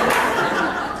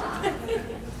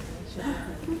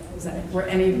 Were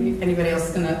anybody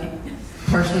else going to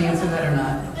partially answer that or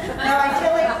not? No, I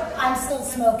feel like I'm still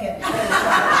smoking.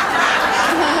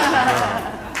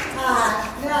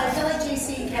 No, I feel like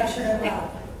JC captured it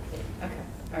well. Okay,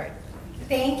 all right.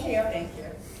 Thank you. Thank you.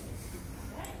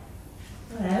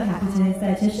 Hello, happy today's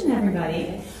dietitian,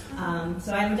 everybody.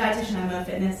 So I'm a dietitian, I'm a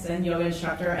fitness and yoga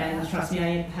instructor, and trust me,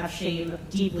 I have shaved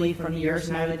deeply from years,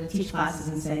 and I would teach classes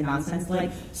and say nonsense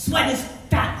like, sweat is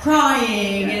fat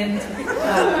crying, and,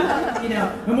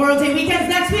 Memorial Day weekend's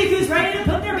next week, who's ready to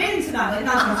put their bathing suit on, like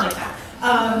nonsense like that.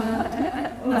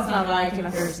 That's not what I came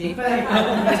up here to speak, but I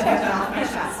wanted to get that off my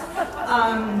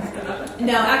chest.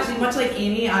 No, actually, much like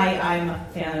Amy, I'm a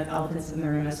fan of elephants in the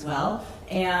room as well,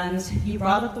 and you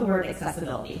brought up the word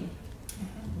accessibility.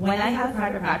 When I had a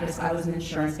private practice, I was an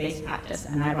insurance-based practice,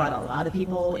 and I brought a lot of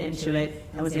people into it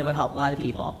and was able to help a lot of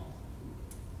people.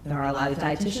 There are a lot of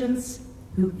dietitians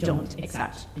who don't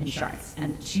accept insurance.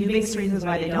 And two biggest reasons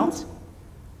why they don't: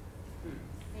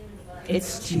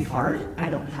 it's too hard, I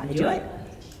don't know how to do it,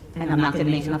 and I'm not going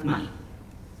to make enough money.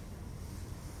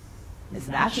 Is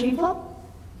that shameful?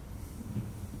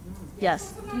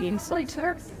 Yes.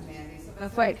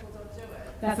 That's right.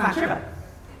 That's not true.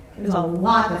 There's a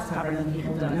lot that's covered that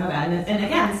people don't know about. And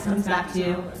again, this comes back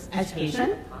to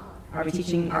education. Are we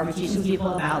teaching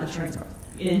people about insurance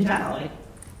in general? Like,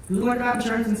 who learned about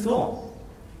insurance in school?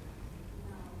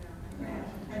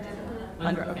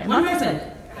 Okay, one person.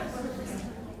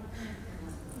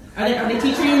 Are they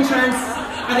teaching insurance?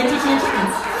 Are they teaching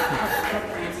insurance?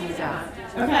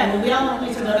 Okay, well, we all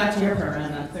need to go back to your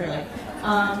program then, clearly.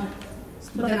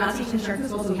 But they're not teaching insurance in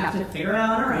school, so we have to figure it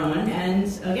out on our own. And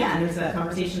again, there's a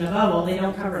conversation of, oh, well, they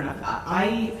don't cover enough.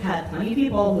 I had plenty of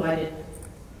people who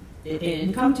they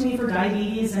didn't come to me for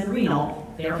diabetes and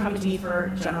renal. They were coming to me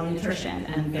for general nutrition.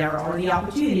 And there are already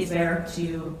opportunities there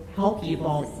to help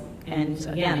people. And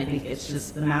again, I think it's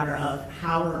just a matter of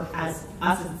how we're, as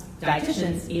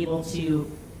dietitians, able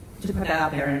to put that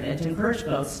out there and to encourage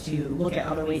folks to look at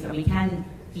other ways that we can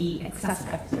be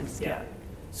accessible. Yeah.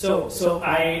 So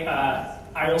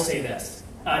I will say this.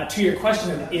 To your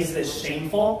question of is this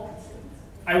shameful,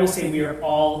 I will say we are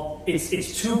all,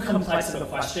 it's too complex of a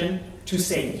question to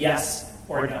say yes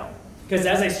or no. Because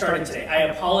as I started today, I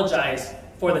apologize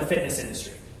for the fitness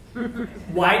industry.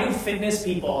 Why do fitness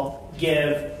people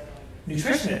give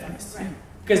nutrition advice?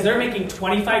 Because they're making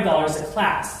 $25 a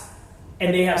class,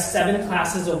 and they have 7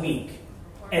 classes a week.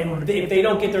 And if they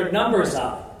don't get their numbers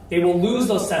up, they will lose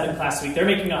those 7 classes a week. They're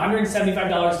making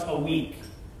 $175 a week.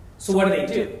 So what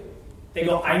do? They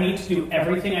go, I need to do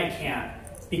everything I can.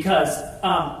 Because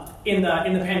in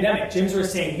the pandemic, gyms were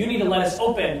saying, you need to let us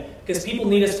open because people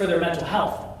need us for their mental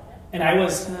health. And I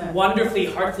was wonderfully,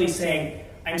 heartfully saying,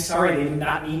 I'm sorry, they do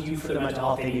not need you for their mental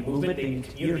health. They need movement, they need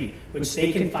community, which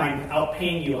they can find without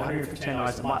paying you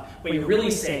 $159 a month. What you're really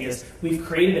saying is we've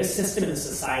created a system in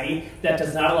society that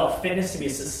does not allow fitness to be a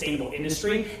sustainable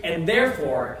industry, and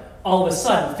therefore, all of a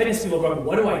sudden, fitness people are going,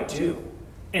 what do I do?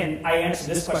 And I answer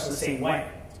this question the same way.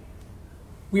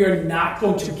 We are not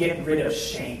going to get rid of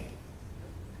shame.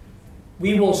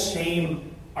 We will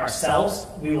shame ourselves,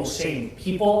 we will shame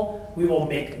people, we will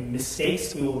make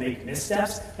mistakes, we will make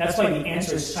missteps. That's why the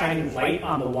answer is shining light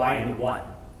on the why and what.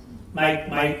 My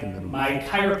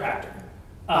chiropractor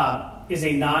is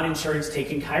a non-insurance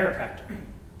taking chiropractor.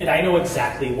 And I know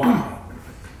exactly why.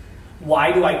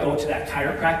 Why do I go to that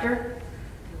chiropractor?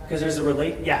 Because there's a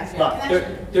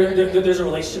there's a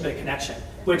relationship and a connection.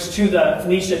 Which to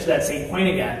that same point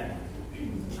again.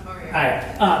 To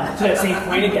that same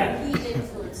point again. He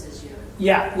influences you.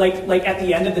 Yeah, like at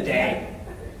the end of the day,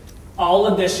 all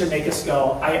of this should make us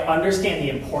go, I understand the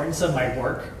importance of my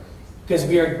work because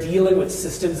we are dealing with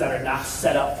systems that are not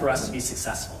set up for us to be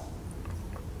successful.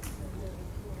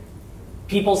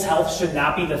 People's health should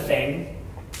not be the thing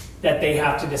that they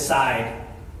have to decide.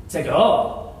 It's like,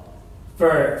 oh,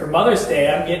 for Mother's Day,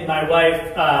 I'm getting my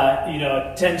wife,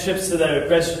 10 trips to the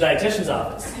registered dietitian's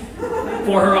office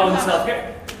for her own self-care.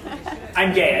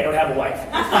 I'm gay, I don't have a wife.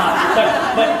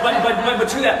 But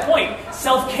to that point,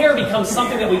 self-care becomes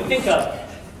something that we think of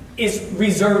is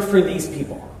reserved for these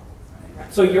people.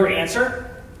 So your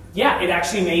answer, yeah, it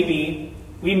actually may be,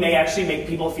 we may actually make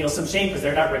people feel some shame because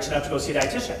they're not rich enough to go see a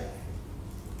dietitian.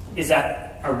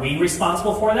 Are we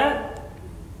responsible for that?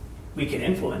 We can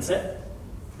influence it.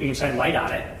 We can shine light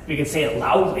on it. We can say it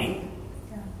loudly.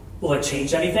 Will it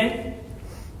change anything?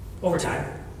 Over time.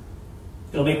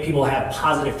 It'll make people have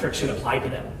positive friction applied to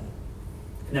them.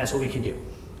 And that's what we can do.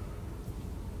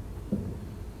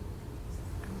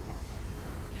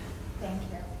 Thank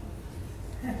you.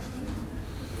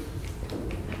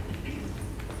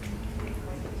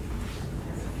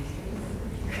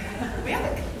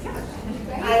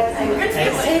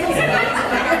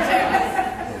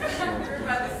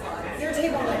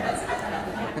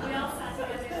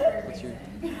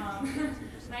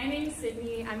 My name's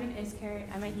Sydney. I'm an ISCART.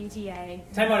 I'm at UGA.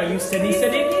 Time out. Are you Sydney?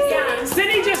 Sydney? Yeah.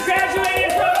 Sydney just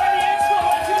graduated from RDN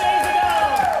school 2 days ago.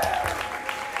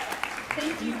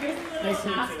 Thank you. Here's a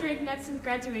little asterisk next to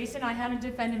graduation. I haven't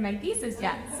defended my thesis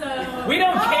yet. So we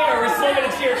don't care. We're still going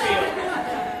to cheer for you.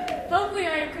 Hopefully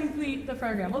I complete the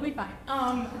program. We'll be fine.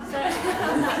 I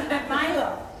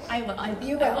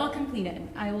will complete it.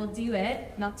 I will do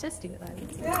it. Not just do it.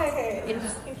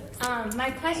 My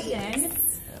question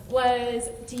was,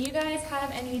 do you guys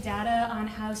have any data on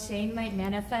how shame might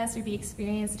manifest or be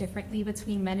experienced differently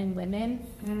between men and women?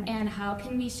 And how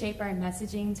can we shape our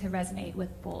messaging to resonate with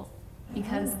both?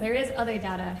 Because there is other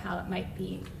data on how it might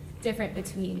be different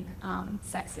between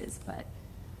sexes, but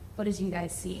what did you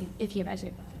guys see if you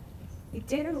measured? We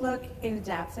didn't look in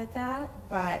depth at that,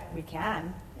 but we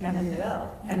can, and we will,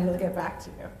 and we'll get back to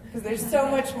you. Because there's so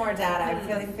much more data.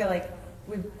 I feel like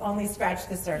we've only scratched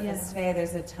the surface today.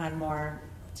 There's a ton more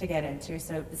to get into,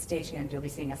 so stay tuned. You'll be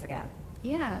seeing us again.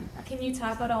 Yeah. Can you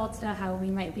talk at all to how we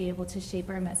might be able to shape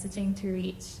our messaging to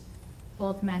reach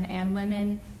both men and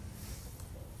women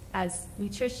as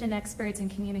nutrition experts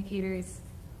and communicators?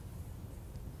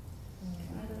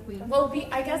 Well,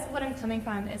 I guess what I'm coming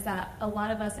from is that a lot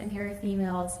of us in here are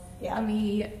females, and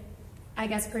we, I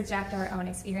guess, project our own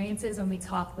experiences when we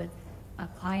talk with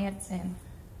clients and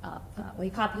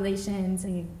populations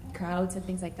and crowds and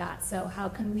things like that. So how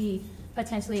can we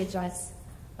potentially address,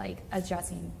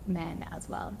 addressing men as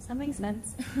well? Does that make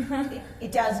sense?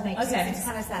 It does make sense. It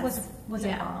kind of sense. Was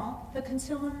it Ronald, the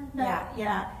consumer?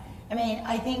 Yeah. I mean,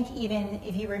 I think even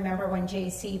if you remember when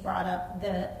JC brought up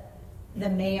the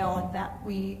male that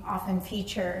we often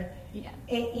feature,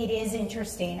 it is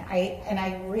interesting.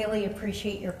 I really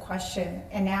appreciate your question,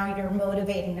 and now you're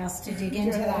motivating us to dig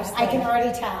into that. I can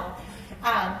already tell,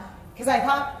 because I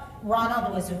thought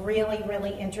Ronald was really,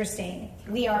 really interesting.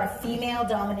 We are a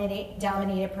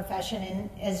female-dominated profession, and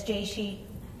as JC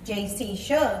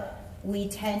showed, we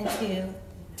tend to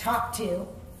talk to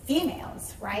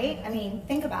females, right? I mean,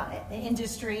 think about it. The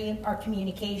industry, our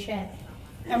communication.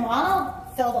 And Ronald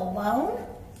felt alone.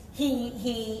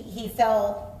 He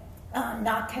felt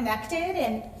not connected,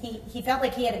 and he felt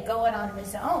like he had to go it on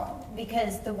his own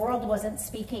because the world wasn't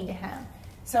speaking to him.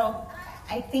 So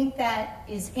I think that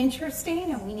is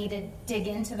interesting, and we need to dig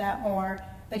into that more.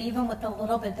 But even with the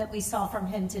little bit that we saw from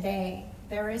him today,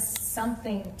 there is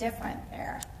something different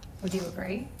there. Would you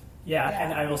agree? Yeah.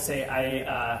 And I will say,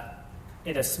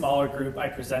 in a smaller group, I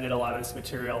presented a lot of this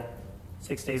material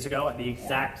 6 days ago, and the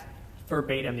exact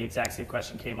verbatim, the exact same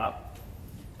question came up.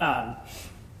 And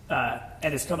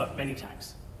it's come up many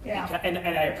times. Yeah. And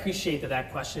I appreciate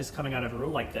that question is coming out of a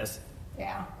room like this.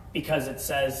 Yeah. Because it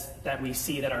says that we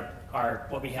see that our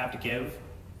what we have to give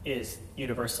is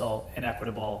universal and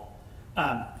equitable.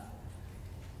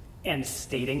 And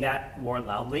stating that more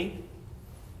loudly,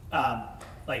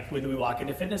 like when we walk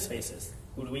into fitness spaces,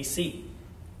 who do we see?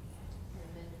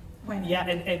 Women. Yeah,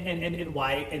 and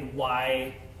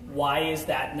why is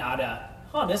that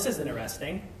not this is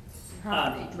interesting?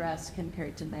 How are they dressed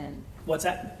compared to men? What's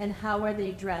that? And how are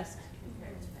they dressed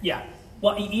compared to men? Yeah,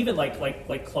 well, even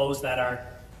like clothes that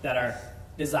are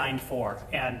designed for,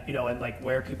 and and like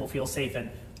where people feel safe,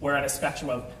 and we're on a spectrum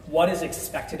of what is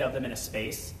expected of them in a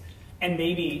space, and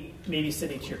maybe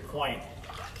Sydney, to your point,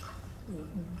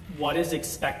 what is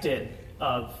expected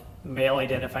of male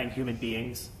identifying human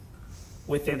beings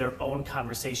within their own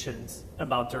conversations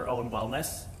about their own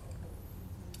wellness.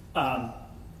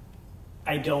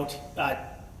 I don't,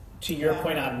 to your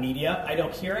point on media, I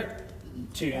don't hear it.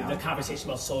 To the conversation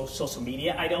about social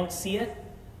media, I don't see it.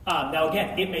 Now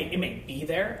again, it may be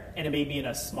there, and it may be in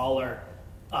a smaller,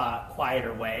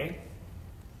 quieter way.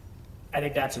 I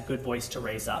think that's a good voice to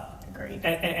raise up. Agreed.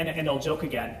 And I'll joke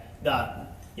again, the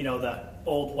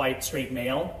old white straight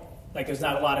male, like there's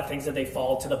not a lot of things that they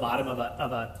fall to the bottom of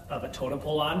a totem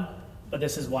pole on, but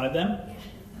this is one of them.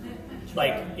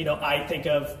 Like, I think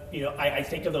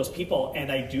of those people,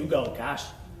 and I do go, gosh,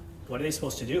 what are they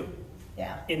supposed to do?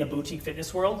 Yeah. In the boutique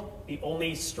fitness world, the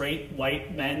only straight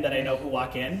white men that I know who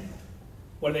walk in,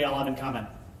 what do they all have in common?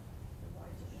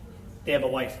 They have a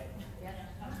wife.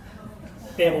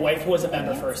 They have a wife who was a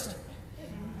member first.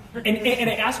 And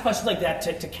I ask questions like that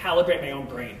to calibrate my own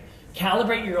brain.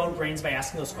 Calibrate your own brains by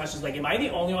asking those questions like, am I the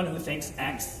only one who thinks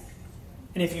X?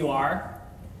 And if you are,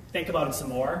 think about it some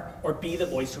more, or be the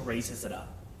voice who raises it up.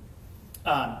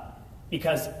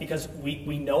 Because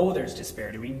we know there's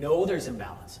disparity, we know there's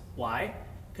imbalance. Why?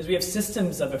 Because we have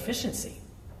systems of efficiency.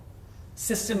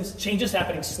 Change is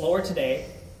happening slower today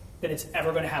than it's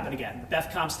ever going to happen again.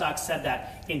 Beth Comstock said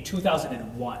that in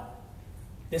 2001.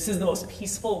 This is the most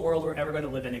peaceful world we're ever going to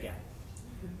live in again.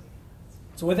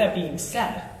 So with that being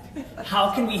said,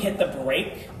 how can we hit the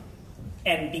brake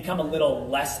and become a little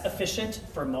less efficient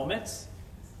for moments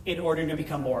in order to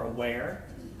become more aware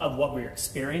of what we're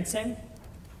experiencing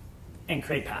and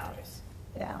create pathways?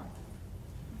 Yeah.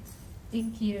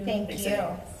 Thank you. Thank Thanks, you.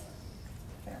 Cindy.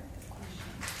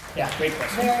 Yeah, great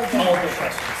questions. Very good. All good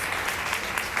questions.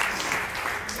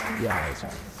 Yeah.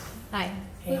 Hi.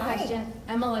 Hey. Hi. Question.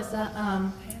 I'm Melissa.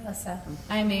 Hi, Alyssa.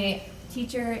 I'm a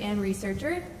teacher and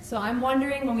researcher. So I'm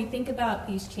wondering, when we think about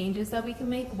these changes that we can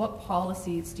make, what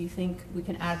policies do you think we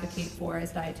can advocate for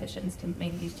as dietitians to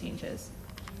make these changes?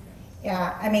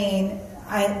 Yeah, I mean,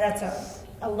 that's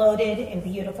a loaded and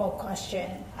beautiful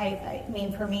question. I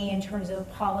mean, for me, in terms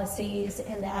of policies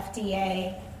in the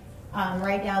FDA,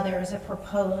 Right now there is a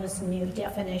proposed new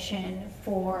definition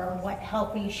for what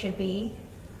healthy should be.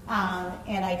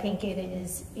 And I think it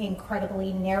is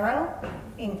incredibly narrow,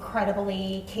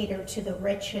 incredibly catered to the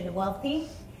rich and wealthy,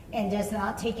 and does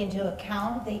not take into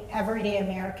account the everyday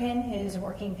American who is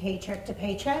working paycheck to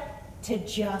paycheck to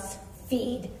just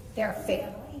feed their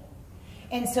family.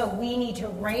 And so we need to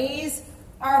raise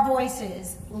our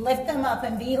voices, lift them up,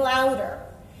 and be louder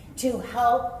to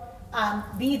help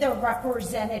be the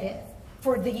representative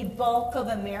for the bulk of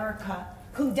America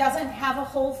who doesn't have a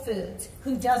Whole Foods,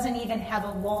 who doesn't even have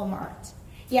a Walmart.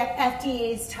 Yet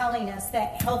FDA is telling us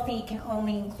that healthy can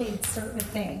only include certain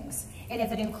things. And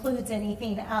if it includes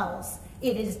anything else,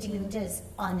 it is deemed as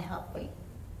unhealthy.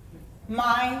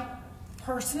 My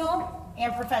personal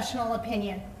and professional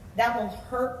opinion, that will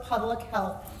hurt public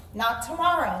health. Not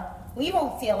tomorrow, we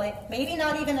won't feel it, maybe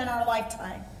not even in our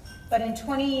lifetime, but in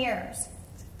 20 years,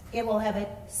 it will have a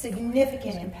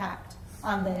significant impact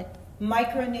on the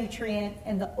micronutrient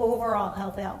and the overall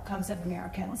health outcomes of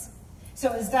Americans.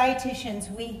 So as dietitians,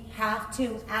 we have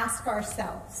to ask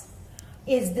ourselves,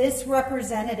 is this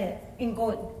representative in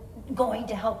going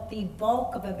to help the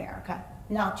bulk of America,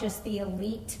 not just the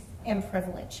elite and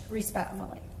privileged,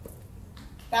 respectfully?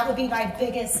 That would be my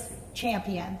biggest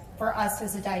champion for us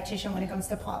as a dietitian when it comes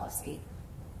to policy.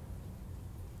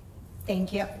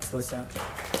 Thank you.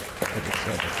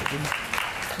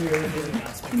 We're going to do an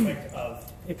announcement quick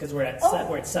of, because we're at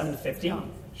 7:50.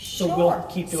 So Sure. we'll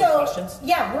keep doing questions.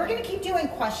 Yeah, we're going to keep doing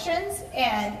questions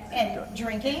and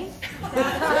drinking, which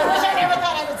I never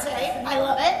thought I would say. I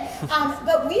love it.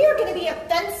 But we are going to be at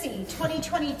FENCI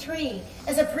 2023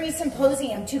 as a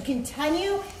pre-symposium to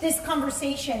continue this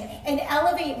conversation and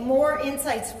elevate more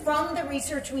insights from the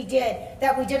research we did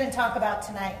that we didn't talk about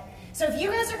tonight. So if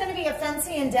you guys are going to be at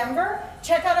FENCI in Denver,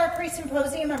 check out our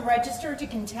pre-symposium and register to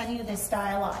continue this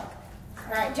dialogue.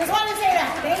 All right, just wanted to say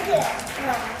that. Thank you.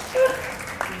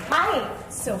 Hi.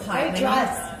 So hi, Great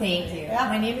dress. Thank you. Yeah.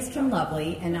 My name is Kim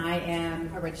Lovely, and I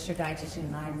am a registered dietitian,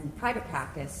 and I'm in private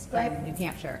practice in New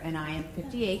Hampshire, and I am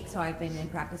 58, so I've been in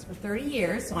practice for 30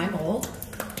 years, so I'm old.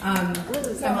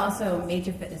 I'm also a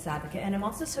major fitness advocate, and I'm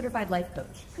also a certified life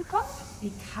coach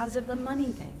because of the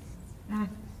money thing.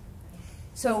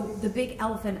 So the big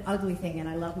elephant ugly thing, and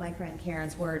I love my friend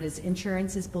Karen's word, is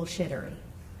insurance is bullshittery.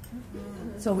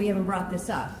 So we haven't brought this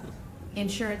up.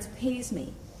 Insurance pays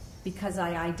me because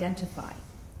I identify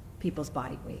people's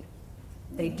body weight.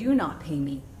 They do not pay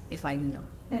me if I know.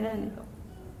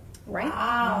 Right?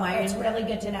 Wow, that's really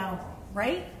good to know.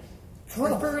 Right?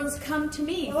 Referrals come to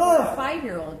me for a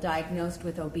 5-year-old diagnosed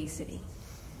with obesity.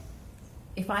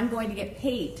 If I'm going to get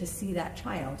paid to see that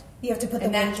child, you have to put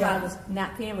and that child and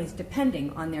that family is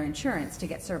depending on their insurance to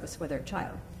get service for their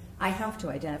child, I have to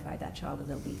identify that child as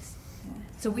obese.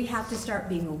 So we have to start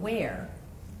being aware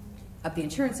of the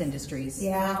insurance industry's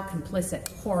complicit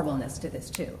horribleness to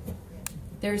this too.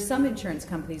 There's some insurance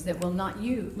companies that will not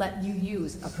let you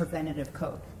use a preventative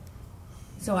code.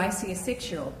 So I see a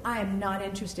 6-year-old. I am not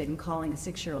interested in calling a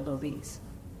 6-year-old obese.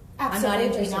 Absolutely I'm not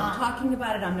interested not. in talking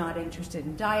about it. I'm not interested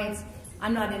in diets.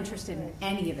 I'm not interested in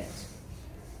any of it.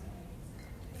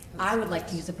 I would like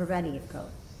to use a preventative code.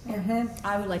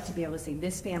 I would like to be able to say,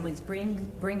 this family's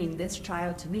bringing this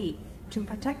child to me to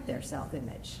protect their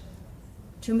self-image,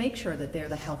 to make sure that they're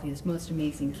the healthiest, most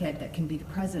amazing kid that can be the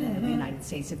president of the United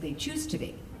States if they choose to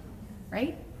be,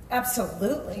 right?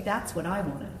 Absolutely. That's what I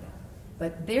want to do.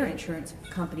 But their insurance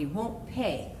company won't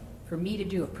pay for me to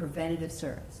do a preventative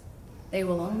service. They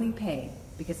will only pay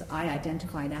because I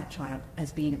identify that child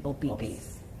as being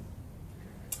obese.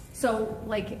 So,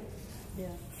 like,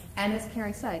 and as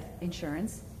Karen said,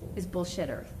 insurance is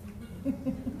bullshittery.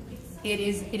 It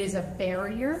is a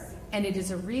barrier, and it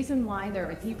is a reason why there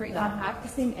are people not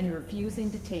practicing and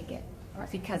refusing to take it,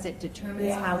 because it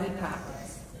determines how we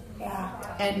practice.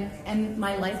 And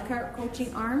my life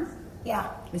coaching arm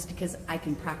is because I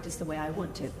can practice the way I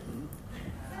want to.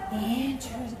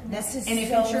 Interesting. This is and if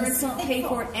so insurance won't pay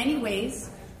for it insightful. anyways,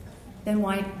 then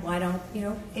why don't,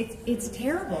 it's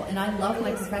terrible. And I love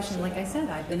my profession. Like I said,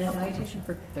 I've been a dietitian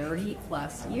for 30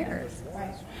 plus years.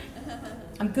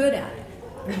 I'm good at it.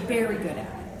 I'm very good at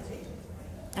it.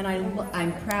 And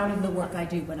I'm proud of the work I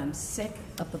do, but I'm sick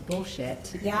of the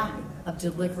bullshit of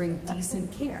delivering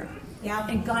decent care.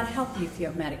 And God help you if you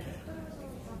have Medicaid.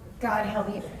 God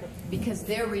help you. Because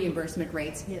their reimbursement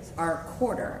rates are a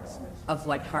quarter of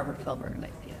what Harvard Pilgrim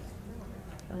might be.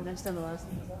 Oh, that's the last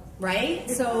thing. Right?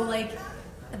 So, like,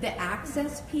 the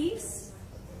access piece,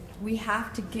 we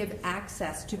have to give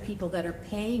access to people that are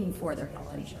paying for their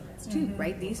health insurance, too,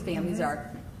 right? These families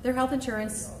their health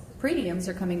insurance premiums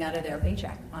are coming out of their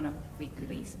paycheck on a weekly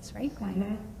basis, right?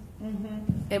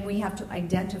 And we have to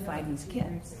identify these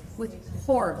kids with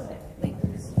horrible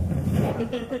labels.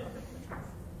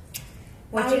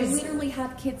 I literally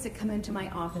have kids that come into my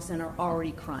office and are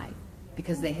already crying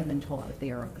because they have been told that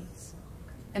they are obese.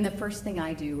 And the first thing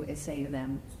I do is say to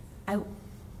them,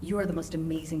 you are the most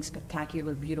amazing,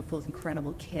 spectacular, beautiful,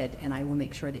 incredible kid, and I will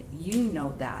make sure that you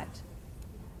know that.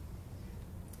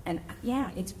 And yeah,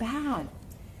 it's bad.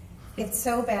 It's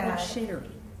so bad. It's shittery.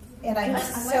 And I'm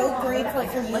so grateful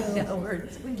for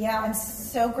you. Yeah, I'm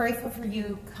so grateful for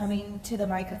you coming to the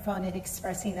microphone and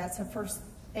expressing that. So first,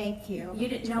 thank you. You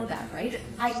didn't know that, right?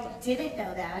 I didn't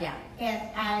know that. Yeah. And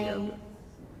I am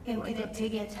going to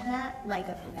dig into that like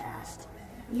a fast.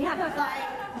 Yeah.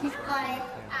 Like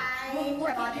I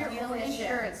want your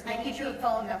insurance. I need your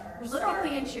phone number. Look at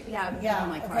the insurance. Yeah.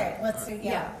 My card. Okay. Let's see.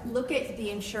 Yeah. Look at the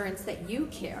insurance that you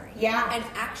carry. Yeah. And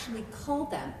actually call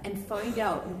them and find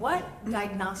out what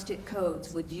diagnostic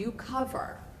codes would you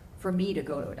cover for me to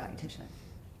go to a dietitian.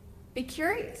 Be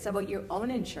curious about your own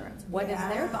insurance. What is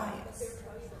their bias?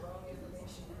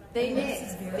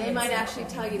 They might actually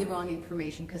tell you the wrong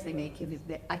information because they may give you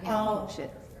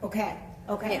shit. Okay.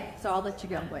 Okay. Yeah, so I'll let you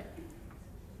go. But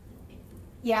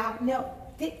yeah, no.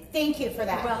 Thank you for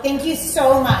that. Well, thank you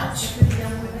so much.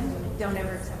 Don't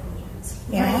ever accept me.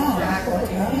 Yeah.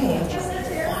 Okay.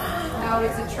 How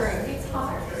is it true? It's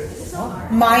hard. It's so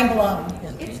hard. Mind blown.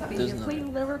 It's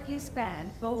between lowercase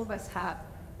span, both of us have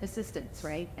assistants,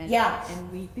 right? And, yeah.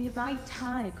 And my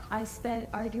time I spent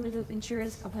arguing with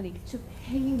insurance company to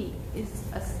pay me is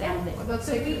astounding.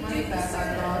 So we do this,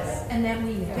 and then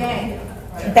we beg.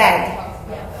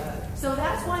 So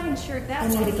that's why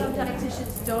that's why some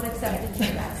dietitians don't accept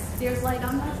insurance. There's like,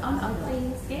 I'm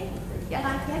playing this game. And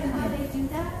I get how they do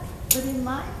that, but in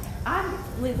I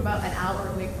live about an hour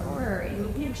away from her in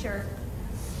New Hampshire.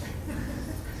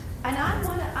 And I'm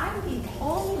the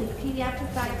only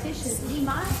pediatric dietitian in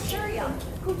my area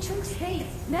who chooses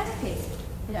Medicaid.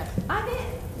 Yeah. I'm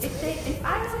it. If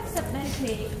I don't accept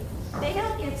Medicaid, they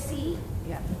don't get C.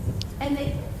 Yeah. And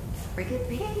they freaking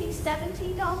pay me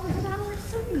 $17 an hour to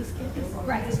serve these kids.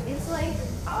 Right. It's like,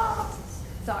 oh,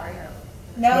 sorry.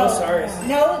 No sorry.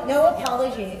 No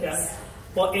apologies. Yeah.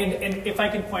 Well, and if I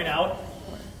can point out,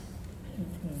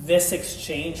 this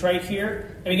exchange right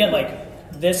here, and again, like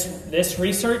this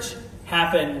research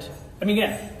happened, I mean,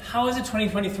 again, how is it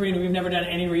 2023 and we've never done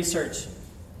any research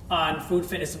on food,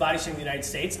 fitness, and body shaming in the United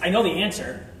States? I know the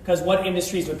answer, because what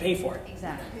industries would pay for it?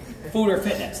 Exactly. Food or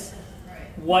fitness?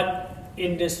 What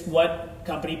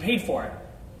company paid for it?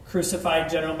 Crucified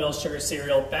General Mills, sugar,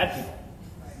 cereal, bad people.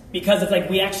 Because it's like,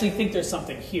 we actually think there's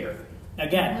something here.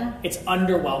 Again, it's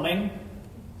underwhelming,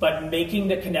 but making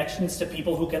the connections to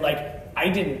people who can, like, I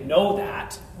didn't know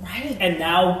that, right? And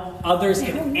now others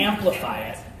can amplify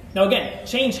it. Now again,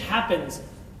 change happens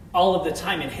all of the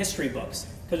time in history books,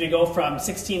 because we go from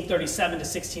 1637 to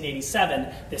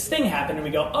 1687, this thing happened, and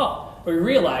we go, oh, but we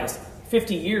realize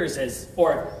 50 years is,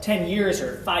 or 10 years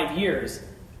or 5 years,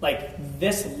 like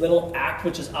this little act,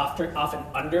 which is often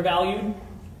undervalued,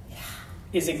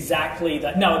 is exactly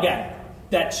that. Now again,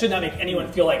 that should not make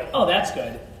anyone feel like, oh, that's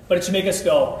good, but it should make us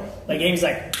go, like Amy's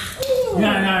like,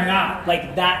 no.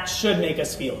 Like that should make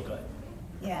us feel good.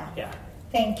 Yeah. Yeah.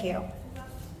 Thank you.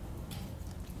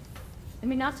 I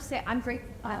mean, not to say I'm great.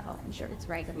 I'm sure it's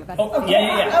right. Oh,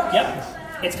 yeah. Okay.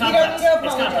 Yep. It's complex.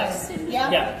 It's complex.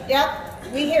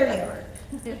 Yep. We hear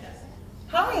you.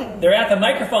 Hi. They're at the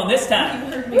microphone this time.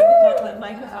 You heard me talk about the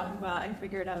microphone, but I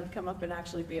figured I would come up and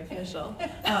actually be official.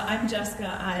 I'm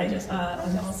Jessica.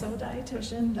 I'm also a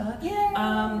dietitian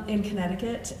in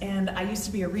Connecticut, and I used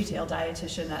to be a retail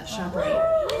dietitian at ShopRite.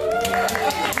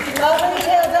 Love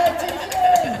retail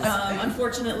dietitians.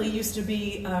 Unfortunately, used to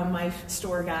be my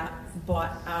store got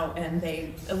bought out, and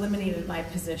they eliminated my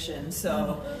position.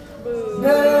 So,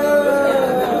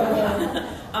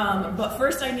 but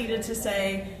first, I needed to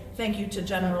say thank you to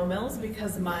General Mills,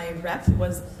 because my rep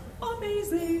was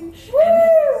amazing.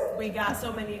 And we got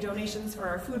so many donations for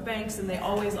our food banks, and they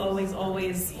always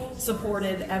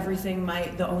supported everything.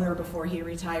 The owner, before he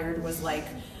retired, was like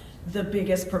the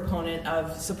biggest proponent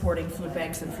of supporting food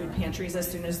banks and food pantries. As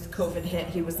soon as COVID hit,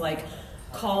 he was like,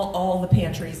 call all the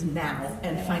pantries now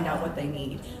and find out what they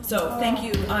need. So thank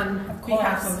you on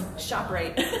behalf of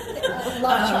ShopRite.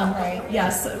 Love ShopRite.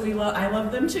 Yes, I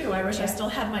love them too. I wish I still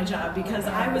had my job, because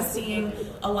I was seeing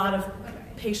a lot of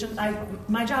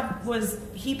my job was,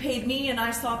 he paid me and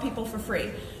I saw people for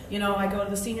free. You know, I go to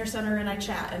the senior center and I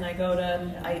chat, and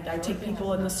I take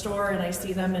people in the store and I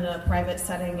see them in a private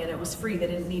setting, and it was free. They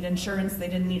didn't need insurance, they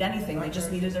didn't need anything. They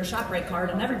just needed their ShopRite card,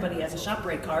 and everybody has a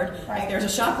ShopRite card if there's a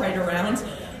ShopRite around.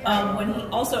 When he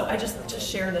also, I just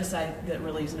share this, that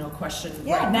really is no question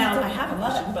right now. I have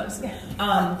a question,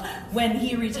 but when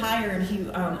he retired, he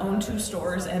owned 2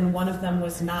 stores, and one of them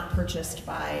was not purchased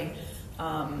by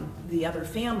the other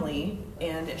family,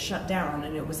 and it shut down,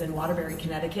 and it was in Waterbury,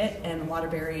 Connecticut, and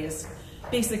Waterbury is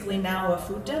basically now a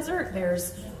food desert.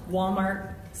 There's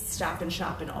Walmart, Stop and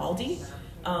Shop, and Aldi,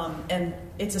 and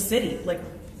it's a city. Like,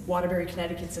 Waterbury,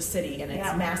 Connecticut's a city, and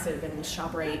it's massive, and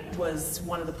ShopRite was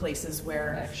one of the places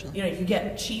where, you know, you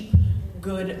get cheap,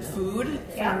 good food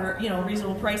for, you know,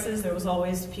 reasonable prices. There was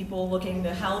always people looking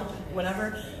to help,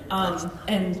 whatever,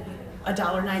 and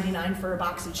 $1.99 for a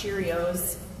box of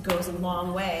Cheerios goes a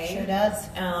long way. Sure does.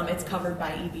 It's covered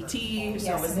by EBT,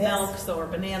 so is milk, so are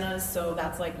bananas, so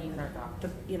that's like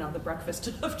the breakfast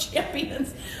of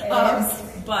champions.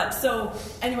 But so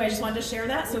anyway, I just wanted to share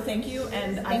that. So thank you,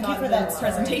 and I thought the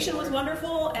presentation was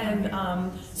wonderful.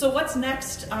 And so what's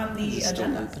next on the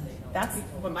agenda? That's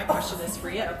what my question is for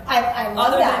you. I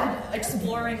love that. Than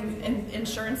exploring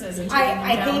insurances and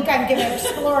I think I'm going to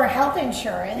explore health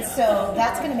insurance, so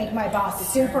that's going to make my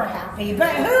boss super happy.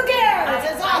 But who cares?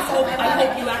 It's awesome. I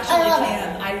hope you actually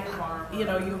can. You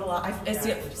know, you have a lot.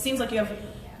 It seems like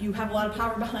you have a lot of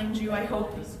power behind you. I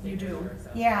hope you do.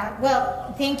 Yeah.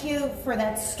 Well, thank you for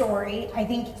that story. I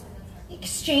think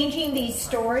exchanging these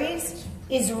stories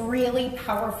is really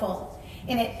powerful.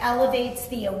 And it elevates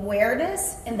the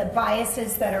awareness and the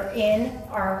biases that are in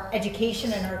our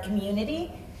education and our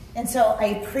community. And so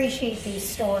I appreciate these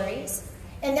stories.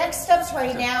 And next steps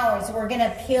right now is we're going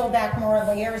to peel back more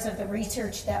layers of the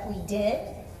research that we did.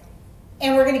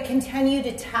 And we're going to continue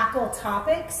to tackle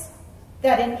topics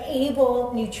that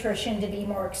enable nutrition to be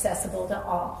more accessible to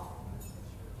all.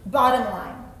 Bottom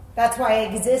line, that's why I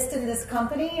exist in this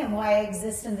company and why I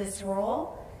exist in this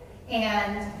role.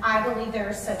 And I believe there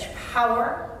is such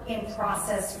power in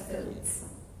processed foods.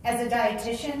 As a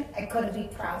dietitian, I couldn't be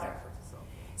prouder.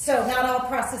 So not all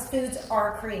processed foods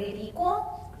are created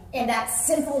equal, and that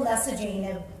simple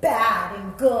messaging of bad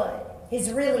and good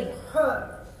has really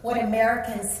hurt what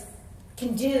Americans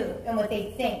can do and what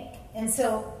they think. And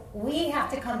so we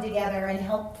have to come together and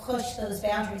help push those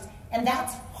boundaries, and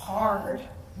that's hard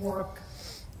work.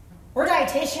 We're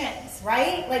dietitians,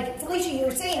 right? Like, Felicia, you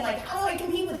were saying, like, how do I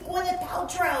compete with Gwyneth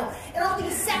Paltrow and all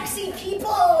these sexy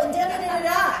people and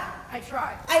da-da-da-da-da? I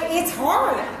tried. It's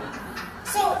hard.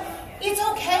 So, it's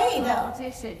okay, though.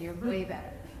 Politician, you're way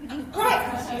better.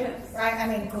 Right. Right, I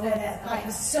mean, Gwyneth, I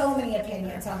have so many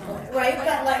opinions on Gwyneth, right?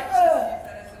 But, like, ugh.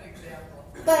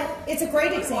 But it's a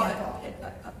great example.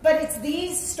 But it's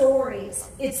these stories,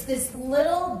 it's this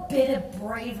little bit of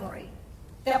bravery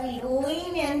that we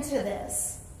lean into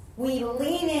this. We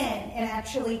lean in and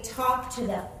actually talk to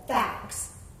the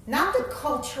facts, not the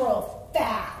cultural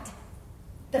fad,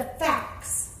 the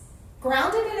facts.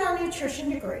 Grounded in our nutrition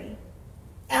degree,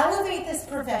 elevate this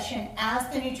profession as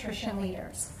the nutrition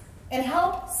leaders, and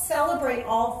help celebrate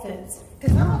all foods,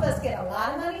 because some of us get a lot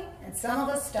of money and some of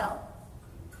us don't.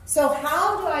 So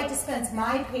how do I dispense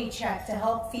my paycheck to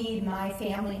help feed my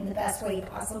family in the best way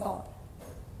possible?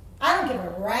 I don't give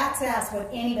a rat's ass what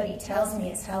anybody tells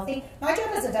me is healthy. My job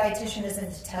as a dietitian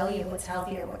isn't to tell you what's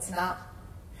healthy or what's not.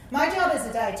 My job as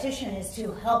a dietitian is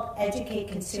to help educate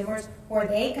consumers where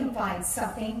they can find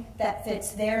something that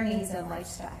fits their needs and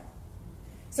lifestyle.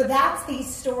 So that's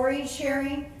these stories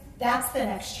sharing. That's the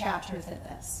next chapters of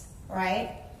this,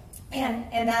 right?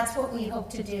 And that's what we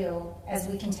hope to do as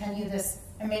we continue this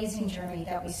amazing journey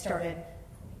that we started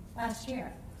last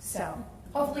year. So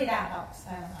hopefully that helps.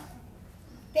 I don't know.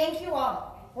 Thank you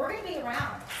all. We're going to be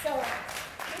around. So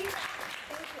please.